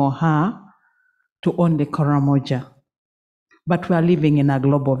localizes him or her to own the Karamoja. But we are living in a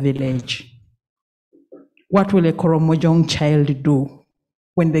global village. What will a Karamojong child do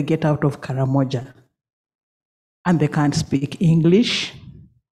when they get out of Karamoja? And they can't speak English,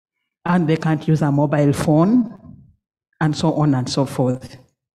 and they can't use a mobile phone, and so on and so forth.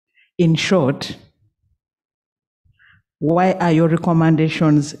 In short, why are your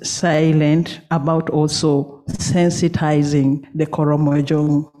recommendations silent about also sensitizing the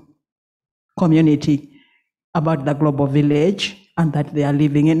Karamojong community about the global village and that they are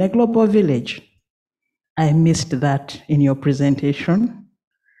living in a global village? I missed that in your presentation.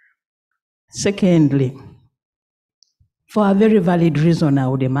 Secondly, for a very valid reason, I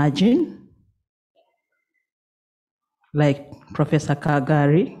would imagine, like Professor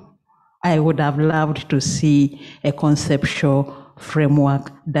Kagari, I would have loved to see a conceptual framework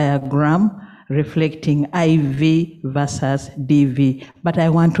diagram reflecting IV versus DV, but I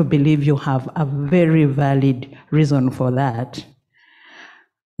want to believe you have a very valid reason for that.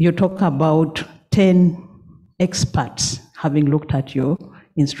 You talk about 10 experts having looked at your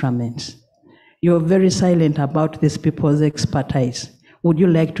instruments. You're very silent about these people's expertise. Would you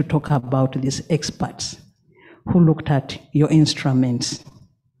like to talk about these experts who looked at your instruments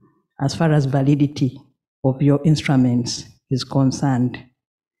as far as validity of your instruments is concerned?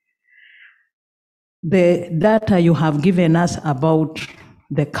 The data you have given us about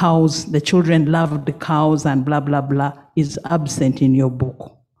the cows, the children love the cows and blah, blah, blah, is absent in your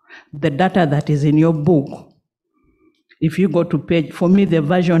book. The data that is in your book, if you go to page, for me, the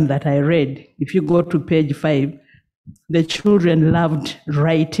version that I read, if you go to page 5, the children loved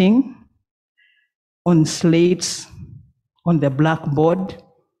writing on slates, on the blackboard,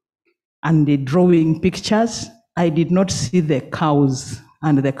 and the drawing pictures. I did not see the cows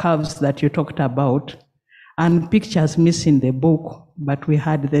and the calves that you talked about, and pictures miss in the book, but we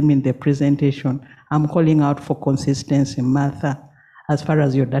had them in the presentation. I'm calling out for consistency, Martha, as far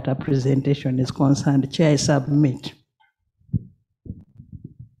as your data presentation is concerned. Chair, I submit.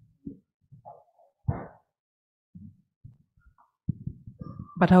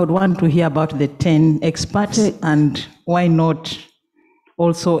 But I would want to hear about the 10 experts, and why not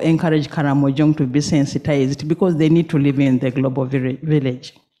also encourage Karamojong to be sensitized, because they need to live in the global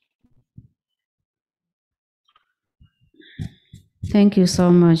village. Thank you so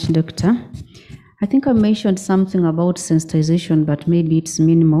much, Doctor. I think I mentioned something about sensitization, but maybe it's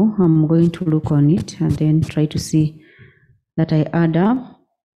minimal. I'm going to look on it and then try to see that I add up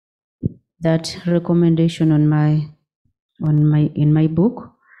that recommendation in my book.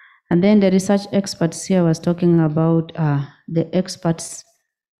 And then the research experts here was talking about the experts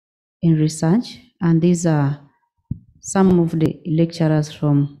in research, and these are some of the lecturers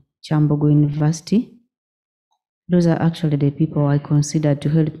from Kyambogo University. Those are actually the people I consider to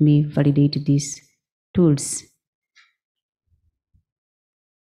help me validate these tools.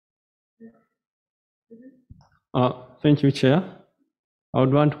 Thank you, Chair. I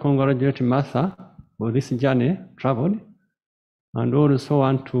would want to congratulate Martha for this journey traveled, and also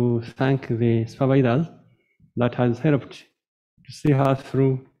want to thank the supervisors that has helped to see her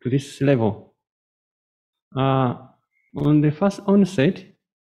through to this level. On the first onset,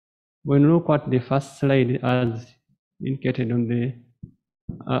 when you look at the first slide as indicated on the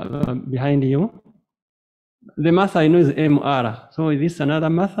behind you, the Martha I know is MR. So is this another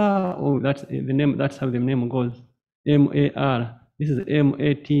Martha, or that's the name? That's how the name goes. MAR. This is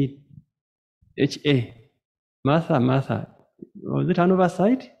MATHA. Martha. Was it an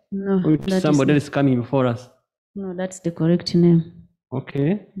oversight? No, or somebody else coming before us? No, that's the correct name.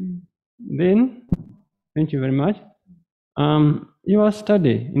 Okay. Then, thank you very much. Your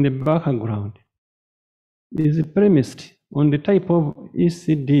study in the background is premised on the type of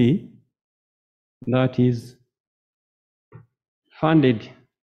ECD that is funded.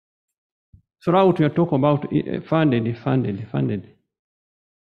 Throughout, we are talking about funded.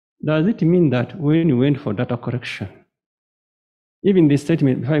 does it mean that when you went for data correction, even the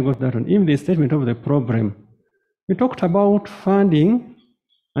statement, before I go to that one, even the statement of the problem, we talked about funding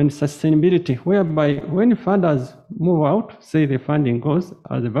and sustainability, whereby when funders move out, say the funding goes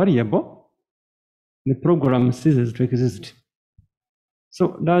as a variable, the program ceases to exist.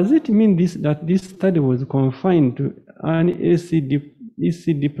 So does it mean that this study was confined to an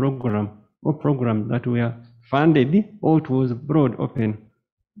ECD program or program that were funded, or it was broad open?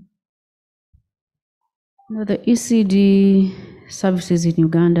 No, the ECD services in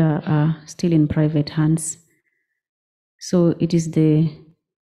Uganda are still in private hands. So it is the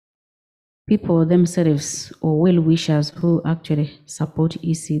people themselves or well-wishers who actually support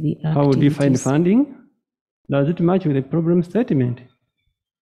ECD activities. How do you find funding? Does it match with the problem statement?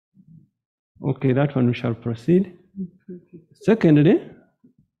 Okay, that one we shall proceed. Secondly,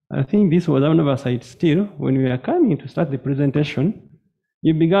 I think this was an oversight still. When we are coming to start the presentation,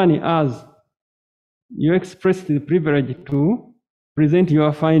 you began as you expressed the privilege to present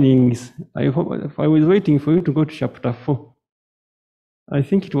your findings. I was waiting for you to go to chapter 4. I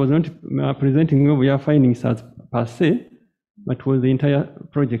think it was not presenting your findings as per se, but was the entire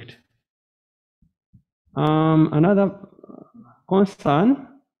project. Another concern,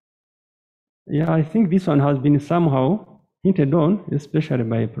 yeah, I think this one has been somehow hinted on, especially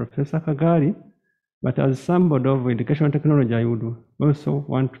by Professor Kagari, but as somebody of educational technology, I would also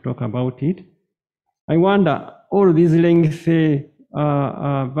want to talk about it. I wonder, all these lengthy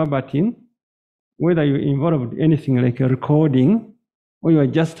verbatim, whether you involved anything like a recording or you are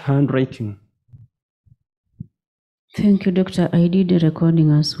just handwriting. Thank you, Doctor. I did a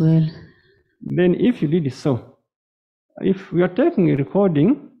recording as well. Then if you did so, if we are taking a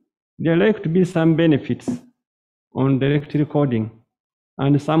recording, there are like to be some benefits on direct recording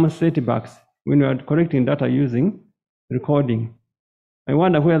and some setbacks when we are collecting data using recording. I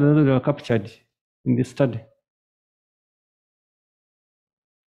wonder whether those are captured in the study.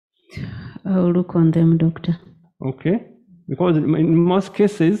 I'll look on them, Doctor. Okay, because in most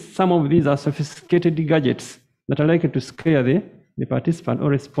cases, some of these are sophisticated gadgets that are likely to scare the participant or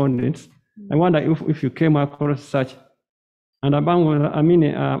respondents. I wonder if you came across such. And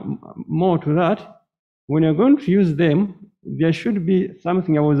more to that, when you're going to use them, there should be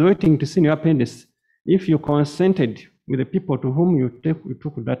something I was waiting to see in your appendix. If you consented with the people to whom you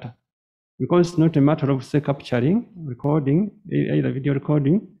took data, because it's not a matter of, say, capturing, recording, either video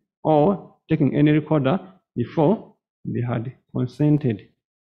recording or taking any recorder before they had consented.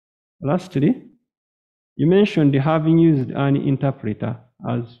 Lastly, you mentioned having used an interpreter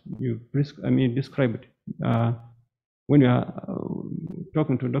as you described when you are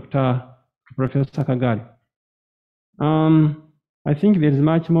talking to Professor Kagari. I think there is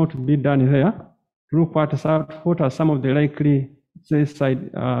much more to be done there to look what are some of the likely side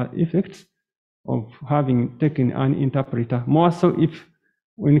effects of having taken an interpreter, more so if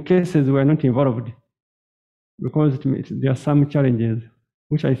in cases we are not involved, because there are some challenges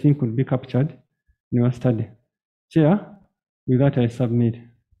which I think would be captured in your study. Chair, with that I submit.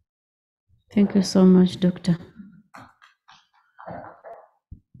 Thank you so much, Doctor.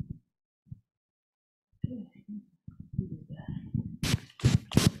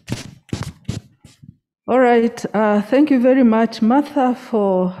 All right, thank you very much, Martha,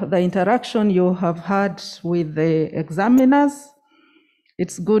 for the interaction you have had with the examiners.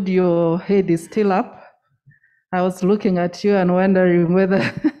 It's good your head is still up. I was looking at you and wondering whether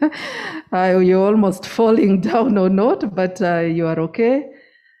you're almost falling down or not, but you are okay.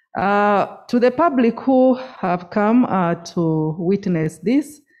 To the public who have come to witness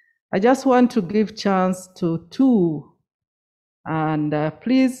this, I just want to give chance to two, and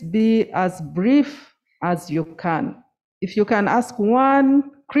please be as brief as you can. If you can ask one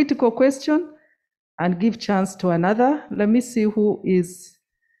critical question and give chance to another. Let me see who is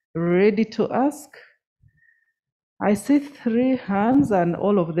ready to ask. I see 3 hands and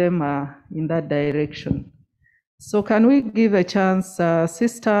all of them are in that direction. So can we give a chance,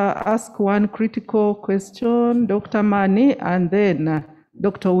 sister, ask one critical question, Dr. Mani, and then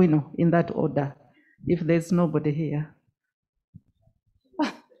Dr. Wino, in that order, if there's nobody here.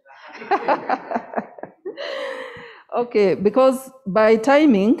 Okay, because by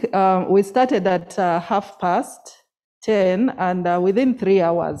timing, we started at 10:30, and within 3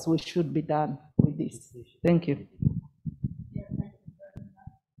 hours, we should be done with this. Thank you.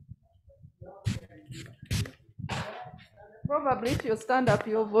 Probably if you stand up,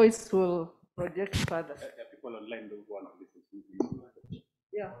 your voice will project further. People online don't want to listen.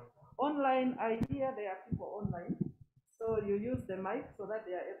 Yeah, online, I hear there are people online. So you use the mic so that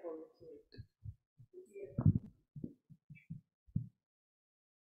they are able to hear.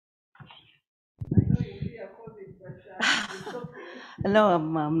 No,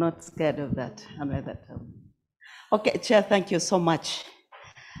 I'm not scared of that. I'm like that. Okay, Chair, thank you so much.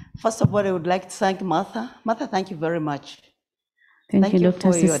 First of all, I would like to thank Martha. Martha, thank you very much. Thank you,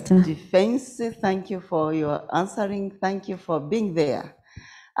 Dr. for your Sister. defense. Thank you for your answering. Thank you for being there.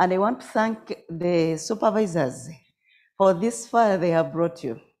 And I want to thank the supervisors for this fire they have brought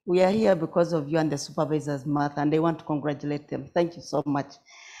you. We are here because of you and the supervisors, Martha, and I want to congratulate them. Thank you so much.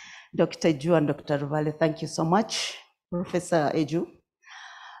 Dr. Eju and Dr. Ruvale, thank you so much. Professor Eju.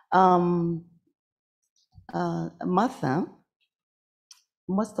 Martha,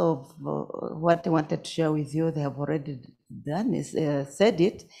 most of what I wanted to share with you, they have already done is said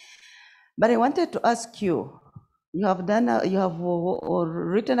it. But I wanted to ask you, you have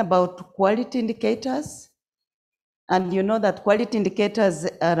written about quality indicators, and you know that quality indicators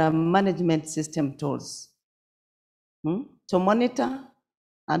are management system tools to monitor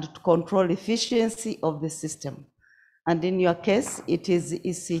and to control efficiency of the system. And in your case, it is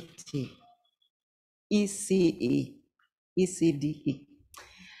ECDE.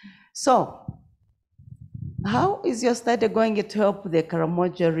 So, how is your study going to help the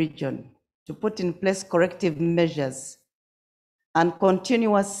Karamoja region to put in place corrective measures and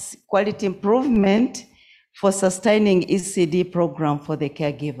continuous quality improvement for sustaining ECD program for the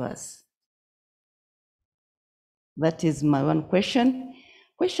caregivers? That is my one question.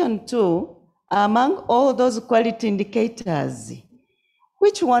 Question two, among all those quality indicators,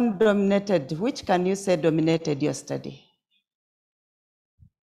 which one dominated, which can you say dominated your study?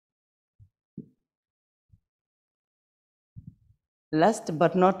 Last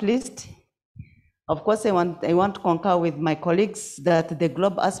but not least, of course, I want to concur with my colleagues that the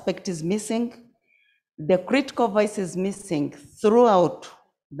globe aspect is missing. The critical voice is missing throughout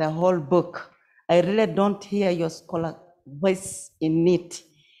the whole book. I really don't hear your scholar voice in it.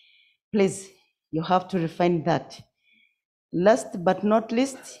 Please, you have to refine that. Last but not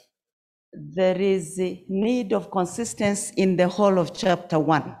least, there is a need of consistency in the whole of chapter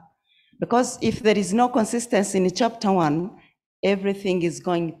 1. Because if there is no consistency in chapter 1, everything is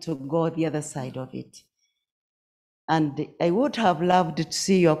going to go the other side of it. And I would have loved to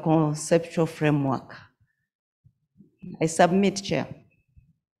see your conceptual framework. I submit, Chair.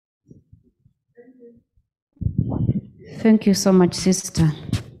 Thank you so much, Sister.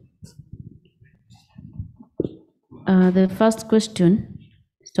 The first question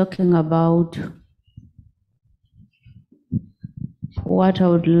is talking about what I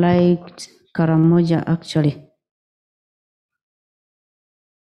would like Karamoja actually.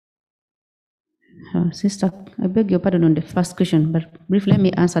 Sister, I beg your pardon on the first question, but briefly let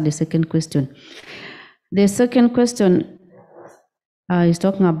me answer the second question. The second question is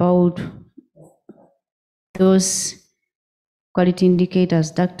talking about those quality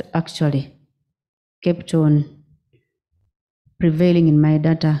indicators that actually kept on prevailing in my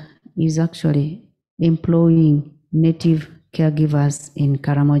data is actually employing native caregivers in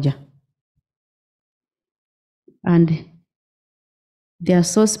Karamoja. And they are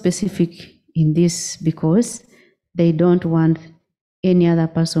so specific in this because they don't want any other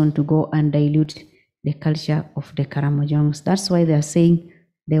person to go and dilute the culture of the Karamojans. That's why they are saying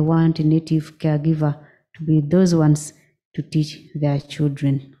they want a native caregiver to be those ones to teach their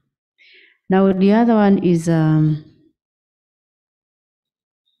children. Now the other one is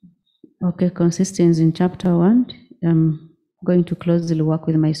consistency in chapter 1. I'm going to closely work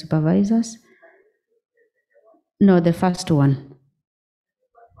with my supervisors. No, the first one.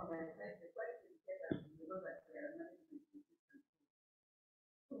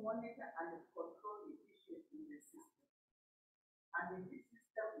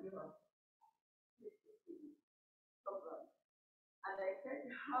 And I said,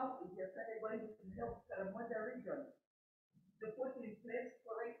 how is your study going to help Karamoja region to put in place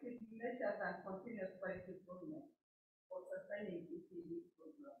corrective measures and continuous quality improvement for sustaining ECD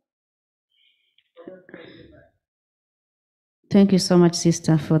program? Thank you so much,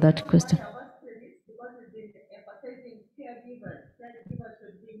 Sister, for that question. Because we've been emphasizing caregivers. Caregivers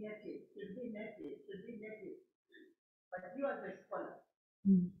should be native. But you as a scholar.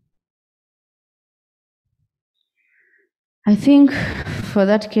 I think for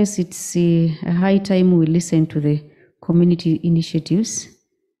that case, it's a high time we listen to the community initiatives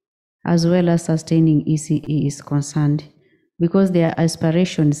as well as sustaining ECE is concerned, because their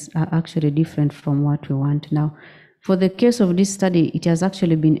aspirations are actually different from what we want now. For the case of this study, it has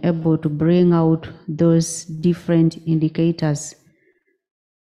actually been able to bring out those different indicators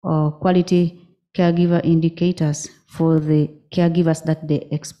or quality caregiver indicators for the caregivers that they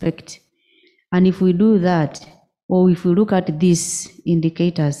expect. And if we do that, or if we look at these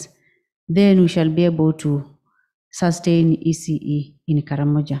indicators, then we shall be able to sustain ECE in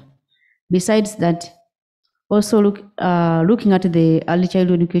Karamoja. Besides that, also looking at the early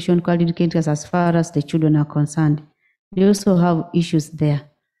childhood education quality indicators as far as the children are concerned, they also have issues there.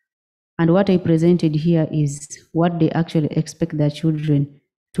 And what I presented here is what they actually expect their children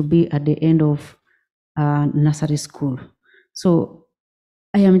to be at the end of nursery school. So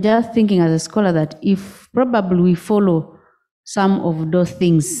I am just thinking as a scholar that if probably we follow some of those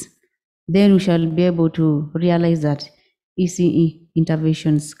things, then we shall be able to realize that ECE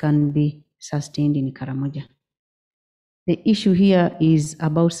interventions can be sustained in Karamoja. The issue here is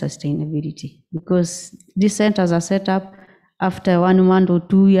about sustainability, because these centers are set up after 1 month or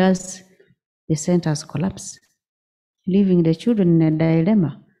 2 years, the centers collapse, leaving the children in a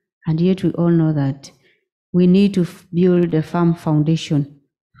dilemma. And yet we all know that we need to build a firm foundation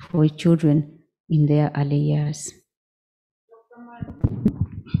for children in their early years.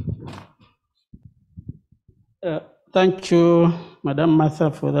 Thank you, Madam Martha,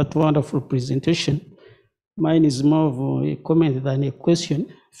 for that wonderful presentation. Mine is more of a comment than a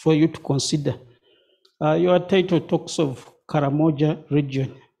question for you to consider. Your title talks of Karamoja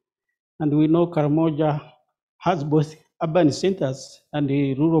region, and we know Karamoja has both urban centers and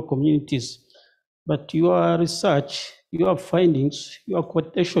the rural communities. But your research, your findings, your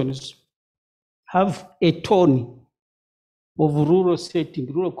quotations have a tone of rural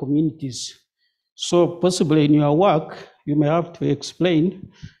setting, rural communities. So possibly in your work, you may have to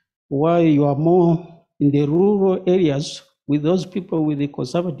explain why you are more in the rural areas with those people with the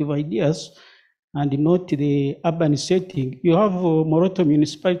conservative ideas and not the urban setting. You have Moroto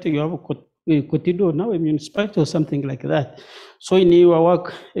municipality, you have Kotido, now a municipality or something like that. So in your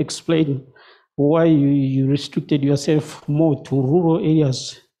work, explain why you restricted yourself more to rural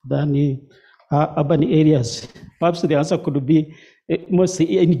areas than urban areas. Perhaps the answer could be most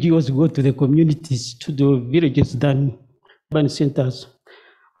NGOs go to the communities, to the villages than urban centers.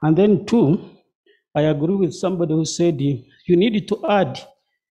 And then two, I agree with somebody who said you need to add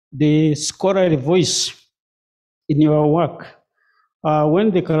the scholarly voice in your work.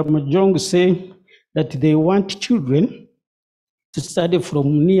 When the Karamojong say that they want children to study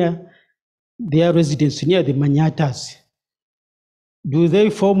from near their residence, near the Manyatas, do they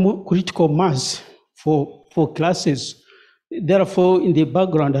form critical mass for classes? Therefore, in the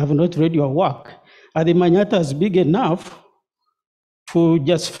background, I have not read your work. Are the Manyatas big enough to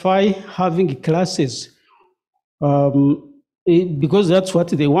justify having classes? Because that's what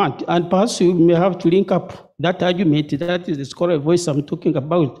they want. And perhaps you may have to link up that argument, that is the scholar voice I'm talking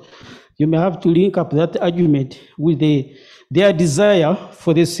about. You may have to link up that argument with their desire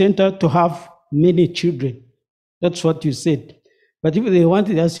for the center to have many children. That's what you said. But if they want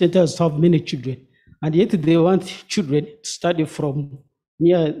their centers to have many children, and yet they want children to study from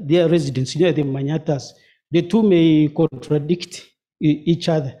near their residence, near the Manyatas, the two may contradict each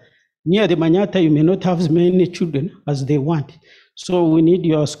other. Near the Manyata, you may not have as many children as they want. So we need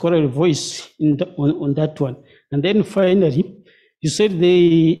your scholarly voice on that one. And then finally, you said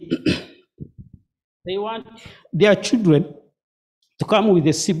they want their children to come with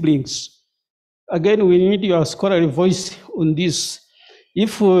the siblings. Again, we need your scholarly voice on this.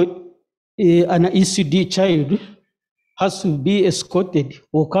 If an ECD child has to be escorted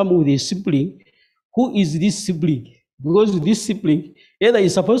or come with a sibling, who is this sibling? Because this sibling either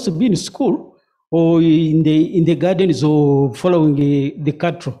is supposed to be in school or in the gardens or following the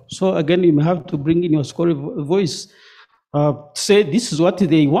cattle. So again, you may have to bring in your scholarly voice, say this is what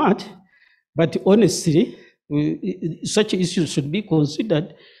they want, but honestly, such issues should be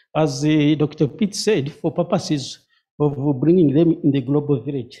considered, as Dr. Pitt said, for purposes of bringing them in the global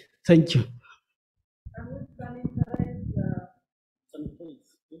village. Thank you.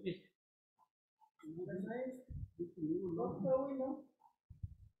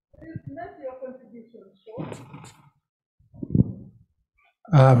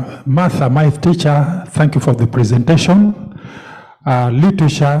 Martha, my teacher, thank you for the presentation.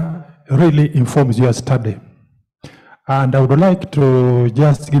 Literature really informs your study. And I would like to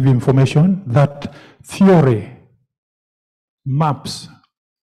just give information that theory maps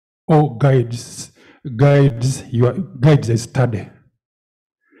or guides the study.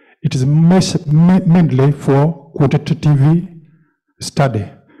 It is mainly for quantitative study,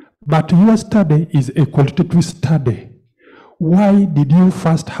 but your study is a qualitative study. Why did you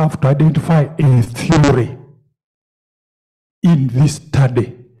first have to identify a theory in this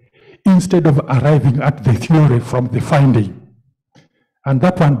study instead of arriving at the theory from the finding? And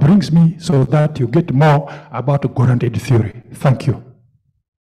that one brings me so that you get more about guaranteed theory. Thank you.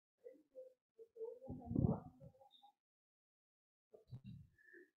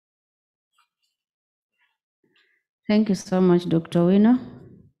 Thank you so much, Dr. Wino.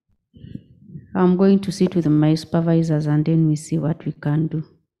 I'm going to sit with my supervisors and then we see what we can do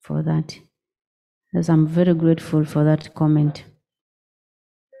for that. As I'm very grateful for that comment.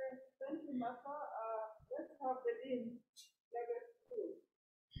 Thank you, Martha. Let's have the dean level 2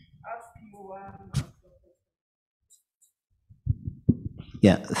 ask you one.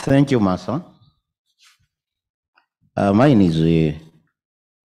 Yeah, thank you, Martha. Mine is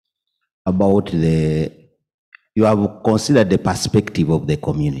about you have considered the perspective of the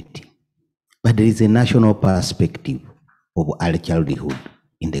community, but there is a national perspective of early childhood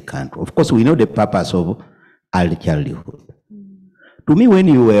in the country. Of course, we know the purpose of early childhood. To me, when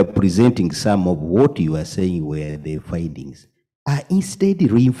you were presenting some of what you are saying were the findings, are instead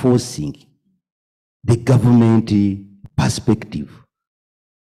reinforcing the government perspective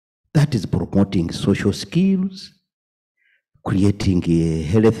that is promoting social skills, creating a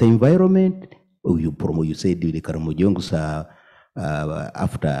healthy environment. You said the Karamojongs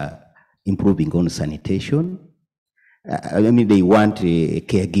after improving on sanitation. I mean, they want a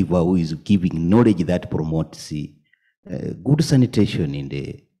caregiver who is giving knowledge that promotes good sanitation in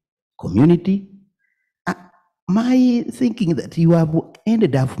the community. My thinking that you have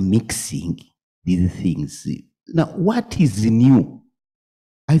ended up mixing these things. Now, what is new?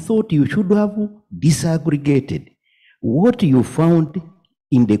 I thought you should have disaggregated what you found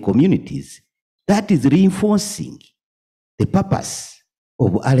in the communities that is reinforcing the purpose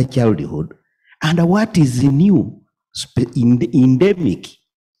of early childhood and what is new, endemic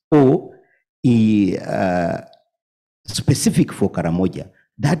or specific for Karamoja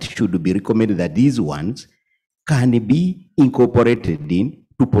that should be recommended that these ones can be incorporated in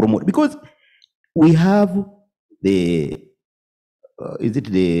to promote, because we have the is it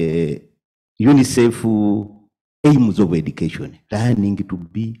the UNICEF aims of education, learning to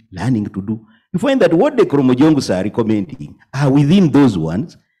be, learning to do. You find that what the Karamojongs are recommending are within those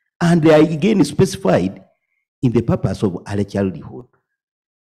ones, and they are again specified in the purpose of early childhood.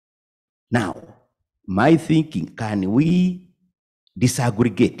 Now, my thinking, can we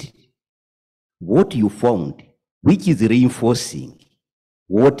disaggregate what you found, which is reinforcing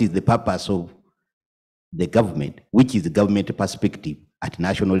what is the purpose of the government, which is the government perspective at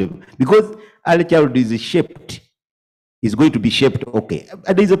national level? Because early childhood is going to be shaped, okay.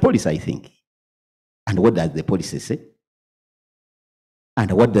 There is a policy, I think. And what does the policy say?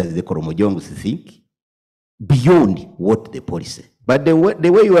 And what does the Karamojongs think? Beyond what the policy. But the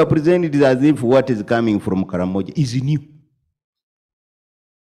way you are presenting it is as if what is coming from Karamoja is new.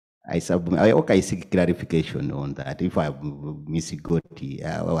 I seek clarification on that. If I have misgot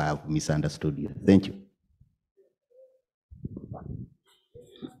or I have misunderstood you. Thank you.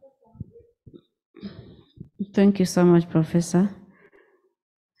 Thank you so much, Professor.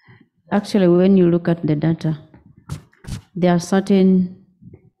 Actually, when you look at the data, there are certain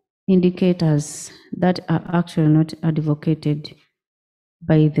indicators that are actually not advocated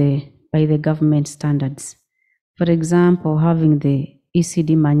by the government standards. For example, having the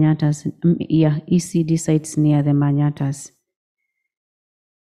ECD manyatas, ECD sites near the manyatas.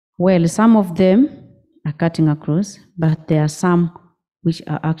 Well, some of them are cutting across, but there are some which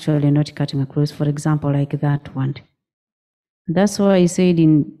are actually not cutting across. For example, like that one. That's why I said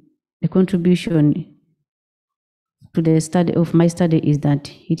in the contribution to the study of my study is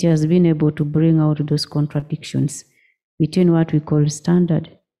that it has been able to bring out those contradictions between what we call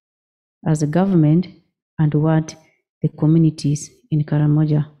standard as a government and what the communities in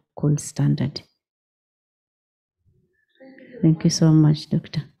Karamoja call standard. Thank you so much,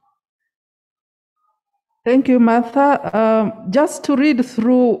 Doctor. Thank you, Martha. Just to read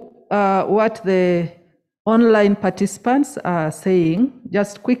through what the online participants are saying,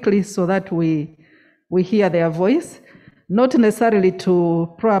 just quickly so that we hear their voice, not necessarily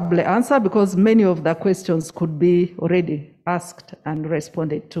to probably answer because many of the questions could be already asked and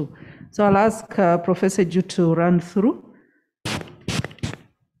responded to. So I'll ask Professor Ju to run through.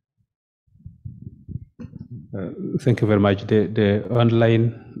 Thank you very much. The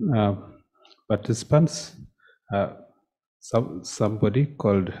online participants, somebody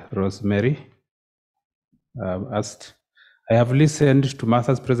called Rosemary asked, I have listened to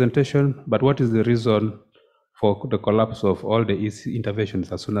Martha's presentation, but what is the reason for the collapse of all the EC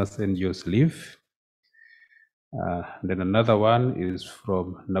interventions as soon as NGOs leave? Then another one is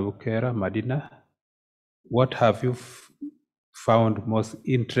from Nabukera Madina. What have you found most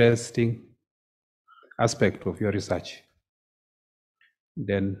interesting aspect of your research?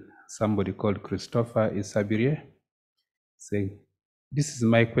 Then somebody called Christopher Isabirie saying, this is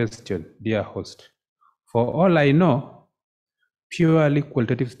my question, dear host. For all I know, purely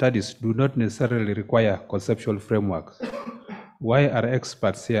qualitative studies do not necessarily require conceptual frameworks. Why are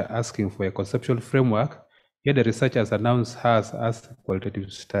experts here asking for a conceptual framework, yet the researchers announce hers as a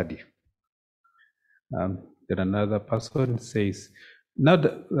qualitative study? Then another person says, now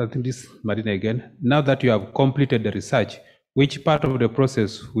that, I think this Marina again, now that you have completed the research, which part of the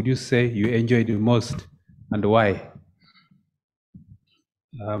process would you say you enjoyed the most and why?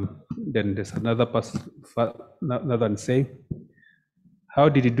 Then there's another person, another one saying, how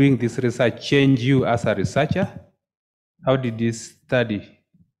did doing this research change you as a researcher? How did this study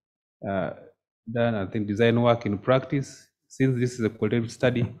done, I think, design work in practice? Since this is a qualitative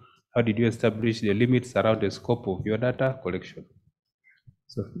study, how did you establish the limits around the scope of your data collection?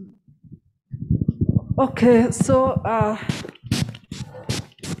 So. Okay, so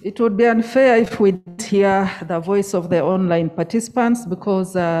it would be unfair if we didn't hear the voice of the online participants,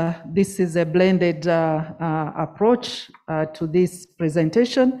 because this is a blended approach to this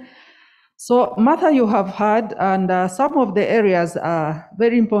presentation. So Martha, you have heard, and some of the areas are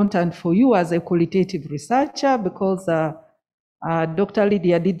very important for you as a qualitative researcher, because Dr.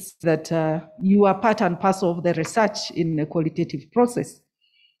 Lydia did say that you are part and parcel of the research in a qualitative process.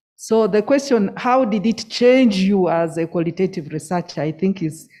 So the question, how did it change you as a qualitative researcher, I think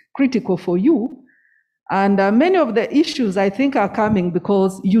is critical for you. And many of the issues, I think, are coming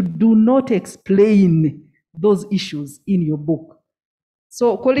because you do not explain those issues in your book.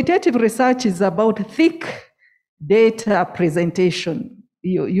 So qualitative research is about thick data presentation.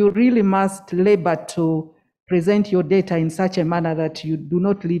 You really must labor to present your data in such a manner that you do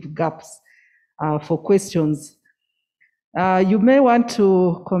not leave gaps for questions. You may want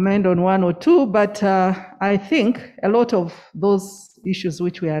to comment on one or two, but I think a lot of those issues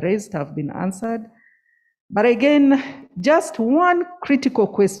which were raised have been answered. But again, just one critical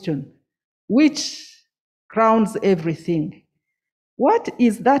question, which crowns everything. What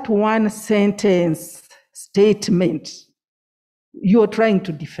is that one sentence statement you're trying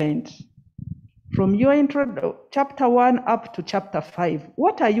to defend? From your intro, chapter 1 up to chapter 5,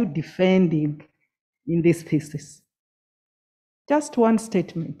 what are you defending in this thesis? Just one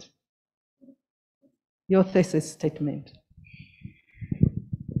statement, your thesis statement.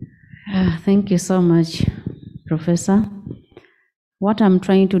 Thank you so much, Professor. What I'm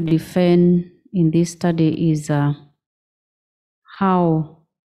trying to defend in this study is how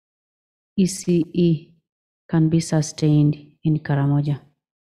ECE can be sustained in Karamoja.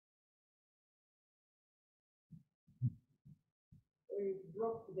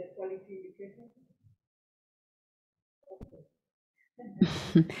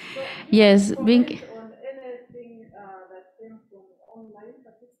 Yes, being.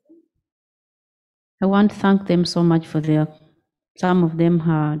 I want to thank them so much for their. Some of them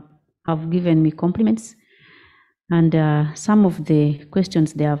have given me compliments, and some of the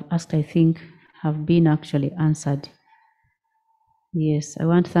questions they have asked, I think, have been actually answered. Yes, I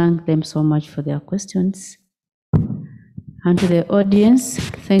want to thank them so much for their questions. And to the audience,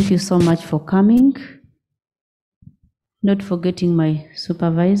 thank you so much for coming. Not forgetting my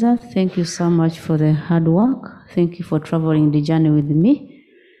supervisor, thank you so much for the hard work. Thank you for traveling the journey with me.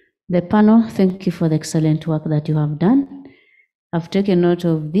 The panel, thank you for the excellent work that you have done. I've taken note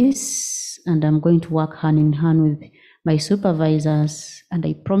of this, and I'm going to work hand in hand with my supervisors, and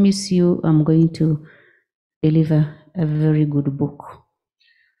I promise you I'm going to deliver a very good book.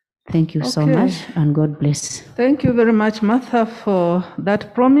 Thank you so much, and God bless. Thank you very much, Martha, for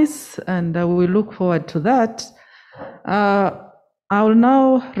that promise, and we look forward to that. I will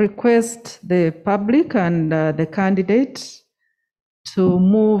now request the public and the candidates to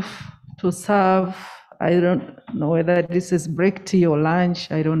move to serve. I don't know whether this is break tea or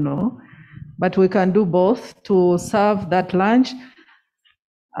lunch, I don't know, but we can do both to serve that lunch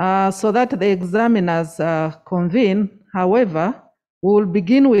so that the examiners convene. However, we will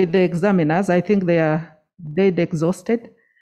begin with the examiners. I think they are dead exhausted.